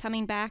Archdemon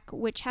coming back,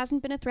 which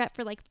hasn't been a threat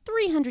for like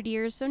 300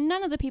 years, so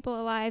none of the people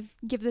alive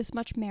give this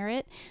much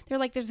merit. They're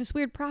like, there's this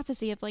weird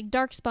prophecy of like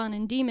Darkspawn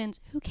and demons.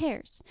 Who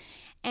cares?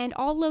 And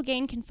all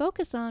Loghain can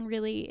focus on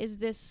really is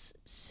this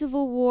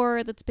civil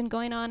war that's been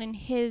going on in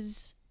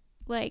his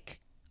like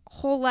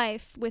whole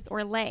life with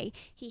Orlais.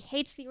 He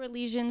hates the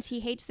Orlesians.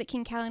 He hates that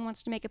King Kellyan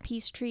wants to make a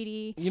peace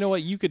treaty. You know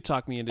what? You could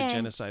talk me into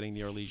And- genociding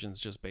the Orlesians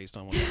just based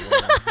on what they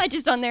were.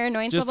 Just on their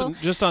annoyance level.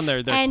 just on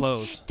their And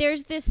clothes.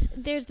 There's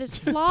this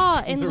flaw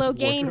on in their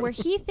Loghain wardrobe. where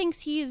he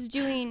thinks he is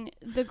doing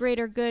the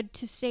greater good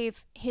to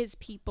save his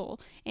people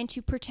and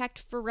to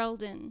protect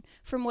Ferelden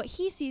from what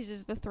he sees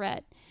as the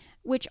threat,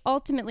 which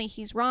ultimately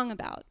he's wrong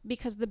about,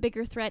 because the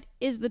bigger threat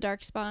is the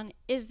Darkspawn,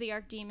 is the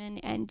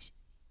Archdemon, and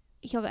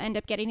he'll end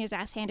up getting his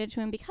ass handed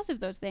to him because of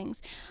those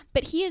things.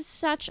 But he is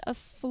such a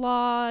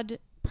flawed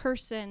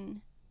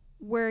person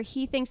where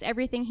he thinks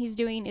everything he's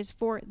doing is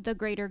for the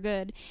greater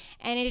good.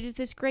 And it is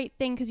this great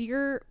thing because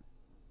you're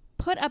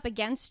put up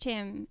against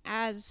him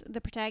as the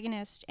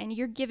protagonist, and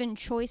you're given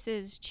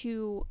choices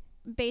to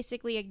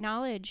basically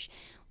acknowledge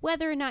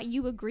whether or not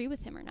you agree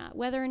with him or not,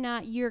 whether or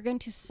not you're going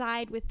to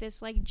side with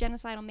this like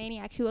genocidal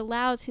maniac who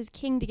allows his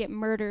king to get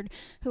murdered,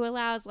 who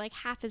allows like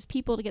half his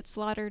people to get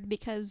slaughtered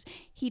because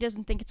he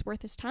doesn't think it's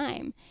worth his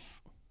time.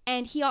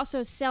 And he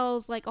also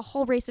sells like a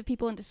whole race of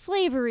people into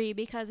slavery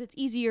because it's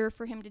easier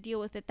for him to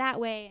deal with it that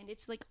way. And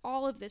it's like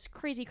all of this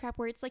crazy crap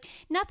where it's like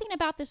nothing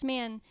about this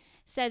man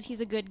says he's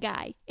a good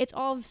guy. It's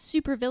all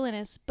super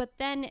villainous. But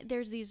then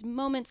there's these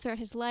moments throughout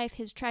his life,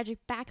 his tragic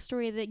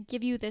backstory, that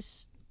give you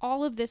this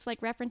all of this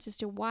like references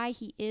to why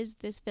he is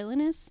this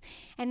villainous.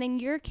 And then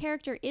your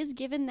character is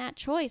given that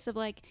choice of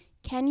like,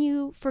 can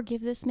you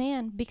forgive this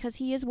man because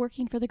he is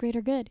working for the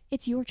greater good?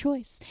 It's your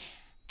choice.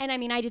 And I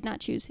mean, I did not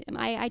choose him.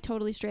 I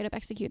totally straight up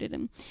executed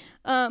him.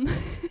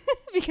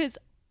 Because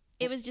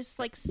it was just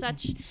like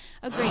such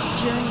a great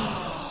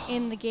journey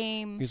in the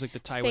game. He's like the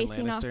Tywin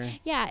facing off. Lannister.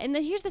 Yeah, and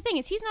here's the thing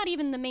is he's not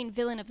even the main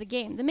villain of the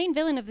game. The main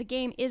villain of the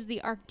game is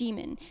the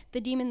Archdemon,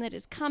 the demon that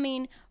is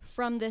coming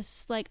from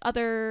this like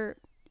other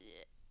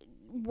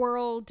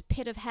world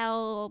pit of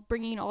hell,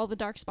 bringing all the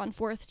Darkspawn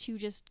forth to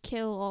just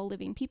kill all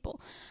living people.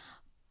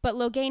 But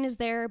Loghain is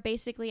there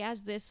basically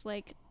as this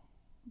like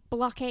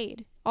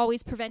blockade,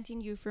 always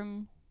preventing you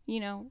from, you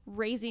know,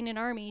 raising an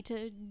army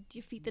to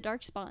defeat the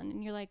Darkspawn.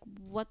 And you're like,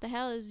 what the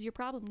hell is your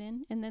problem,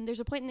 Nin? And then there's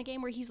a point in the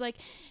game where he's like,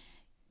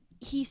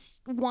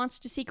 wants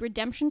to seek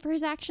redemption for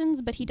his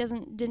actions, but he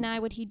doesn't deny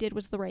what he did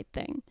was the right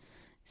thing.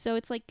 So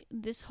it's like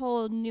this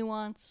whole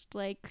nuanced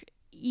like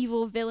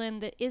evil villain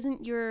that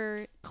isn't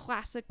your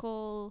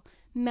classical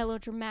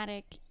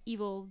melodramatic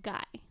evil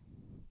guy.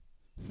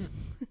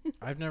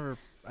 I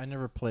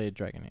never played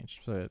Dragon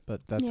Age,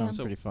 but that Yeah. sounds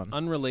So pretty fun.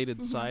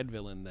 Unrelated side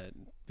villain that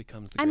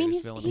becomes the I mean, greatest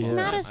he's villain he's of all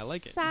not time. a I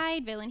like it.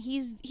 side villain.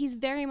 He's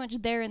very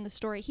much there in the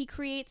story. He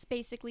creates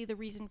basically the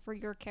reason for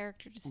your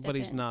character to step in. But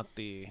he's not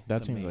the. That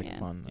the seems main- like Yeah.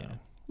 fun. Yeah. Though.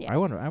 Yeah. I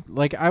wonder.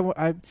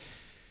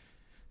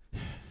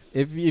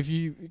 If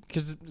you,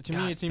 because to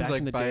God, me it seems back like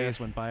in the days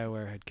when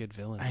BioWare had good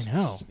villains. I It's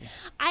know. just-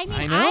 I mean,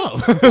 I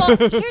know. well,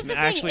 here's the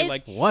Actually, thing.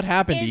 like, what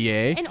happened, is,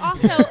 EA? And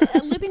also,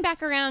 looping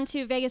back around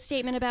to Vega's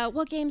statement about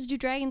what games do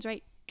dragons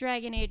right.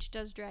 Dragon Age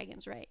does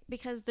dragons right,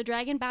 because the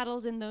dragon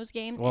battles in those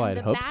games Well, and I'd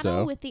the hope battle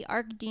so. with the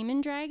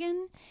Archdemon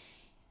dragon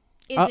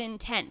is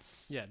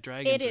intense. yeah,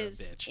 dragons It are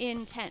is a bitch.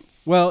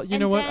 intense. Well, you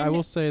And know what? I then-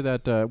 will say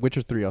that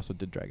Witcher 3 also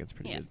did dragons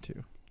pretty Yeah. good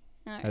too.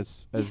 All right.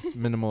 As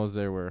minimal as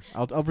they were.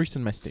 I'll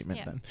rescind my statement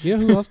Yeah. then. You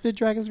know who else did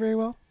dragons very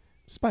well?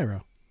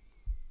 Spyro.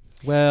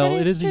 Well,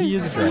 That it is. true. He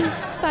is a dragon.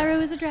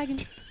 Spyro is a dragon,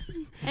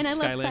 and I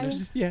love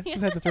Skylanders. Spyro.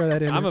 Just had to throw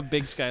that in. I'm there. a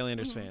big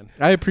Skylanders fan.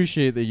 I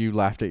appreciate that you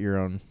laughed at your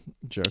own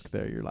joke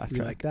there. Your laugh You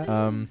track. like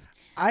that?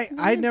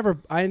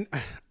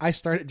 I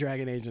started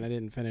Dragon Age and I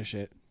didn't finish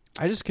it.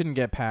 I just couldn't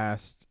get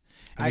past.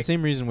 And I- the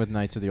same reason with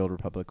Knights of the Old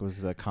Republic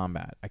was the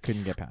combat. I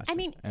couldn't get past. I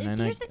mean,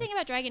 here's the thing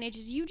about Dragon Age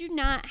is you do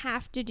not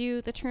have to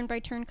do the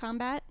turn-by-turn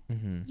combat.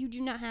 Mm-hmm. You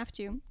do not have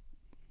to,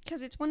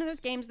 because it's one of those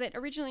games that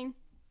originally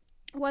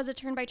was a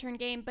turn-by-turn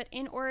game, but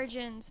in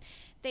Origins,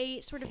 they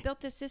sort of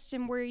built this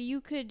system where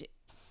you could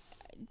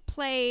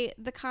play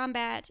the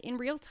combat in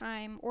real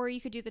time, or you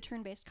could do the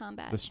turn-based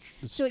combat.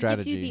 So it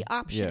gives you the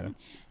option.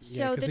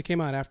 So because it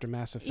came out after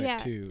Mass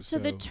Effect 2. so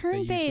the they used Mass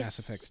turn-based-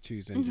 Effect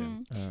 2's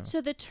engine.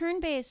 So the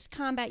turn-based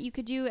combat you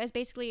could do as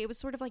basically, it was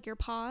sort of like your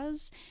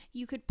pause.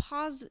 You could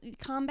pause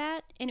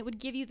combat, and it would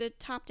give you the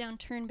top-down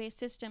turn-based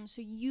system.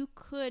 So you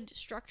could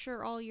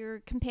structure all your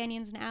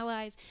companions and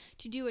allies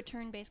to do a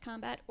turn-based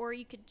combat, or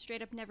you could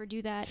straight up never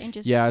do that and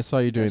just Yeah, I saw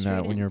you go doing straight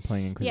that when in. you were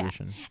playing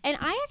Inquisition. And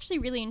I actually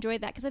really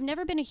enjoyed that because I've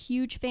never been a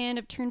huge fan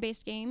of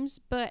turn-based games,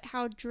 but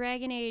how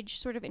Dragon Age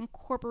sort of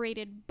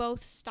incorporated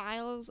both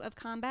styles of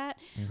combat,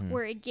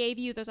 where it gave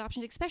you those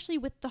options, especially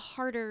with the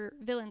harder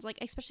villains, like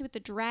especially with the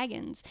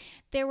dragons.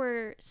 There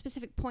were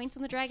specific points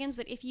on the dragons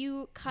that if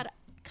you cut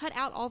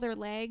out all their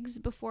legs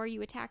before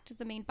you attacked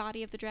the main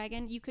body of the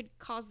dragon, you could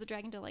cause the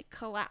dragon to like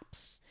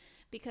collapse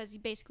because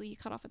basically you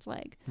cut off its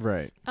leg.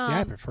 Right. See,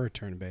 I prefer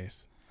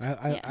turn-based.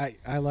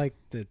 I like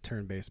the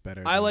turn-based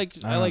better. I than- like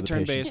I don't have the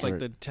turn-based, patience like for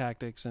the it.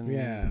 tactics and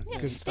Yeah. Yeah,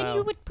 Good then style.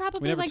 you would We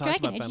probably never like talked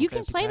Dragon about Age. Final You can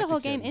Fantasy play the whole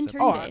Tactics game yet in in this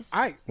Oh, turn-based.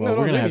 no, Well, we're don't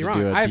gonna get have me to wrong.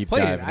 do a I've deep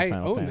played dive it. of I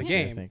Final own the Fantasy,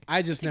 I game. think.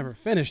 I just never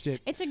finished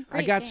it. It's a great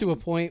I got to a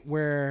game. point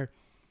where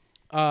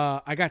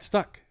I got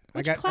stuck.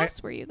 Which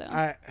class were you though?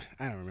 I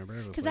don't remember. It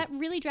was Because like that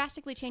really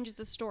drastically changes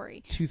the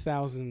story.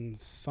 2000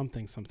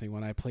 something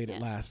when I played it Yeah.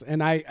 last,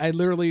 and I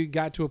literally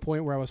got to a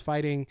point where I was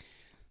fighting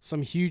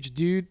some huge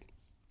dude,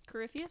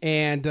 Corypheus?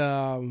 and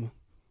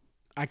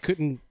I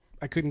couldn't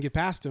get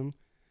past him,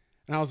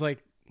 and I was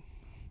like,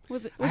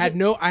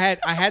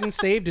 I hadn't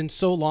saved in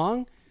so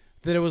long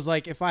that it was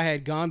like if I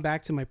had gone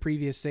back to my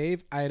previous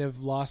save, I'd have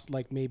lost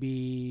like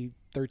maybe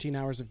 13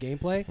 hours of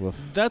gameplay. Woof.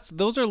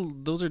 those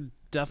are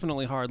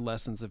definitely hard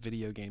lessons that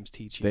video games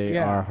teach you. They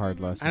Yeah. are hard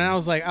lessons. And I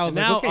was like,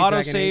 now okay, auto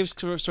Dragon saves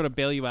Age. sort of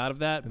bail you out of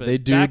that, but they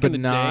do, back but in the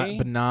not, day,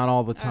 but not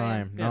all the Oh, yeah.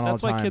 time. yeah, Not all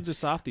that's the why time. kids are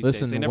soft these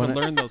Listen, days. They never when-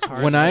 learn those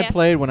hard. when I Yes.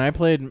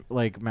 played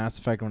like Mass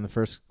Effect when the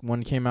first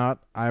one came out,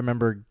 I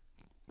remember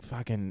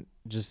fucking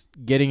just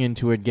getting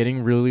into it,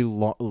 getting really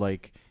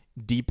like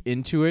deep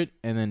into it,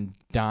 and then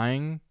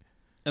dying,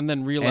 and then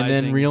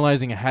and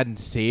realizing I hadn't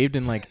saved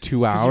in like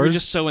 2 'cause you were hours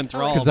just so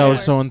enthralled. because I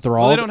was so Well, enthralled.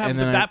 Well, they don't have and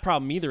then that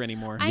problem either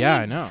anymore. I yeah,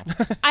 mean- I know.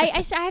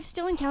 I have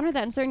still encountered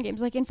that in certain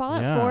games. Like in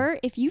Fallout Yeah. 4,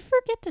 if you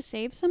forget to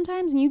save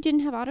sometimes and you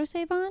didn't have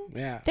autosave on,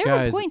 Yeah. there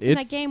Guys, were points in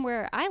that it's- game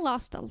where I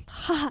lost a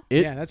lot.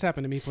 It- Yeah, that's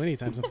happened to me plenty of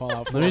times in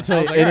Fallout 4. Let me tell I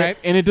you, was like, and, all right,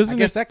 and it I doesn't.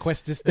 guess that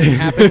quest just didn't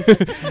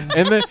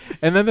happen.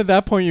 and then at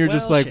that point you're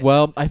just Well, like, shit.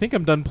 well, I think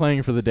I'm done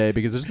playing for the day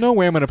because there's no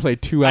way I'm going to play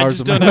 2 I hours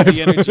just of don't my have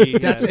the life. energy.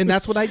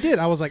 That's what I did.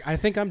 I was like, I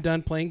think I'm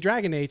done playing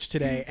Dragon Age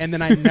today, and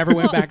then I never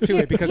went back to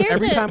it because here's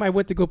every the- time I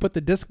went to go put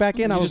the disc back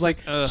in, I You're was just like,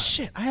 like, ugh.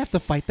 shit, I have to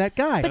fight that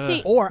guy, But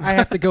see- or I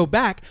have to go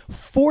back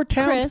 4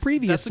 towns Chris- That's a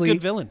previously.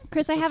 good villain.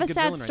 Chris, I That's have a a good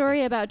sad villain right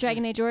story about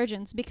Dragon Age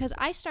Origins because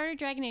I started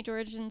Dragon Age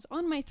Origins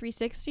on my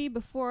 360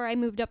 before I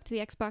moved up to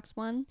the Xbox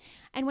One.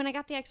 And when I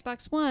got the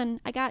Xbox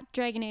One, I got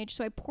Dragon Age,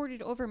 so I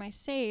ported over my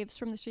saves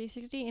from the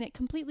 360 and it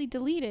completely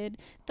deleted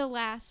the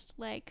last,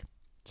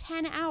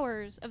 10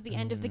 hours of the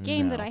end of the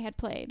game that no. I had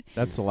played.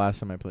 That's the last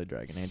time I played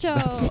Dragon Age. So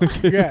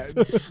Yeah,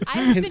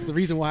 I've hence been, the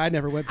reason why I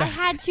never went I back.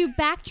 had to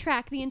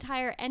backtrack the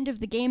entire end of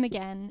the game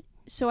again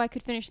so I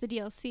could finish the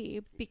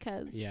DLC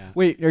because Yeah.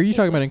 Wait, are you It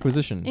talking about was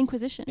Inquisition?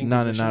 Inquisition.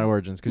 Not Inquisition.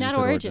 Origins, because you Not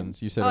said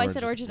Origins. You said oh, Origins. I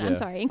said Origin. Yeah. I'm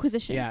sorry,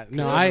 Inquisition. Yeah,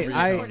 no, Because I it was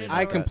really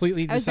I short.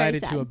 completely I was very decided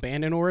to sad.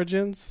 abandon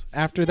Origins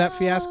after that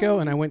fiasco,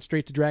 and I went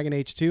straight to Dragon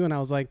Age 2, and I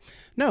was like,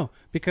 no,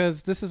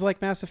 because this is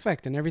like Mass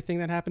Effect, and everything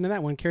that happened in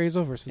that one carries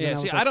over. So then Yeah, I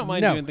see, was I like, don't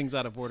mind no. doing things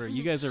out of order.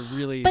 You guys are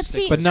really But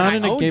stick see- with But not it.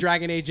 in I a own game-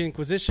 Dragon Age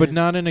Inquisition, But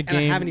not in a and I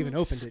game. haven't even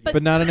opened it. But- yet.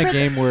 But not in a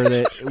game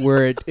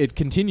where it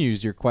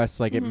continues your quests,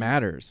 like it Mhm.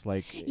 matters,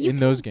 like You in can-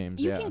 those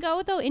games. You yeah. can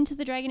go though into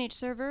the Dragon Age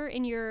server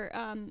in your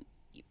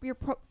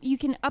you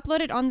can upload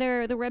it on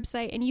their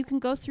website, and you can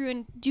go through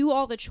and do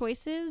all the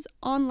choices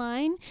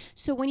online.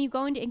 So when you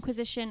go into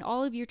Inquisition,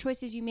 all of your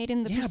choices you made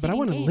in the Yeah, preceding but I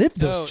want to games- live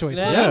those Oh,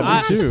 choices. that- Yeah, You me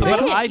have to too. play But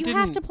it. I You have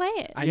didn't- to play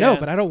it. I know, Yeah.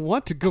 but I don't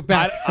want to go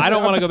back. I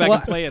don't want to go back Well,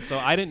 and play it, so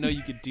I didn't know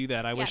you could do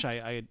that. I Yeah. wish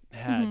I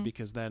had Mhm.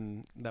 because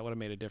then that would have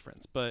made a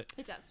difference. But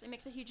It does. It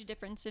makes a huge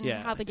difference in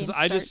yeah, how the game 'cause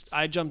starts.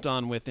 I jumped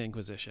on with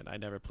Inquisition. I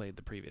never played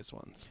the previous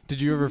ones.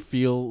 Did you ever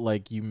feel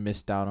like you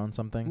missed out on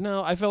something?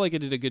 No, I felt like it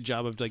did a good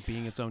job of like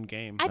being its own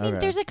game. I think Okay.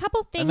 there's a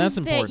couple things that's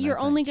that important, you're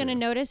I think, only going to too.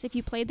 notice if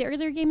you played the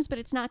earlier games, but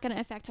it's not going to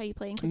affect how you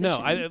play Inquisition. No,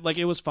 I like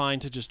it was fine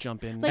to just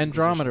jump in. Like-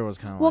 Andromeda was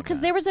kind of Well, like because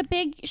that. there was a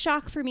big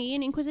shock for me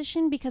in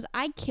Inquisition because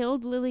I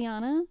killed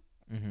Liliana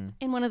Mm-hmm.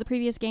 in one of the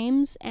previous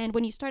games, and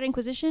when you start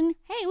Inquisition,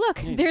 hey, look,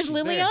 Hey, there's she's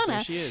there. Liliana.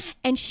 There she is.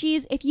 And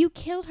if you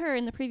killed her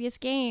in the previous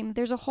game,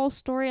 there's a whole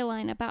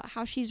storyline about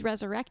how she's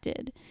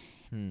resurrected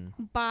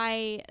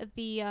by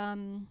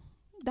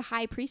the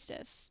high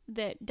priestess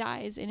that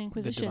dies in The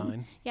Inquisition.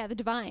 Divine. Yeah, the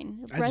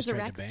divine I just tried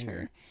to resurrects bang her.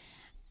 her.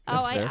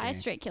 Oh, That's fair. I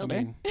straight I killed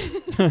her.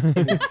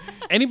 mean,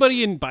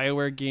 anybody in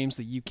BioWare games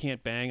that you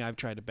can't bang, I've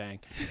tried to bang.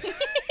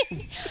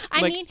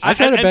 I Like, mean, I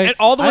try to and- bang- and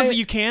all the ones I- that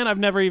you can, I've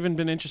never even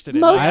been interested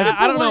in. Most I, of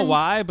the I don't know ones-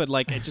 why, but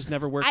like it just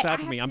never works I out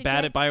for have me. to I'm say,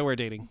 bad at BioWare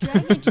dating.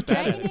 Dragon, Just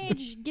bad at Dragon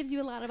Age gives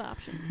you a lot of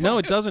options. No,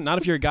 it doesn't. Not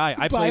if you're a guy.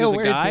 I played as a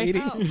BioWare guy.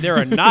 dating. Oh. There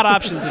are not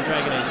options in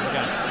Dragon Age as a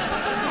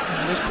guy.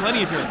 And there's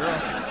plenty if you're a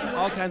girl.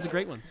 All kinds of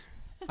great ones.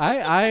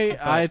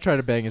 I try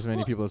to bang as many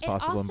Well, people as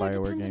possible in It also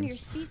BioWare depends on your games.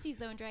 species,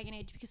 though, in Dragon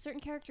Age, because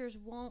certain characters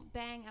won't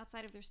bang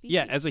outside of their species.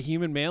 Yeah, as a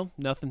human male,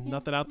 nothing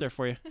out there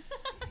for you.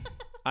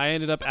 I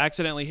ended up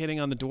accidentally hitting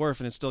on the dwarf,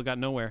 and it still got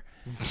nowhere.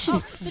 The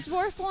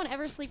dwarf won't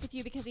ever sleep with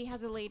you because he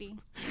has a lady.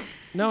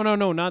 No,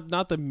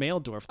 not the male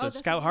dwarf, the Oh, the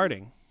Scout female?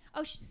 Harding.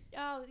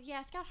 Oh,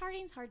 yeah, Scout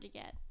Harding's hard to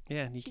get.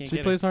 Yeah, you can't She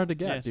get plays it. hard to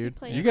get, Yeah. dude.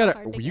 plays You hard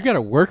gotta to you get.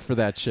 gotta work for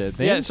that shit.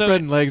 They Yeah, ain't so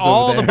spreading legs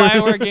all over the there.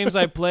 BioWare games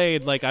I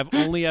played, like I've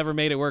only ever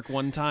made it work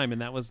one time, and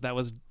that was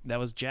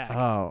Jack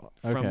Oh,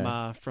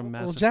 okay. from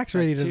Mass Well, Jack's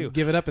ready Effect to 2.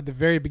 give it up at the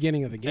very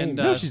beginning of the game. And,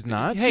 No, she's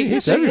not. Hey, She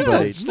hates hey, everybody.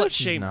 Don't No, slut she's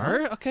shame not.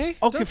 her, okay?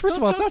 Okay, Don't- first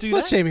of all, it's don't not do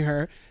slut that. shaming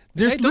her.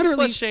 There's Hey, don't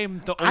literally slut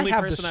shame the I only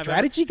have the person I've ever.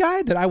 strategy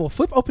guide that I will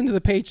flip open to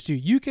the page to.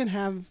 You can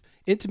have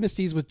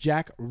intimacies with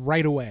Jack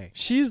right away.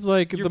 She's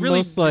like You're the really-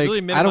 most like really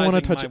I don't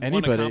want to minimizing touch my one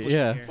anybody. accomplishment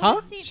Yeah. here.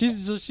 Huh? See, She I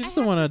doesn't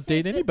have want to to say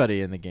date the-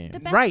 anybody in the game. the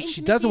best Right, she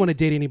doesn't want to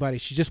intimacies- date anybody.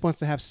 She just wants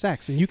to have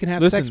sex, and you can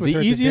have Listen, sex with the her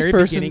at easiest the very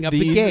person. beginning of The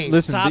the easy- game.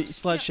 listen, Stop the-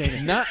 slut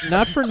shaming.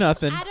 not for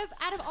nothing. Out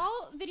of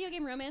all video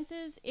game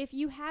romances, if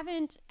you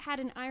haven't had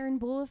an Iron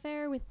Bull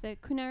affair with the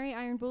Kunari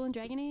Iron Bull in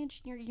Dragon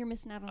Age, you're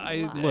missing out on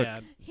a lot. Look, yeah,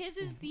 His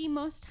is the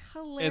most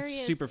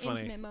hilarious super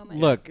funny. intimate moment.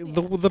 Look, Yeah.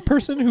 the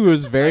person who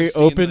is very I've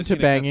seen- open I've to seen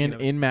a banging cutscene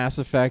of it. in Mass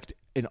Effect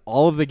in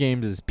all of the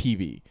games is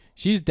PB.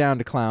 She's down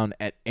to clown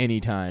at any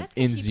time. That's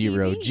 'cause In she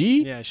Zero PB.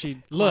 G, yeah, she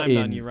Look, climbed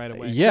on in- you right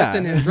away. yeah. That's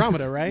in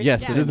Andromeda, right?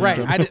 Yes, Yeah. it is. Right.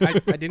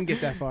 Andromeda. I didn't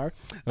get that far.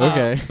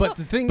 Okay. But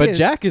the thing But is,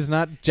 Jack is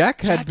not.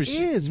 Jack had. Jack she-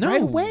 is no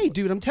right away,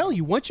 dude. I'm telling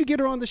you. Once you get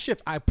her on the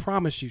ship, I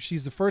promise you,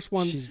 she's the first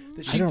one. She's-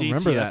 that she I don't DTF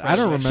remember that. right I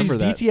don't away. remember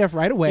she's that. DTF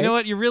right away. You know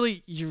what? You're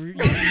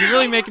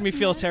really making me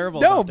feel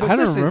terrible. No, about but I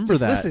don't listen, remember just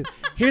that. Listen,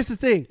 here's the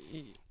thing.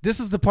 This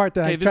is the part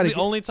that Okay, I this try is to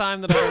the only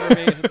time that I've ever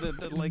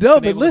made. Like, no,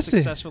 been but able to listen,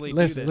 successfully do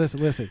listen, this.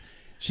 listen.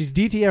 She's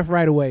DTF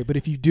right away, but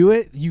if you do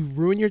it, you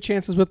ruin your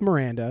chances with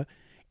Miranda,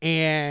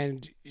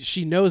 and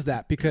she knows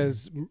that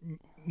because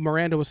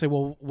Miranda will say,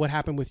 "Well, what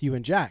happened with you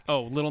and Jack?"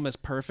 Oh, Little Miss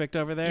Perfect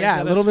over there. Yeah,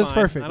 that's Little Miss fine.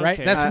 Perfect, I don't right?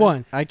 care. That's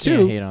one. I can't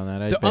Two, hate on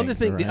that. I The other banged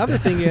thing, the Miranda. other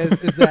thing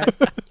is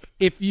that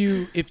if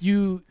you,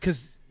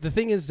 because the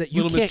thing is that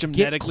you Little Miss can't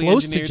get genetically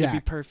close to engineered to be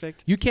Jack.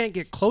 perfect. You can't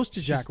get close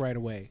to Jack right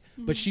away,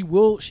 but she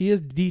will. She is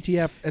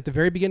DTF at the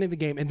very beginning of the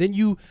game, and then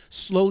you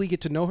slowly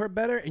get to know her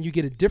better, and you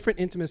get a different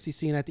intimacy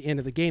scene at the end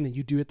of the game than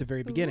you do at the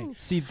very beginning. Ooh.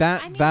 See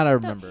that I mean, that I though,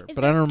 remember, is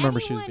but I there don't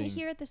remember she was anyone being.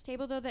 here at this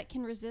table though that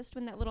can resist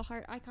when that little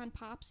heart icon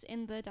pops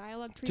in the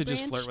dialogue tree To just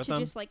branch flirt with to them?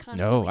 just like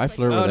constantly No, I click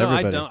flirt it. with Oh, no, I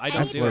everybody. don't. I don't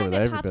Anytime do flirt with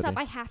it pops everybody. up,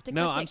 I have to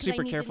No, click I'm it 'cause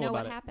super I need careful to know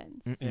about what it.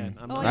 happens. Mm-mm.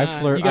 Yeah, I'm Oh, like- I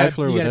flirt. You gotta, I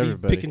flirt you with gotta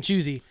everybody. be pick and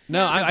choosy.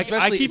 No, I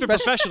Especially- keep it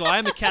especially- professional. I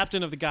am the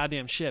captain of the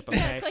goddamn ship. You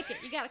gotta Okay, click it.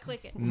 You gotta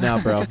click it. No,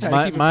 bro. Try to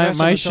my keep it my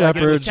professional my until I get to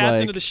I'm the shepherd's captain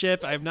like of the ship.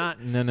 I'm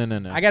not.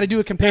 no. I got to do a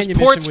There's companion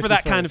ports mission for with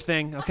that you kind of first.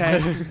 thing.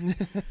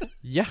 Okay.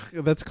 Yeah,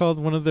 that's called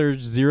one of their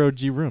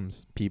 0G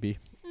rooms. PB.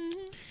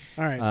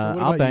 All right, so what I'll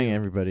about bang you?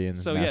 everybody in.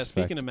 So Mass yeah,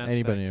 speaking Effect. of Mass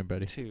anybody, Effect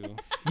anybody. 2.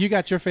 You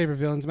got your favorite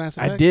villains, Mass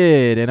Effect? I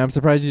did, and I'm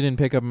surprised you didn't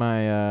pick up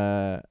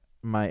my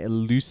my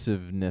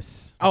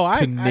elusiveness Oh,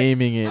 to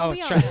naming it. Oh,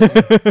 we all trust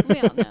know. We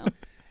all know.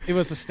 It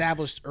was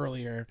established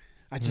earlier.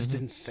 I just Mm-hmm.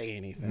 didn't say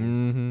anything.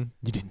 Mm-hmm.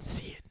 You didn't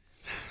see it.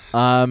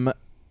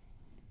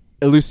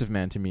 Elusive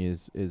Man to me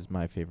is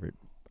my favorite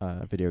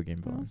video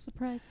game Oh, villain.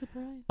 surprise,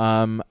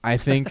 surprise. I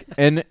think,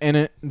 and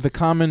the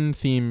common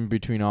theme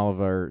between all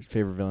of our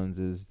favorite villains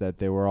is that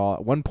they were all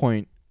at one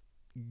point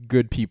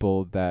good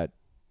people that,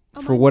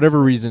 Oh, for mine whatever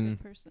was a reason,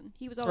 good person.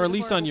 He was Or always at a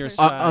least horrible on your person.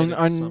 side.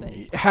 on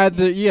Something. had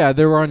the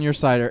they were on your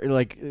side, or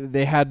like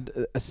they had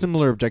a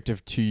similar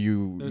objective to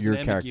you, There was your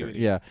an character. ambiguity.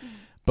 Yeah,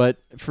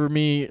 But for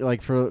me,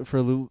 like for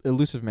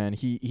Elusive Man,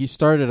 he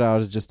started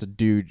out as just a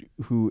dude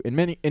who, in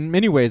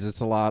many ways,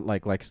 it's a lot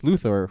like Lex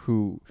Luthor,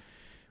 who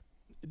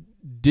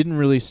didn't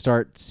really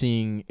start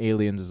seeing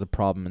aliens as a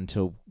problem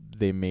until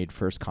they made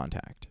first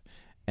contact,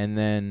 and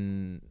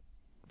then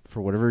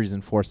for whatever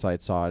reason,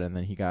 Forsyth saw it, and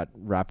then he got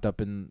wrapped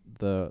up in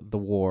the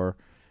war,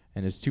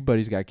 and his two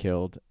buddies got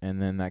killed,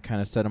 and then that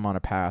kind of set him on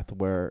a path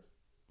where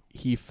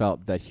he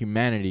felt that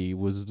humanity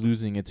was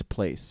losing its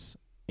place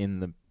in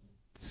the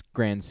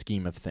grand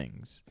scheme of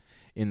things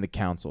in the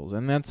councils.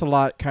 And that's a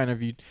lot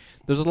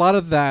there's a lot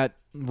of that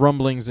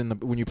rumblings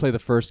when you play the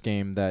first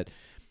game that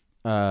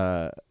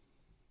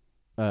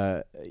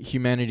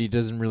humanity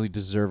doesn't really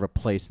deserve a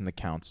place in the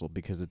council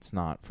because it's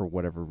not, for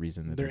whatever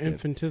reason that they're they did.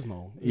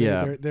 infinitesimal.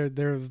 Yeah. They're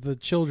the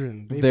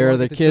children. They're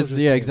the kids.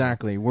 Yeah, table.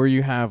 exactly. Where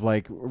you have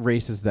like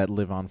races that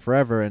live on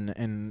forever,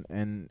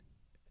 and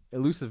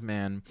Elusive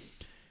Man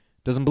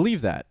doesn't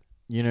believe that.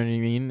 You know what I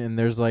mean? And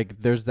there's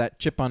that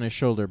chip on his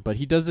shoulder, but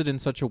he does it in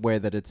such a way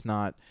that it's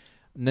not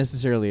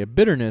necessarily a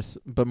bitterness,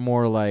 but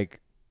more like,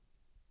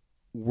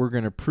 we're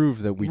going to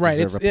prove that we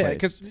deserve a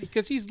place.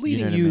 Because he's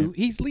leading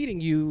he's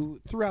leading you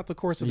throughout the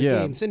course of the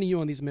game, sending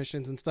you on these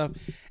missions and stuff,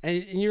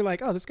 and you're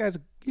like, oh, this guy's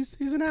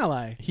he's an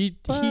ally.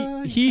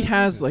 He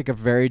has like a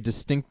very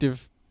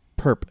distinctive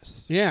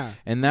purpose. Yeah.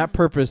 And that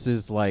purpose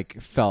is like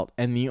felt,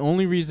 and the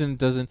only reason it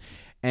doesn't,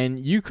 and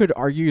you could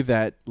argue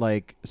that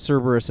like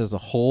Cerberus as a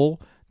whole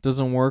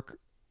doesn't work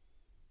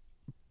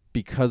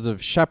because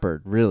of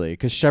Shepard, really,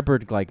 because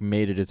Shepard like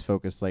made it its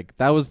focus. Like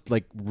that was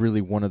like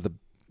really one of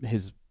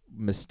his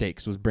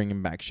mistakes was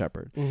bringing back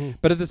Shepard. Mm-hmm.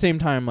 But at the same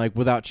time, like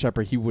without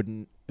Shepard,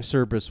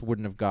 Cerberus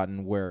wouldn't have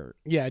gotten where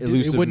it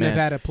Elusive wouldn't Man, have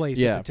had a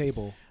place at the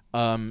table.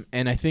 And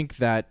I think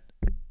that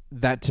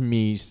to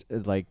me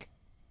like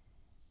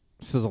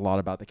says a lot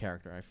about the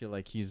character. I feel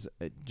like he's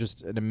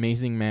just an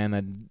amazing man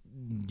that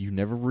you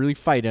never really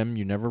fight him.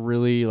 You never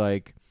really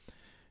like.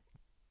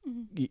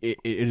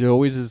 It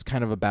always is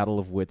kind of a battle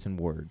of wits and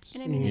words.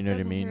 And I mean, you know it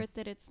what I mean? doesn't hurt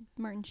that it's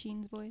Martin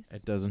Sheen's voice.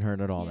 It doesn't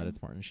hurt at all that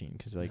it's Martin Sheen,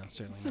 because like, No,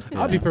 certainly not.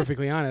 I'll be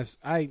perfectly honest.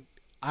 I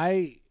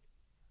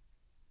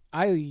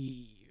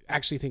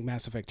actually think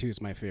Mass Effect 2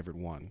 is my favorite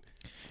one.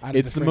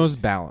 It's the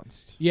most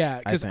balanced. Yeah,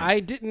 because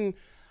I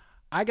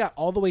got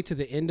all the way to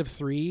the end of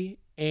 3,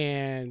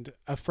 and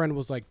a friend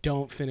was like,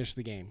 "Don't finish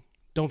the game.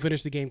 Don't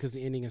finish the game because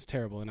the ending is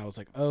terrible." And I was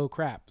like, "Oh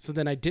crap!" So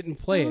then I didn't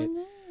play it.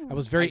 No. I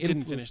was very. I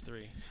didn't finish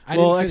 3.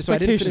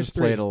 Expectations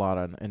played a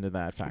lot into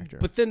that factor.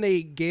 But then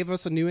they gave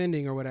us a new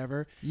ending or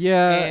whatever.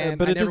 Yeah,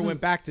 but I it never doesn't went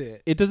back to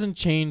it. It doesn't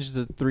change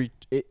the three.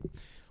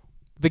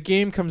 The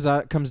game comes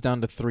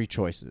down to 3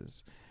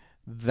 choices.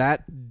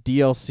 That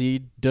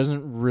DLC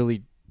doesn't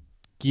really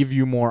give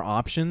you more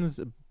options,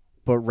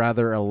 but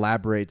rather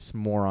elaborates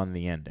more on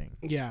the ending.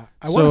 Yeah,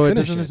 so it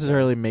doesn't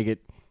necessarily make it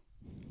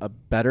a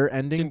better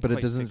ending, Didn't but it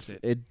quite doesn't. fix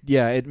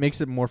it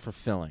makes it more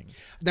fulfilling.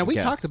 Now we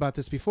talked about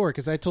this before,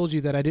 because I told you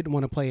that I didn't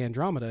want to play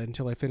Andromeda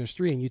until I finished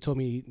 3, and you told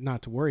me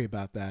not to worry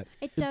about that.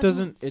 It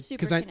doesn't-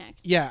 super connect.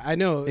 Yeah, I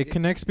know It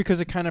connects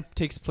because it kind of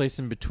takes place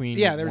in between.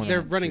 Yeah, one they're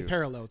and running 2.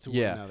 parallel to one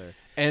another.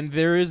 And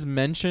there is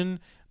mention,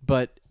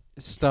 but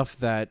stuff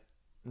that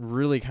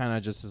really kind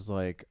of just is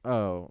like,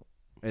 oh,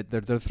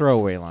 they're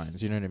throwaway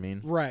lines. You know what I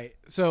mean? Right.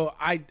 So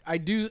I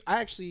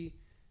actually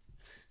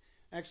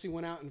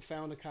went out and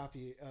found a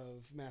copy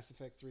of Mass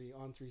Effect 3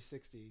 on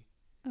 360.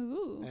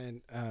 Ooh.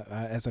 And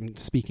as I'm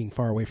speaking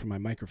far away from my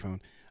microphone,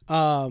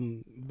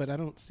 but I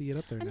don't see it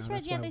up there now. I'm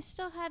surprised. Yeah, they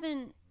still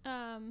haven't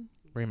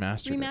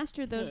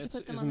remastered those to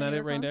put them Isn't on that the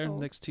it right there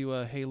consoles. next to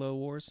Halo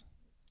Wars?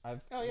 Oh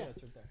yeah,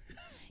 it's right there.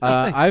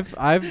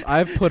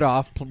 I've put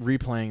off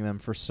replaying them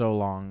for so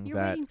long You're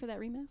that waiting for that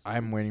remaster.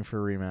 I'm waiting for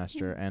a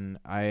remaster, and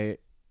I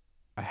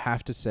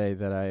have to say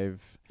that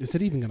Is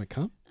it even going to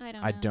come?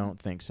 I don't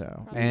think so.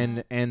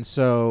 Probably And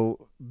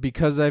so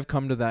because I've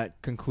come to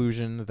that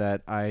conclusion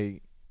that I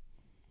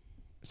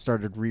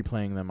started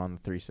replaying them on the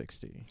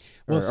 360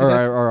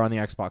 or on the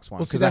Xbox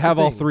One, because I have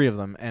all 3 of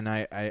them, and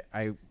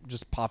I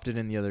just popped it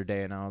in the other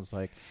day, and I was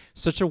like,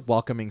 such a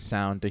welcoming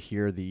sound to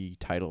hear the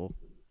title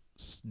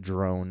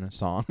drone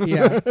song.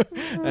 Yeah.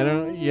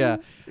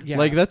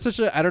 Like that's such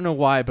a, I don't know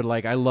why, but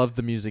like I love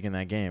the music in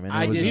that game, and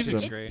I it was did just too.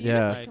 It's great.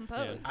 beautifully Right.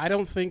 composed. I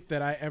don't think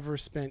that I ever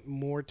spent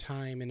more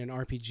time in an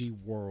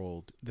RPG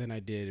world than I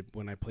did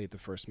when I played the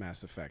first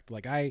Mass Effect.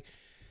 Like I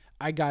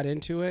got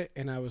into it,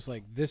 and I was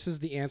like, this is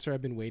the answer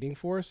I've been waiting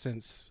for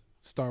since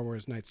Star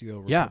Wars Knights of the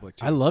Old Republic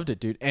 2. I loved it,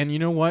 dude. And you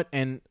know what?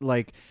 And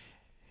like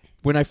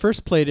when I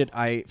first played it,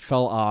 I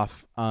fell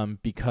off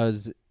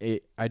because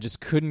I just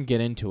couldn't get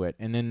into it.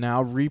 And then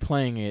now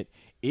replaying it,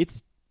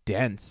 it's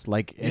dense.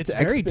 Like it's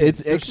very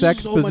dense. It's There's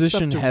so much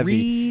exposition stuff to heavy.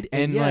 read,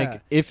 and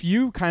like if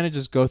you kind of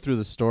just go through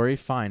the story,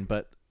 fine.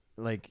 But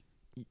like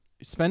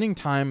spending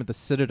time at the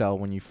Citadel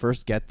when you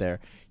first get there,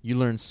 you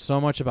learn so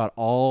much about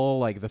all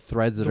like the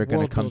threads that The are going to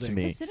world come building. to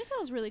The me.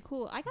 Citadel is really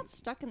cool. I got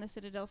stuck in the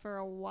Citadel for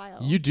a while.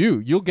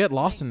 You'll get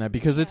lost in that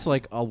because it's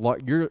like a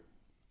lot.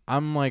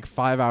 I'm like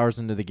 5 hours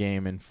into the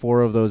game, and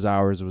 4 of those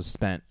hours was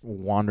spent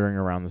wandering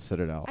around the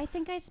Citadel. I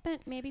think I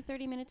spent maybe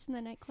 30 minutes in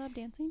the nightclub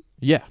dancing.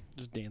 Yeah,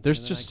 Just dancing. there's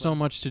in the just so nightclub.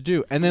 much to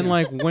do. And then Yeah.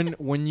 like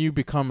when you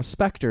become a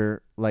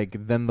Spectre, like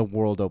then the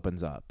world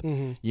opens up.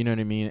 Mm-hmm. You know what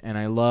I mean? And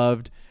I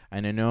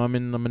know I'm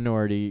in the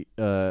minority,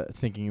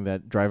 thinking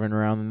that driving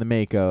around in the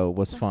Mako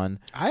was fun.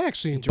 I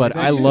actually enjoyed But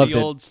that. I too. loved the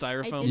it. old I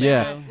styrofoam. did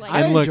Yeah. not like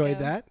I And look- enjoyed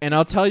that. And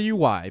I'll tell you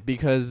why.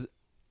 Because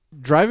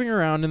driving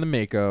around in the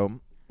Mako,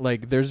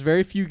 like there's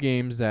very few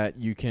games that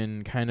you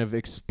can kind of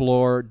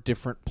explore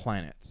different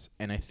planets.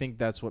 And I think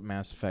that's what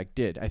Mass Effect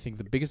did. I think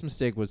the biggest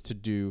mistake was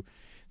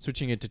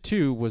switching it to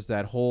 2 was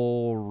that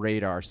whole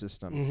radar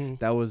system. Mhm.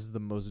 That was the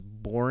most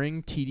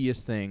boring,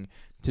 tedious thing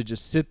to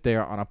just sit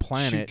there on a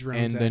planet drones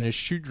and at then it. just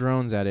shoot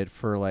drones at it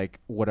for like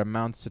what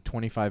amounts to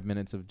 25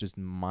 minutes of just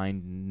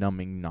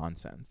mind-numbing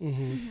nonsense.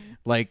 Mm-hmm.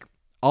 Like,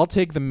 I'll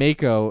take the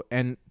Mako,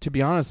 and to be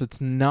honest,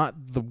 it's not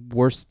the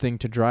worst thing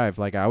to drive.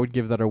 Like, I would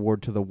give that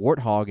award to the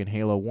Warthog in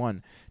Halo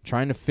 1.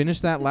 Trying to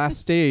finish that last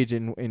stage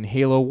in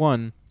Halo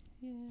 1,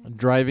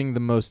 driving the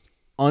most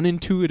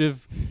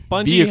unintuitive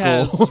Bungie vehicle.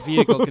 has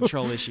vehicle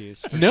control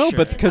issues. for No, sure.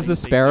 but because the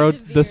They Sparrow,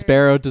 did the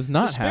Sparrow does the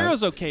not have.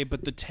 Sparrow's okay,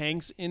 but the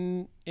tanks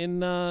in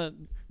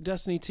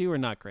Destiny 2 are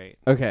not great.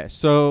 Okay,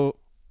 so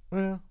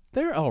well,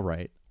 they're all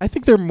right. I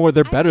think they're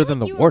better than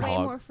the you were way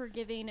Warthog. more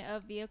forgiving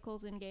of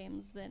vehicles in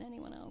games than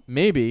anyone else.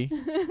 Maybe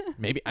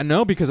I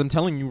know, because I'm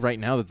telling you right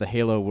now that the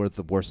Halo were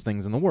the worst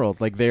things in the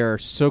world. Like, they are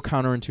so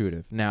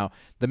counterintuitive. Now,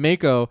 the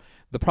Mako,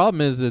 the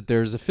problem is that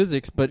there's a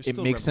physics, but They're it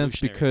still makes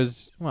sense revolutionary.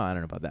 because, well, I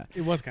don't know about that.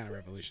 It was kind of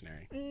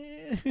revolutionary.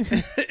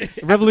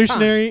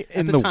 Revolutionary At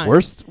in the the time.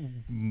 worst,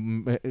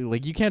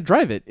 like, you can't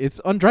drive it. It's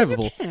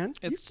undrivable. Man,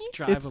 It's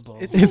It's-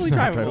 drivable. it's It's totally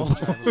not drivable.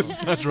 drivable. There's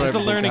a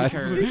drivable, learning guys.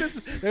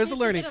 curve. There's a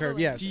learning curve.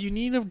 Yes. Do you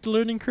need a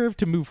learning curve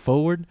to move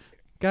forward,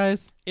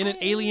 guys? In an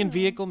I alien know.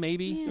 vehicle,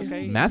 maybe. Yeah.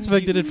 Okay. Mass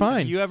Effect did it fine.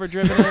 Have you ever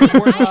driven a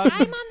Warthog?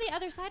 I'm on the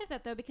other side of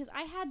that though because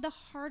I had the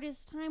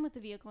hardest time with the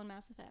vehicle in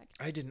Mass Effect.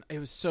 I didn't. It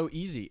was so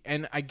easy,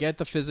 and I get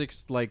the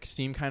physics like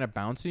seem kind of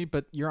bouncy,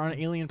 but you're on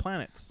alien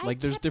planets. I Like,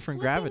 there's kept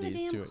different flipping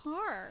gravities the to damn it.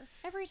 Car.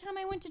 Every time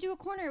I went to do a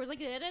corner, it was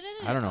like.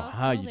 I don't know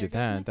how well, you there did goes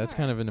my that. That's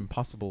car. kind of an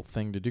impossible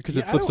thing to do because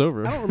Yeah, it flips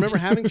over. I don't remember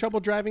having trouble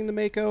driving the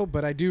Mako,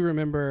 but I do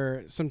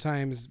remember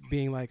sometimes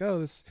being like, "Oh,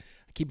 this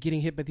I keep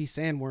getting hit by these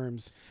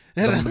sandworms."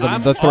 I'm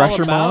the all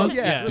Thresher about- mouse,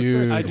 Yeah.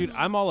 dude.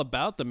 I'm all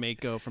about the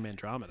Mako from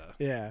Andromeda.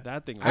 Yeah.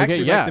 That thing. Was I actually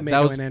Okay, like yeah, the that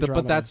Mako was. in But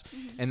Andromeda.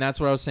 that's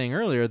what I was saying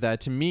earlier. That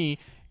to me,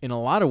 in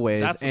a lot of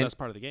ways, that's the and best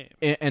part of the game.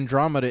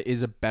 Andromeda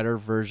is a better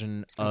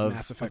version of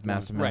Mass Effect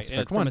Mass 1. Right. and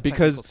Effect from 1 a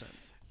technical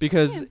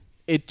because sense. Yeah.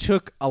 it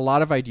took a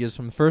lot of ideas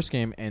from the first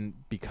game, and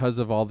because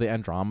of all the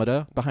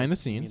Andromeda behind the I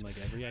scenes, mean,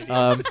 like every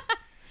idea.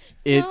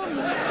 thank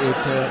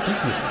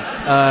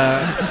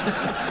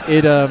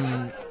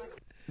you.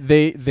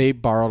 They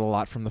borrowed a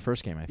lot from the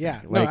first game. I think.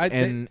 Yeah, no,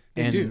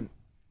 they do.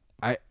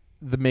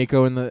 The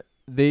Mako and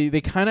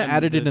they kind of And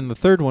added it the- in the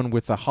third one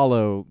with the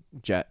Hollow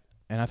Jet,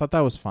 and I thought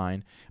that was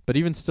fine. But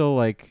even still,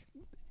 like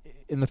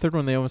in the third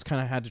one, they almost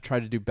kind of had to try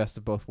to do best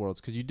of both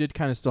worlds because you did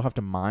kind of still have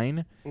to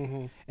mine.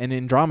 Mm-hmm. And in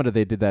Andromeda,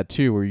 they did that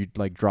too, where you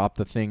like drop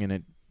the thing and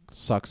it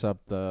sucks up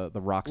the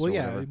rocks. Well, or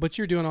yeah, whatever. but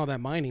you're doing all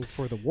that mining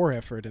for the war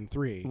effort in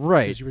 3,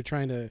 Right. Because you were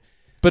trying to.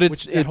 But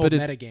Which that whole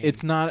metagame.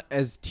 it's not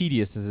as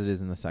tedious as it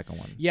is in the second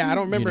one. Yeah, I don't You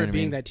know remember what it I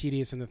being mean? that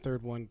tedious in the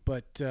third one,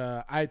 but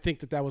I think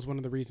that was one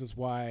of the reasons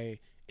why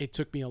it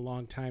took me a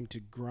long time to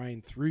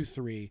grind through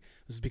 3,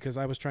 was because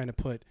I was trying to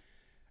put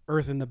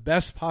Earth in the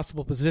best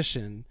possible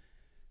position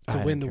to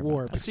I win didn't the care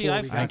war. about that. See, before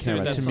I we got care considered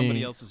about that that. To somebody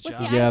me- else's Well, job.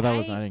 see, Yeah, that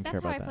was- I didn't that's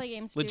care how about I play that.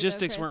 games too,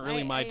 Logistics though, weren't Chris.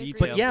 really my I agree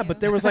detail. with Yeah, you. but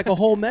there was like a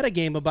whole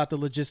metagame about the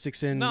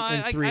logistics in, No,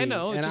 in 3. I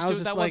know. And Just I was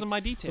that just wasn't like, my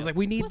I detail. was like,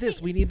 we need Well, this,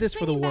 see, we need this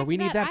for the swinging war, back we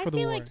to need that for the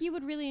I feel war. like you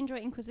would really enjoy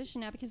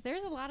Inquisition now because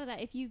there's a lot of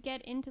that. If you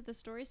get into the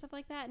story stuff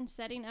like that and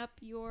setting up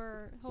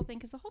your whole thing,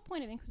 because the whole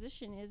point of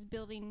Inquisition is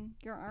building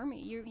your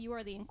army. You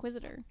are the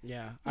Inquisitor.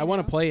 Yeah, You I want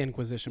to know? play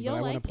Inquisition, but You'll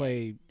I want like to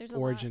play There's a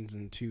lot. Origins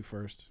and 2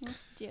 first. Let's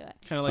do it.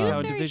 Kind of Two like is how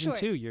in very Division short.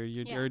 2, you're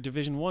Yeah. or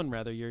Division 1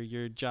 rather,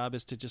 your job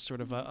is to just sort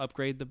of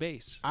upgrade the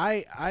base.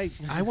 I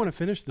want to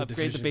finish the Upgrade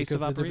the Division base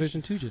because of the Division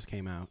operation. 2 just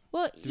came out.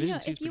 Well, Division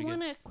 2 is if you pretty good.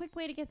 want a quick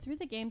way to get through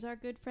the games, our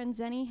good friend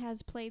Zenny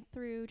has played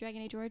through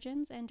Dragon Age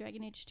Origins and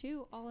Dragon Age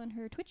 2 all on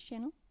her Twitch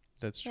channel.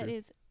 That's That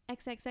is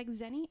XXX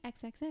Zenny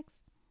XXX.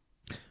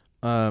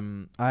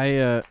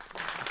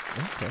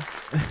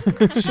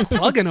 Okay. She's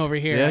plugging over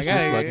here. Yeah, I she's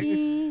gotta-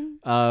 plugging.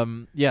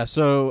 Yeah.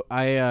 So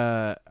I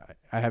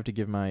have to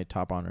give my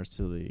top honors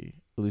to the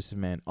Elusive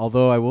Man.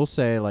 Although I will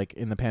say, like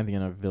in the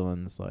pantheon of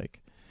villains,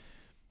 like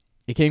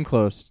it came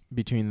close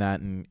between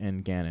that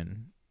and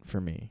Ganon for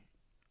me.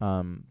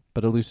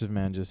 But Elusive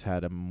Man just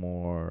had a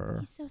more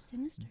He's so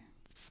sinister.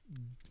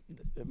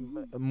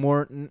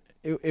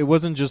 It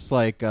wasn't just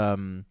like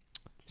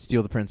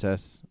steal the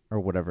princess or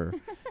whatever.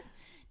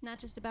 Not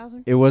just a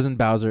Bowser. It wasn't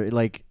Bowser.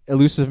 Like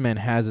Elusive Man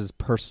has his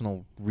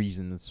personal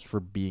reasons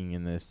for being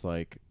in this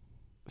like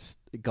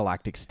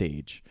galactic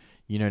stage.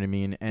 You know what I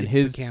mean? And It's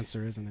his the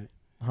cancer, isn't it?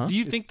 huh? Do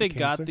you It's think the they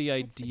got cancer? the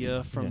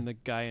idea from Yeah. the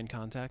guy in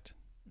Contact?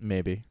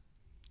 Maybe.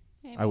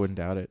 I wouldn't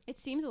doubt it. It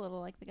seems a little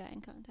like the guy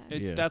in Contact.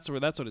 Yeah. That's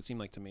what it seemed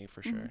like to me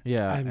for sure.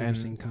 Yeah, I've never and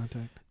seen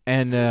Contact.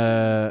 and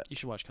You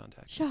should watch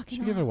Contact. Shocking.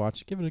 should give it a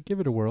watch. Give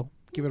it a whirl.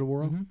 Give it a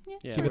whirl. Mhm.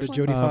 Yeah. Give it a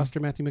Jodie. Jodie Foster,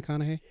 Matthew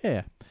McConaughey.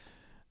 Yeah.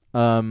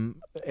 And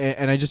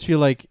I just feel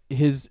like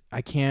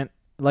I can't,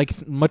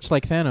 like, much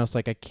like Thanos,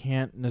 like, I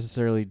can't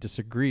necessarily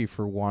disagree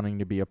for wanting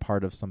to be a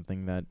part of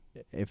something that,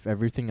 if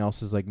everything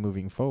else is, like,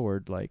 moving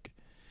forward, like,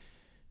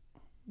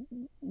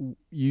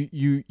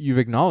 you've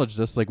acknowledged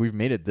us, like, we've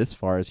made it this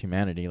far as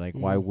humanity, like,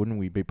 why wouldn't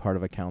we be part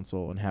of a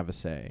council and have a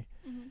say?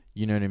 Mm-hmm.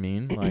 You know what I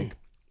mean? Like,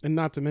 And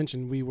not to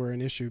mention, we were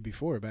an issue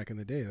before back in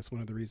the day. That's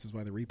one of the reasons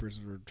why the Reapers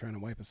were trying to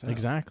wipe us out.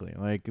 exactly.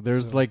 Like,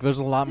 there's So- there's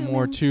a lot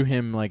more to Humans.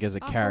 him, like, as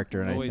a Awful.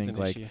 character, and I Always think,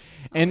 an like, issue.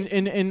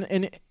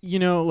 and you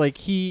know, like,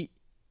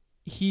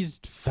 he's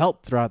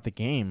felt throughout the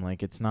game,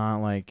 like, it's not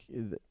like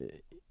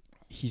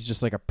he's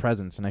just like a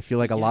presence, and I feel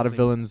like a Yeah, lot it's of like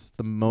villains,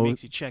 the most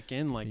makes you check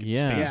in like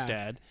Yeah. Space Yeah.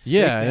 Dad. Space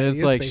yeah, Dad, and he it's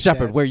is like, Space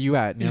Shepard, Dad. where you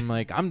at? And I'm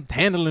like, I'm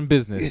handling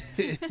business.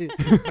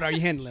 But are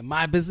you handling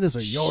my business or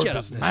your Shut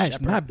business? up,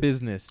 Shepard? my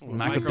business.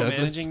 Michael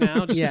Douglas. Micromanaging now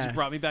just because Yeah. you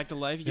brought me back to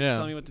life. You Yeah. can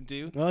tell me what to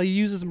do. Well, he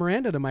uses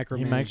Miranda to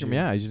micromanage. you.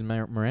 Yeah, he's just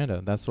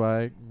Miranda. That's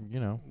why, you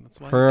know, That's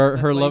why her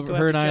that's why you love, go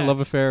her and after I Jack. love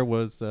affair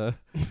was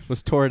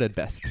torrid at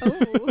best. Oh.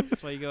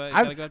 That's why you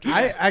gotta go after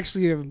I Jack.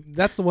 actually,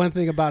 that's the one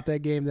thing about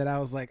that game that I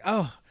was like,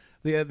 oh,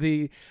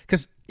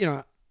 because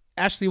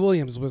Ashley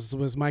Williams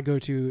was my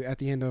go-to at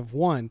the end of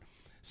 1.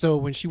 So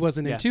when she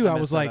wasn't in Yeah, 2, I I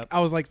was messed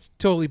that like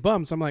totally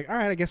bummed. So I'm like, all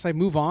right, I guess I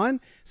move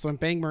on. So I'm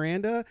bang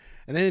Miranda,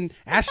 and then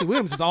Ashley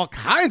Williams is all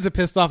kinds of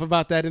pissed off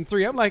about that in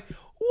 3. I'm like,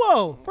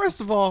 whoa!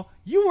 First of all,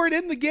 you weren't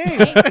in the game.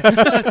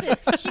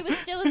 She was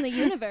still in the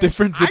universe.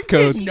 Different I zip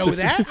codes. didn't know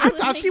that. I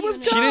thought she was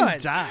She She gone.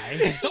 didn't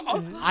die.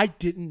 I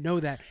didn't know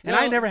that, and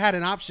No. I never had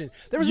an option.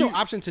 There was no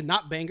option to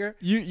not bang her.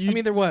 You, I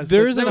mean, there was.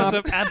 There but is There an was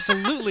option.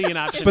 absolutely an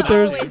option. But not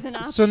there's to. always an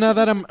option. so now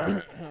that I'm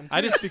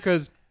I just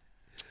because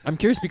I'm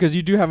curious because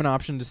you do have an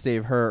option to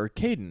save her or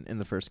Caden in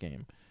the first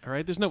game. all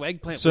right. There's no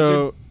eggplant.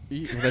 So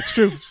that's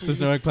true. There's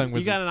no eggplant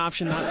wizard. You wizard. got an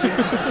option not to.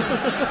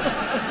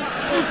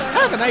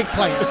 have an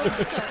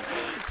eggplant.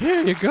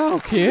 Here you go,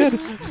 kid.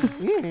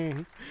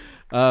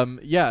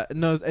 Yeah,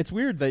 no, it's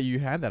weird that you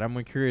had that.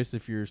 I'm curious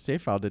if your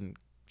save file didn't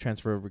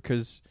transfer over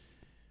because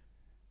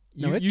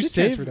No, it you did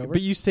save, transfer over.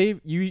 but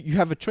you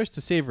have a choice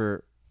to save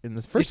her in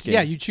the first game.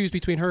 Yeah, you choose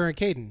between her and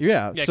Caden.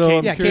 Yeah, Yeah, so Caden,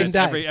 I'm Yeah, curious. Caden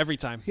died. every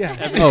time. Yeah.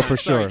 Every Oh, time. for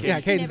Sorry, sure. Caden. Yeah,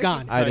 He Caden's never gone.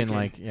 chooses I Sorry, didn't kid.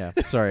 like. Yeah,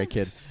 sorry,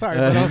 kid. Sorry,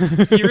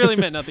 You really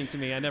meant nothing to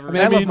me. I never. I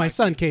mean, I really love my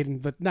son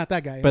Caden, but not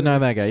that guy. But not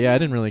that guy. Yeah, I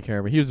didn't really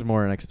care. But he was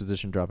more an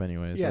exposition drop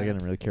anyways. Yeah. Like, I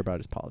didn't really care about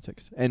his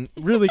politics. And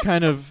really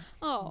kind of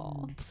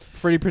Oh.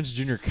 Freddie Prinze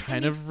Jr.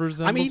 kind of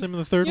resembles him in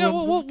the third You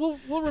know, one.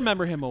 we'll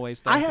remember him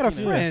always. Though, I had a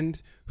you know.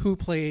 friend who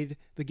played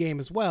the game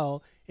as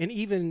well, and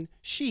even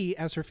she,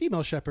 as her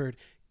female shepherd,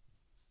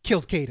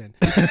 killed Caden.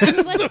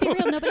 Let's be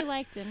real. Nobody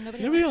liked him.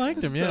 Nobody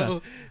liked him, yeah.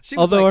 So she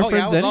was Although like, our oh,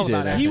 friend yeah, I was Zenny all did,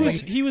 about actually.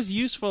 Ashley. He was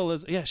useful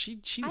as she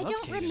I loved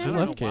don't Caden. remember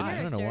loved his Caden.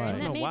 I don't know character, why. and I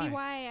that don't may know be why.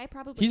 why I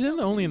probably. He's killed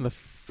only him. in the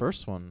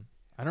first one.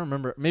 I don't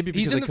remember. Maybe because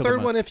He's in I the killed third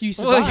him one if he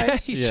Well, yeah,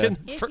 survives. he's Yeah. in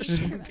If the he first.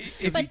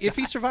 survives. But if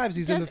he survives,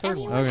 he's in the does third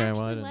one. anyone Okay,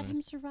 well, I actually didn't let know.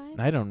 him survive?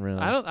 I don't really.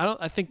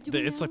 I think Do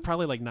that we it's know? like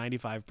probably like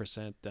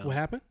 95% down. What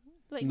happened?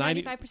 Like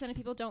 90 95% of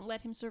people don't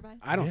let him survive.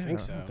 I don't Yeah, think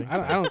I so. don't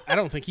think I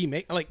don't think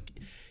he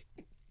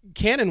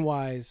canon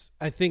wise.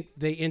 I think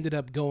they ended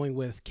up going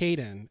with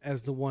Caden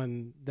as the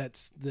one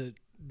that's the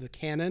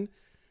canon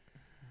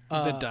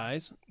that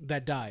dies.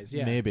 that dies.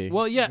 Yeah, Maybe.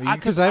 Well, yeah,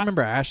 because I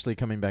remember Ashley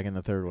coming back in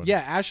the third one. Yeah,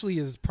 Ashley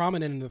is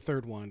prominent in the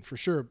third one for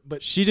sure,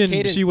 but She didn't.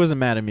 Caden- She wasn't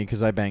mad at me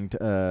because I banged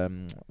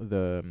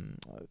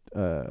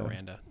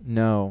Miranda.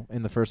 No,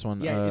 in the first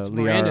one. yeah, it's Liara.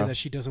 Miranda that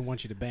she doesn't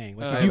want you to bang.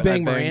 Like if I you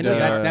bang banged, Miranda,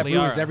 that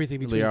ruins Liara. everything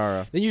between.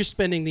 Liara. Then you're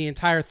spending the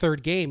entire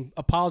third game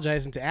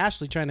apologizing to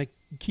Ashley, trying to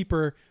keep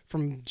her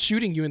from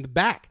shooting you in the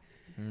back.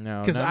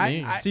 No, Because not I,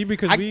 me. I See,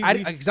 because I, we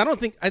because I don't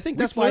think I think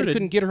we that's why I flirted.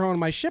 couldn't get her on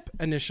my ship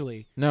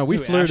initially. no, we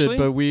Who, flirted, Ashley?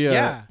 but we.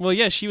 Yeah. Well,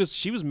 yeah, she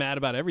was mad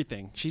about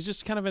everything. She's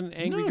just kind of an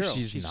angry No, girl.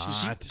 she's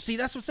not. See,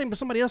 that's what I'm saying. But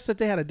somebody else said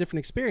they had a different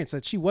experience.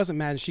 That she wasn't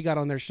mad and she got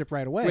on their ship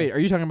right away. Wait, are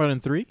you talking about in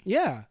 3?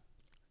 Yeah.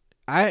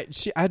 I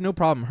had no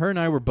problem. Her and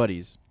I were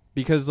buddies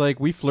because like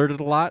we flirted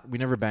a lot. We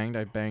never banged.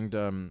 I banged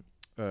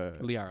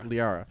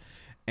Liara,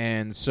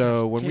 and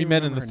so when Can't we even met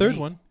in remember the her third name.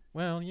 one,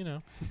 well, you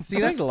know, See,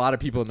 I that's banged a lot of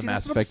people in the See,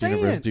 Mass that's what I'm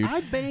Effect universe, saying. dude.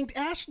 I banged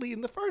Ashley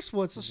in the first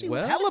one, so she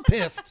was Well- hella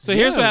pissed. So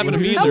here's what happened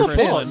to She me was in the hella first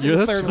pissed one. in Yeah, the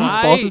that's third whose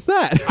one. fault is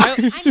that? I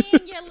mean,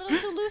 you're a little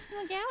too loose in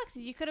the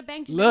galaxies. You could have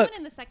banged no Look, one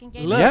in the second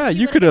game. look. Yeah,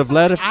 you could have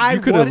let. I You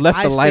could have wanted- left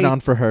I the light stayed- on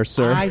for her,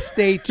 sir. I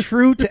stayed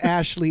true to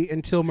Ashley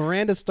until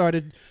Miranda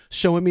started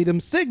showing me them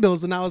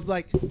signals, and I was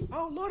like,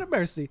 "Oh Lord of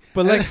mercy!"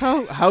 But like,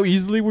 how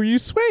easily were you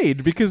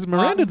swayed? Because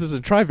Miranda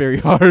doesn't try very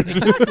hard.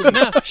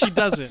 No, she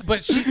doesn't.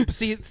 But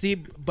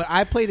but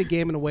I played a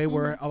game in a way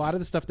where a lot of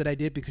the stuff that I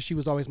did, because she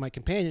was always my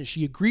companion,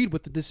 she agreed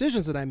with the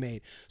decisions that I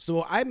made.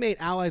 So I made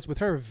allies with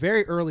her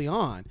very early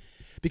on,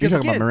 Because You're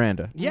talking again, about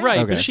Miranda. Yeah. Right,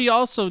 Okay. but she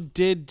also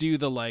did do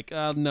the like,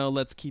 no,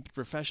 let's keep it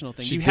professional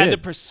thing. She You had to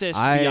did. persist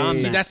I- beyond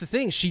See, that. that's the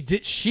thing.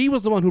 She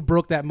was the one who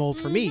broke that mold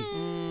for me.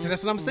 So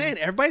that's what I'm saying.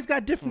 Everybody's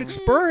got different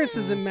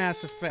experiences in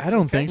Mass Effect. I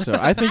don't okay? think so.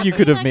 I think you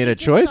could have made a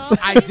choice.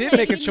 I did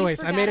make a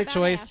choice. I made a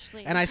choice,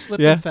 and I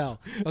slipped Yeah. and fell.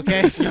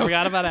 Okay, You so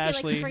forgot about I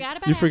feel like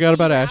Ashley. You forgot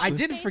about Ashley. I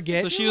didn't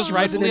forget. So she was wasn't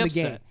rightfully in the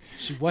game. upset.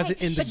 She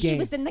wasn't in the but game. She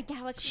was in the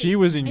galaxy. She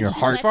was in And your she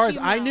heart. As far let as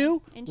you I know.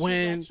 knew, And she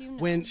when let you know.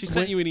 when She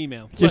sent you an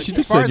email. Yeah, she did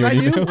as far send as you I an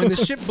knew, email. when the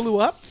ship blew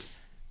up,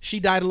 she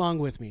died along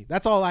with me.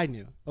 That's all I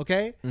knew.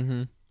 Okay,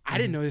 Mm-hmm. I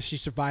didn't know that she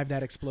survived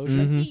that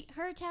explosion. But see,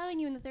 her telling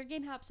you in the third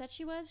game how upset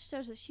she was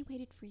shows that she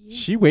waited for you.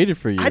 She waited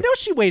for you. I know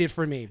she waited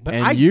for me, but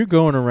and I you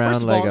going first around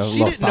of like all, a she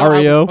didn't know I was-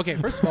 Lothario. Okay,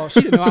 first of all,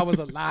 she didn't know I was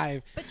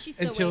alive but she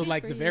still until waited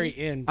like for the you. very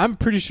end. I'm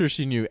pretty sure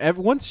she knew.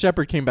 Once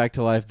Shepard came back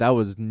to life, that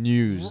was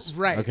news.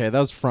 Right. Okay, that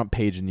was front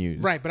page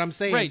news. Right, but I'm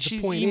saying Right, the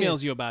she point emails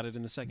is, you about it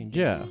in the second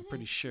game. Yeah. I'm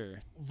pretty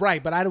sure.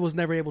 right, but I was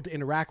never able to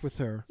interact with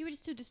her. You were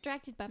just too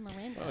distracted by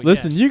Miranda. Oh,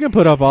 Listen, yes. you can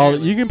put up all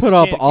Apparently. you can put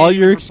up Can't all even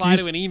your reply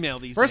excuses. to an email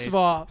these First days. of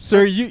all,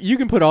 Sir, you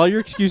can put all your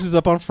excuses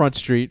up on Front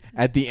Street.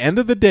 At the end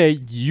of the day,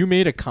 you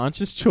made a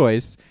conscious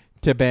choice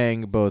to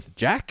bang both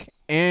Jack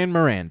and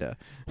Miranda.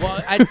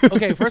 well,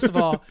 okay, first of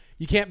all,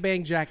 you can't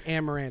bang Jack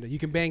and Miranda. You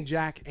can bang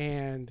Jack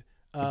and.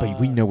 But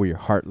we know where your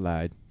heart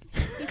lied.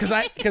 because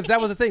that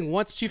was the thing.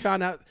 Once she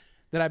found out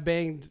that I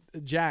banged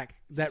Jack,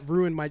 that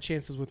ruined my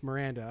chances with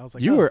Miranda. I was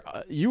like, You oh.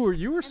 were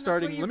where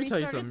starting. you Let me tell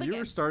you restarted something. the You game.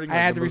 were starting. I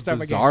like had the to most restart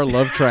my game. bizarre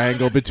love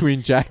triangle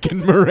between Jack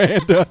and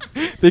Miranda.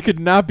 They could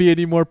not be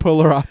any more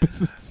polar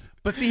opposites.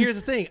 But see,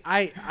 here's the thing.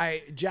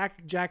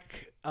 Jack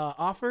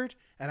offered,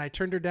 and I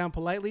turned her down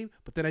politely.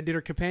 But then I did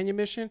her companion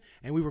mission,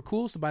 and we were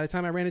cool. So by the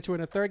time I ran into her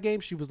in the third game,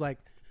 she was like,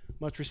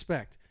 much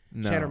respect.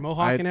 No, She had her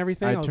mohawk and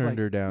everything. I was turned like,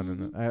 her down,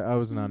 and I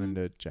was not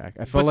into Jack.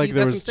 I felt like see,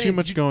 there that's was what I'm too saying.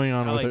 much going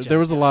on I with like her. Jack. There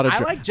was a lot of. I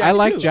like Jack, I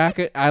like too. Jack.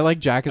 I like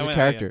Jack as Oh, a yeah,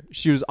 character.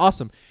 She was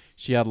awesome.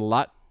 She had a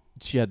lot.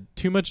 She had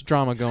too much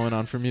drama going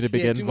on for me to She be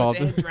had get too much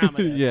involved.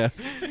 Andromeda. Yeah,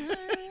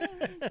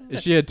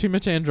 she had too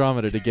much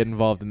Andromeda to get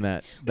involved in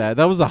that. That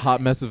was a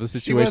hot mess of a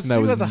situation that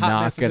she was was a hot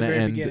not mess at the going to very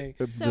end. beginning.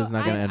 It So was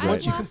not going to end I right.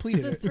 Once you lost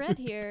completed the it. thread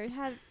here.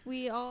 Have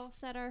we all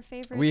said our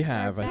favorite? We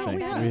have, I bad think.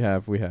 guys? we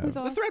have. We have. We've The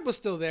all thread was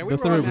still there. The We were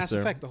thread on was Mass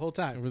there. Effect the whole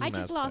time. It was I a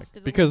just Mass lost Effect. it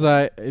a because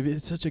little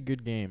it's such a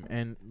good game,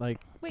 and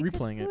like Wait, Chris,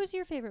 replaying who it. was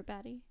your favorite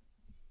baddie?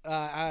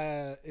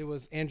 It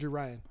was Andrew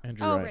Ryan.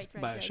 Andrew Oh, Wright. right.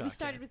 We Bioshock,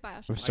 started yeah. with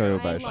Bioshock. We started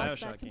with I Bioshock. lost Bioshock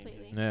that game.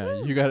 completely.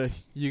 Yeah,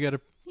 you got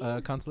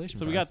a consolation.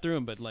 So we prize. got through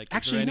them, but like, is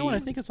Actually, there you know what? I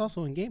any- think it's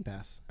also in Game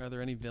Pass. Are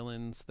there any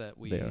villains that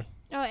we? They are.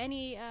 Oh,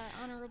 any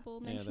honorable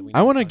Yeah, that mentions? we-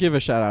 I want to give a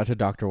shout out to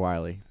Dr.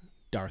 Wiley.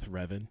 Darth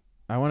Revan.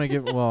 I want to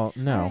give. Well,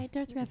 no. All right,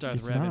 Darth Revan. Darth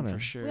It's Revan not for a-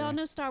 sure. We all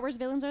know Star Wars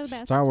villains are the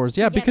best. Star Wars,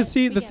 yeah, We get because it.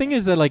 see, We the get thing it.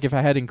 is that like if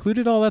I had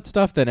included all that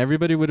stuff, then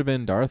everybody would have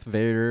been Darth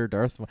Vader,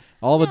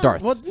 all the No.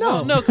 Darths. Well,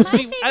 no. No, because My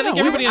I favorite think No,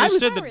 everybody I was-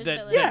 understood Star Wars that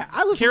villains. Yeah,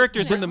 I was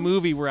characters in No. the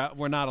movie were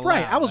not allowed.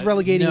 Right, I was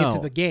relegating it No.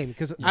 to the game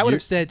because I would have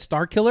You- said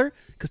Starkiller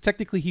because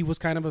technically he was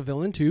kind of a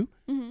villain too.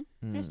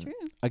 That's true.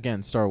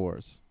 Again, Star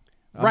Wars.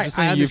 I'm Right, just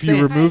I saying if you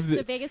understand. remove Alright, the,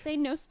 so Vegas say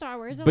no Star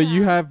Wars. but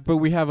allowed.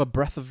 we have a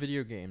breadth of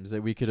video games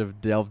that we could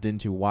have delved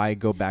into. Why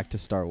go back to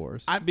Star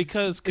Wars?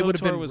 Because it would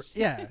have KOTOR been was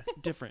different.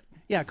 different.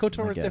 Yeah,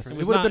 KOTOR was guess. different. It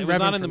was would have not, been it was Revan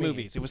not in for the me.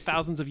 movies. It was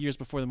thousands of years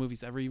before the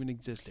movies ever even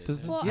existed.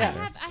 Does it- Well, Yeah,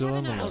 I still have on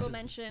an the honorable list.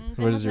 mention that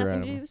What has is your nothing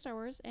to honorable? do with Star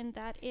Wars, and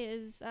that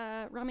is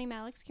Rami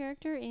Malek's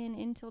character in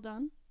Until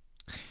Dawn.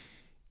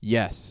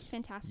 Yes.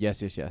 Fantastic.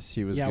 Yes.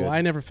 He was Yeah, good. well,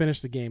 I never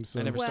finished the game, so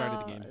I never Well,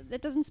 started the game.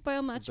 that doesn't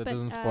spoil much. That but,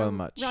 doesn't spoil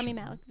much. Rami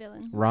Malek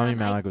villain. Rami I-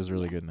 Malek was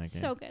really yeah, good in that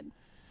game. So good.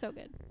 So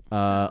good.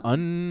 I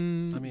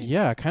mean,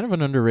 yeah, kind of an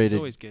It's underrated.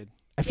 always good.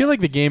 I feel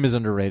like the game is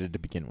underrated to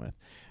begin with,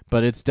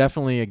 but it's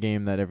definitely a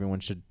game that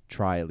everyone should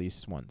try at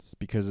least once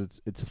because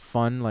it's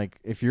fun. Like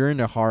if you're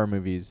into horror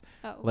movies,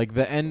 Oh, like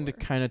the end sure.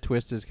 kind of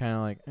twist is kind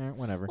of like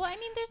whatever. Well, I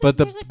mean, But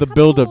there's a the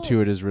build up couple-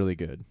 to it is really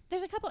good.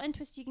 There's a couple end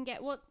twists you can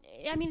get. Well,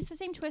 I mean, it's the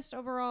same twist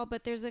overall,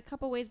 but there's a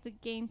couple ways the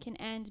game can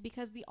end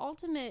because the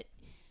ultimate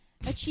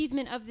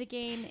achievement of the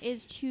game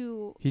is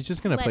to. He's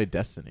just gonna Let- play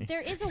Destiny,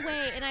 There is a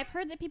way, and I've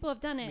heard that people have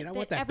done it, I mean, I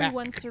want that that back.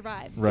 everyone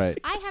survives. right?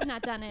 I have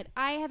not done it.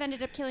 I have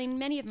ended up killing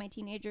many of my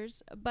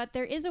teenagers, but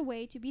there is a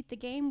way to beat the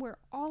game where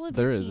all of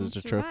There your is, teens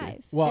it's a trophy.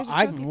 survive. well, There's a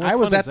I trophy. What I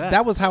was fun at is that?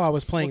 that was how I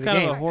was playing What the kind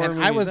of game, a horror and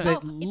movie I is was that?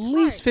 at Oh, it's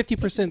least hard.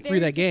 50% It's through very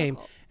that game,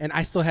 difficult. and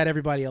I still had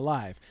everybody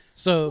alive.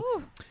 So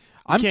Ooh.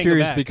 I'm can't go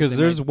curious back 'cause because they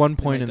there's might- one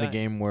they point might in the die.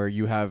 game where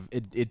you have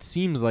it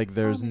seems like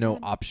there's my no God.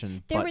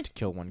 option There but was- to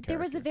kill one character. There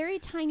was a very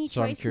tiny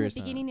So I'm choice in the curious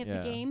on beginning it, of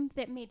yeah. the game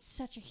that made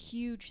such a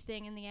huge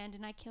thing in the end,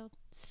 and I killed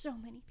so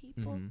many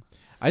people. Mhm.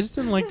 I just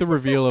didn't like the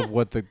reveal of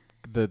what the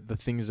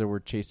things that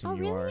were chasing Oh,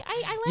 you really? are.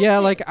 I liked Yeah,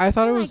 it. like I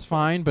thought it was liked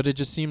fine, but it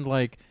just seemed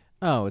like,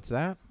 oh, it's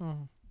that.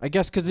 Oh. I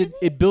guess because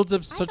it builds up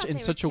I such thought in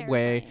they were such a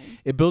way. terrifying.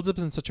 It builds up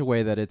in such a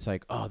way that it's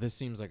like, oh, this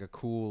seems like a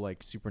cool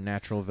like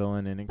supernatural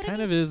villain, and it But I kind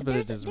mean, of is, but it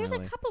there's doesn't there's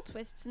really. a couple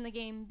twists in the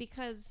game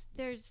because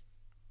there's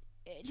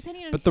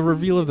depending on. But the who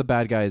reveal you- of the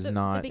bad guy is the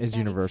not big is baddie.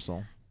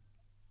 universal.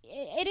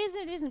 It is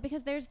and it isn't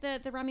because there's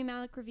the Rami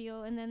Malek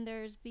reveal and then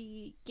there's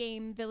the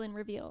game villain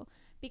reveal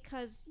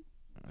because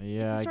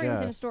Yeah, it's a story I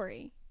within a guess.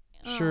 story.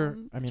 Sure.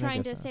 I mean, I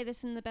trying guess to so. say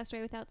this in the best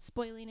way without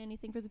spoiling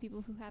anything for the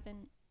people who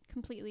haven't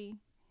completely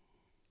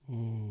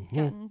Mhm.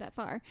 gotten that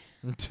far.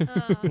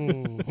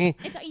 Mhm.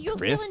 You'll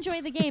Chris? still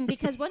enjoy the game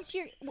because once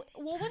you're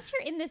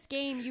in this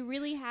game, you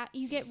really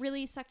you get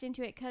really sucked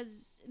into it because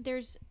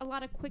there's a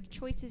lot of quick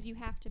choices you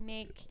have to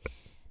make,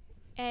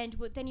 and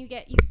then you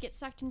get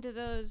sucked into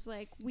those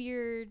like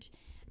weird,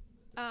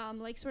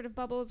 like sort of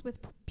bubbles with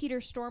Peter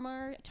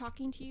Stormare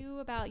talking to you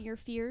about your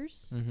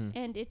fears, Mhm.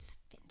 and it's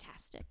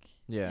fantastic.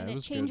 Yeah, and it it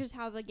was changes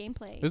how the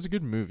gameplay It was a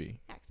good movie.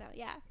 acts out.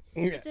 Yeah,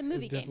 Yeah, It's a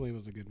movie It game. definitely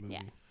was a good movie.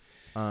 Yeah.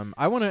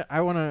 I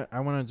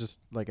wanna just,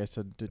 like I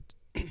said,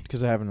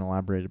 because I haven't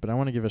elaborated, but I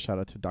want to give a shout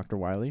out to Dr.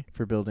 Wily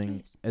for building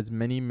Please. as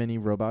many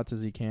robots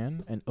as he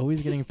can, and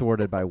always getting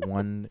thwarted by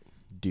one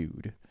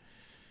dude,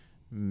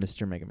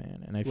 Mr. Mega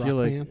Man, and I feel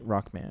like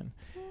Rockman,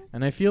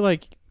 and I feel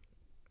like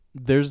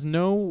there's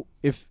no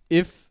if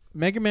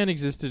Mega Man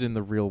existed in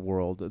the real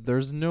world,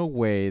 there's no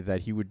way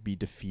that he would be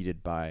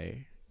defeated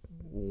by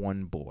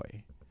one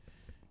boy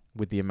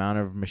with the amount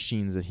of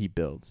machines that he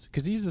builds,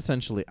 because he's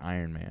essentially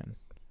Iron Man,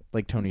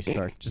 like Tony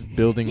Stark, just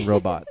building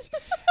robots.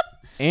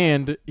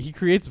 And he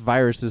creates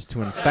viruses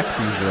to infect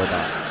these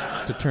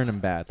robots to turn them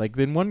bad. Like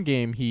in one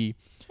game, I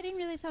didn't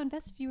realize how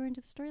invested you were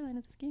into the storyline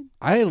of this game.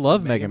 I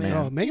love Mega Mega Man.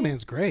 Man. Oh, Mega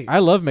Man's great. I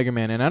love Mega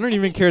Man, and I don't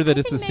even care that I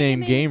it's the think same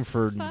Mega game Man's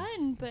for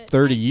fun, but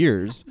 30 I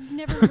years.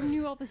 never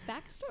knew all this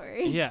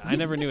backstory. Yeah, I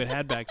never knew it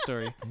had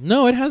backstory.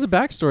 No, it has a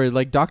backstory.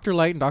 Like Dr.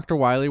 Light and Dr.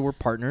 Wily were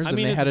partners, I mean,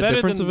 and they it's had a better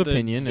difference than of the-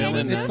 opinion. See, I and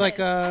didn't then know It's that. like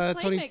I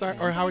played Tony Mega Stark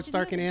Man, or but I Howard didn't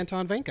Stark know and this.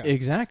 Anton Vanka.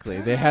 Exactly.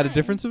 They had a Right.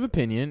 difference of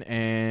opinion,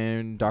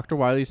 and Dr.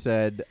 Wily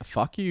said,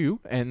 fuck you,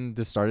 and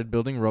they started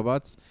building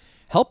robots,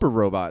 helper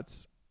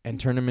robots, and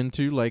turn them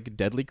into, like,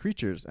 deadly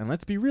creatures. And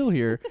let's be real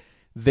here,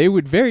 they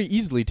would very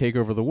easily take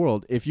over the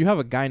world. If you have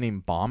a guy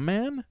named Bomb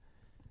Man,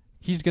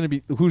 he's going to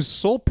be, whose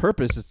sole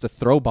purpose is to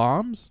throw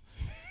bombs.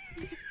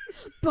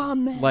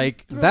 Bomb Man.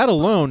 Like, that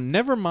alone,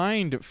 never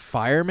mind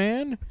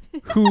Fireman,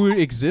 who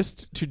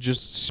exists to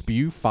just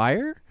spew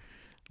fire.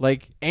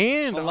 Like,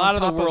 and A lot on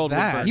of the top world would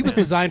that, burn He was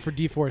designed for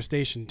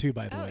deforestation too,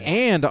 by the Oh, way. yeah.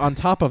 and on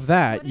top of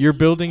that, What did you're he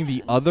building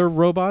the plan? other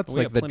robots, We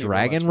like have the plenty of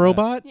dragon robots for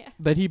robot Yeah.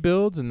 that he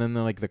builds, and then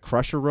the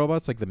Crusher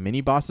robots, like the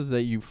mini bosses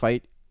that you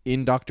fight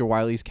in Dr.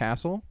 Wily's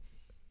castle.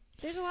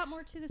 There's a lot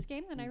more to this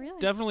game than I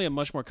realized. Definitely a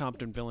much more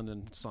competent villain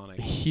than Sonic.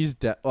 He's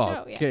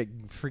Oh, yeah. okay,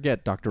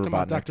 forget Dr. Talking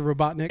about Robotnik. Dr.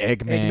 Robotnik.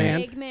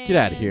 Eggman. Eggman. Get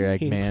out of here,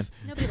 Eggman. Thanks.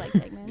 Nobody likes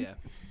Eggman. Yeah.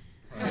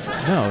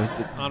 No,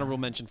 Honorable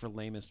mention for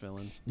lamest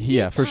villains.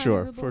 yeah, for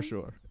sure, Dishonorable. for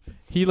sure.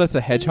 He lets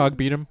a hedgehog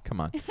beat him.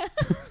 Come on,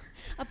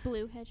 A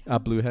blue hedgehog. a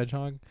blue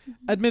hedgehog. Mhm.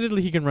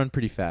 Admittedly, he can run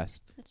pretty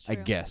fast. That's true. I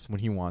guess when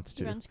he wants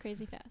He to. runs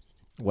crazy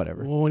fast.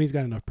 Whatever. Well, when he's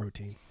got enough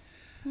protein.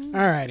 Mm.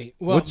 Alrighty.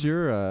 Well, What's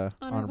your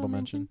honorable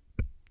mention?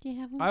 Do you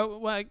have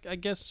one? I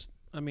guess,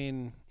 I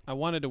mean, I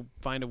wanted to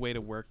find a way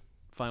to work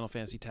Final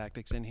Fantasy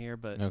Tactics in here,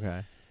 but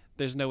Okay.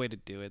 there's no way to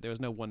do it. There was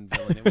no one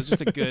villain. It was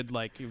just a good,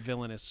 like,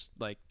 villainous,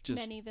 like,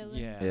 just Many villains.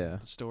 yeah, Yeah.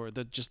 the story,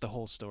 just the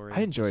whole story.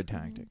 I enjoyed Just-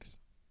 Tactics.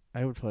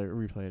 I would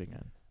replay it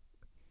again,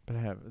 but I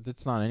have.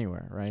 It's not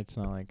anywhere, right? It's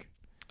not like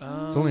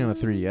it's only on the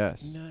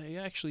 3DS. No,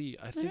 yeah, actually,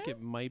 I think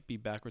it might be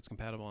backwards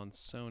compatible on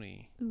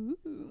Sony. Ooh.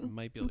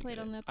 Might be You able to played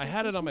get on it. the I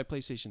had it on PlayStation? my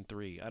PlayStation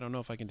 3. I don't know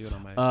if I can do it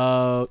on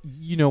my.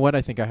 You know what?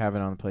 I think I have it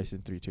on the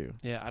PlayStation 3 too.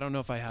 Yeah, I don't know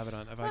if I have it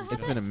on. If I Well, can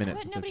It's get been it. a minute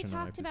what since I've nobody turned on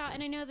my talked about, PC.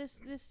 and I know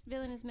this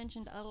villain is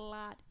mentioned a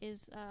lot,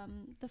 is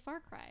the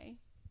Far Cry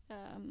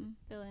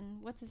villain.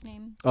 What's his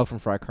name? Oh, from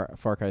Far Cry 3.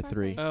 Far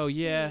Cry. Oh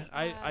yeah,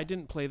 Yeah. I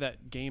didn't play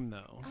that game though.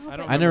 Oh, I but- don't. I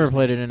remember never his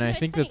played name. it, and No, I it's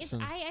think funny, that's.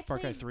 I Far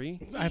Cry played- 3.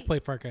 I've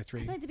played Far Cry I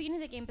 3. played the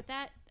beginning of the game, but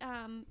that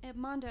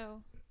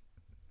Mondo.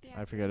 Yeah,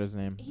 I forget his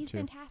name he's too.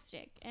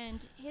 fantastic,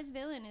 and his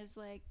villain is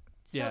like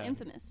so Yeah.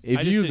 infamous. If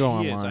I just you did- go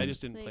he is. online, I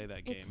just didn't Like, play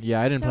that game. it's-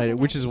 yeah, I didn't so play it,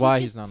 which is fantastic. why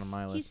He's he's just- not on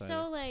my He's list.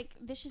 so like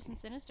vicious and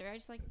sinister. I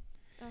just like.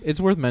 It's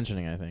worth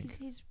mentioning, I think.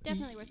 He's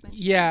definitely worth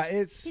mentioning. Yeah,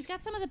 He's it's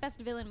got some of the best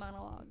villain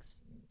monologues.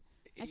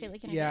 I feel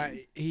like in a yeah,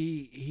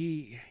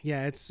 game.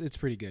 it's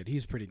pretty good.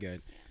 He's pretty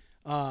good.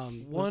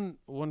 One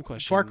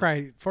question.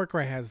 Far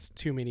Cry has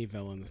too many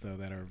villains though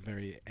that are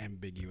very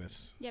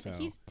ambiguous. Yeah, so,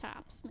 but he's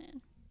tops,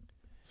 man.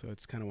 so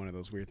it's kind of one of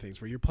those weird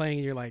things where you're playing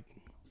and you're like,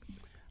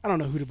 I don't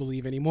know who to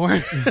believe anymore.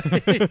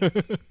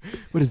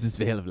 What is this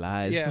veil of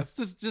lies? Yeah,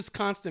 it's just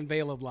constant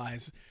veil of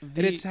lies, and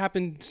The- it's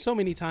happened so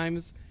many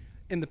times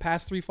in the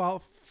past 3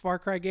 Far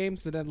Cry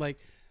games that I'm like,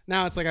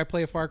 now it's like I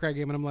play a Far Cry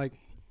game and I'm like,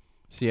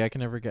 See, I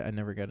never got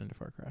into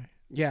Far Cry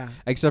yeah,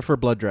 except for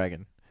Blood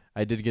Dragon.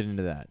 I did get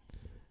into that,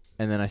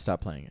 and then I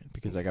stopped playing it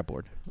because I got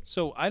bored.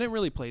 So I didn't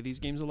really play these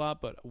games a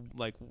lot, but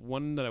like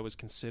one that I was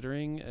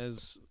considering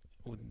as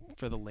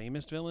for the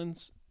lamest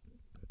villains,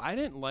 I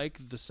didn't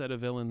like the set of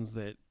villains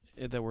that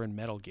were in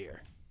Metal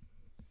Gear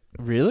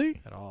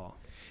Really? at all.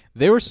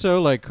 They were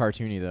so like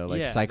cartoony though,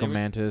 like Yeah, Psycho they were-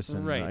 Mantis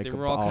and Right, like they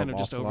were all kind of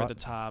just over Ocelot. the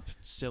top,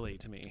 silly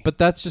to me. But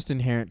that's just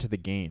inherent to the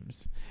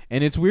games,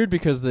 and it's weird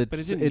because But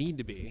it didn't it's need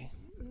to be.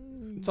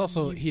 It's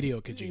also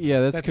Hideo Kojima. Yeah,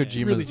 that's Kojima's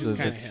Kojima's. really just kind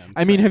of it's- him.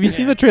 I mean, have you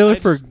seen Yeah, the trailer I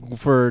just-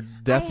 for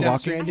Death I have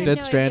Stranding? no Death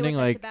idea Stranding?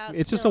 what Like, that's about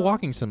it's just a still.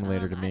 walking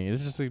simulator to I- me.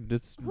 It's just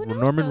it's Who knows,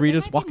 Norman though? There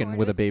Reedus might be walking more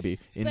with to a baby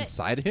But-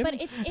 inside him. But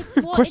it's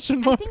well, Question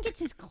I mark. think it's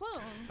his clone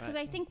because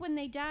Right. I think when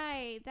they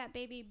die, that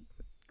baby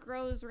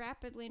grows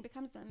rapidly and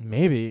becomes them.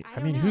 Maybe. I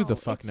don't mean, know. who the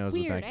fuck It's knows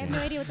weird. what that I have game?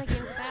 no idea what that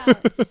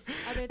game's about.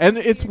 other And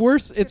than it's weird,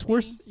 worse. It's trippy.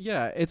 worse.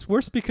 Yeah, it's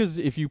worse because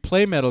if you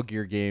play Metal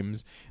Gear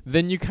games,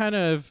 then you kind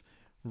of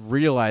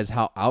realize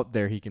how out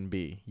there he can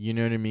be. You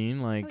know what I mean?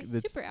 Oh, Like, he's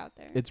it's super out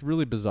there. it's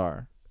really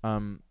bizarre.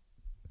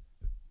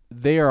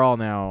 They are all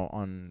now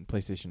on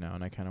PlayStation now,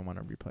 and I kind of want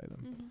to replay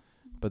them. Mhm.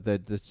 But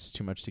that's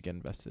too much to get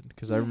invested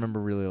because I Yeah. remember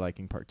really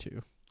liking part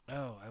 2.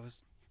 Oh,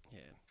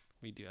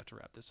 we do have to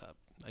wrap this up.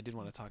 I did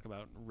want to talk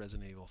about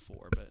Resident Evil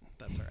 4, but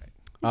that's all right.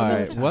 All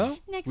Another right. time. Well,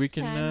 Next we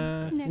can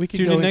time. Next We can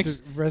Tune go in into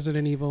next-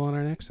 Resident Evil on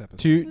our next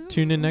episode.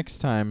 tune in Ooh. next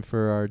time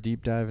for our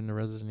deep dive into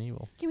Resident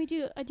Evil. Can we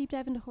do a deep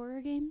dive into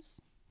horror games?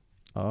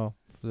 Oh,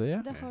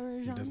 yeah. The horror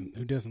Who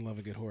genre. doesn't love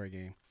a good horror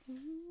game?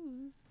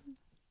 Ooh.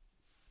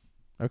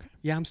 Okay.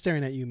 Yeah, I'm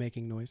staring at you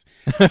making noise.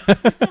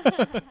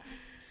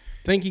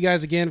 Thank you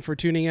guys again for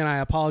tuning in. I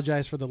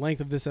apologize for the length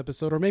of this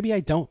episode, or maybe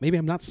I don't. Maybe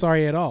I'm not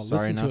sorry at all. Sorry,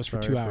 Listen to not us for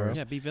sorry, 2 bro. hours.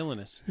 Yeah, be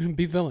villainous.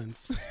 Be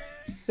villains.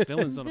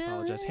 Villains don't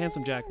apologize.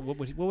 Handsome Jack. What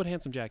would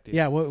Handsome Jack do?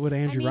 Yeah, what would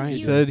Andrew mean, Ryan you-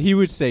 He say? said he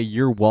would say,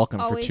 "You're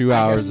welcome" for Always 2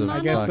 got hours your of. I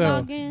guess so.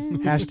 monologuing.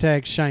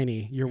 Hashtag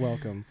shiny. You're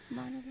welcome.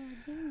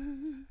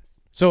 Monologuing.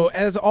 So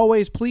as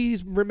always,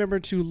 please remember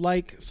to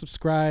like,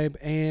 subscribe,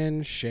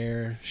 and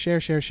share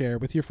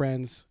with your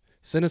friends.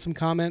 Send us some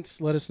comments.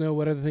 Let us know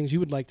what other things you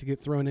would like to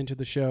get thrown into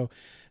the show.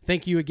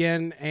 Thank you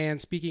again.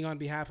 And speaking on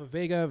behalf of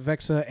Vega,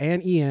 Vexa,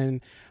 and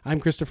Ian, I'm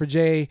Christopher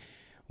J.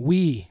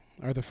 We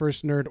are the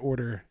First Nerd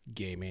Order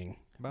Gaming.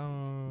 Bye.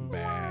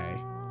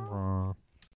 Bye.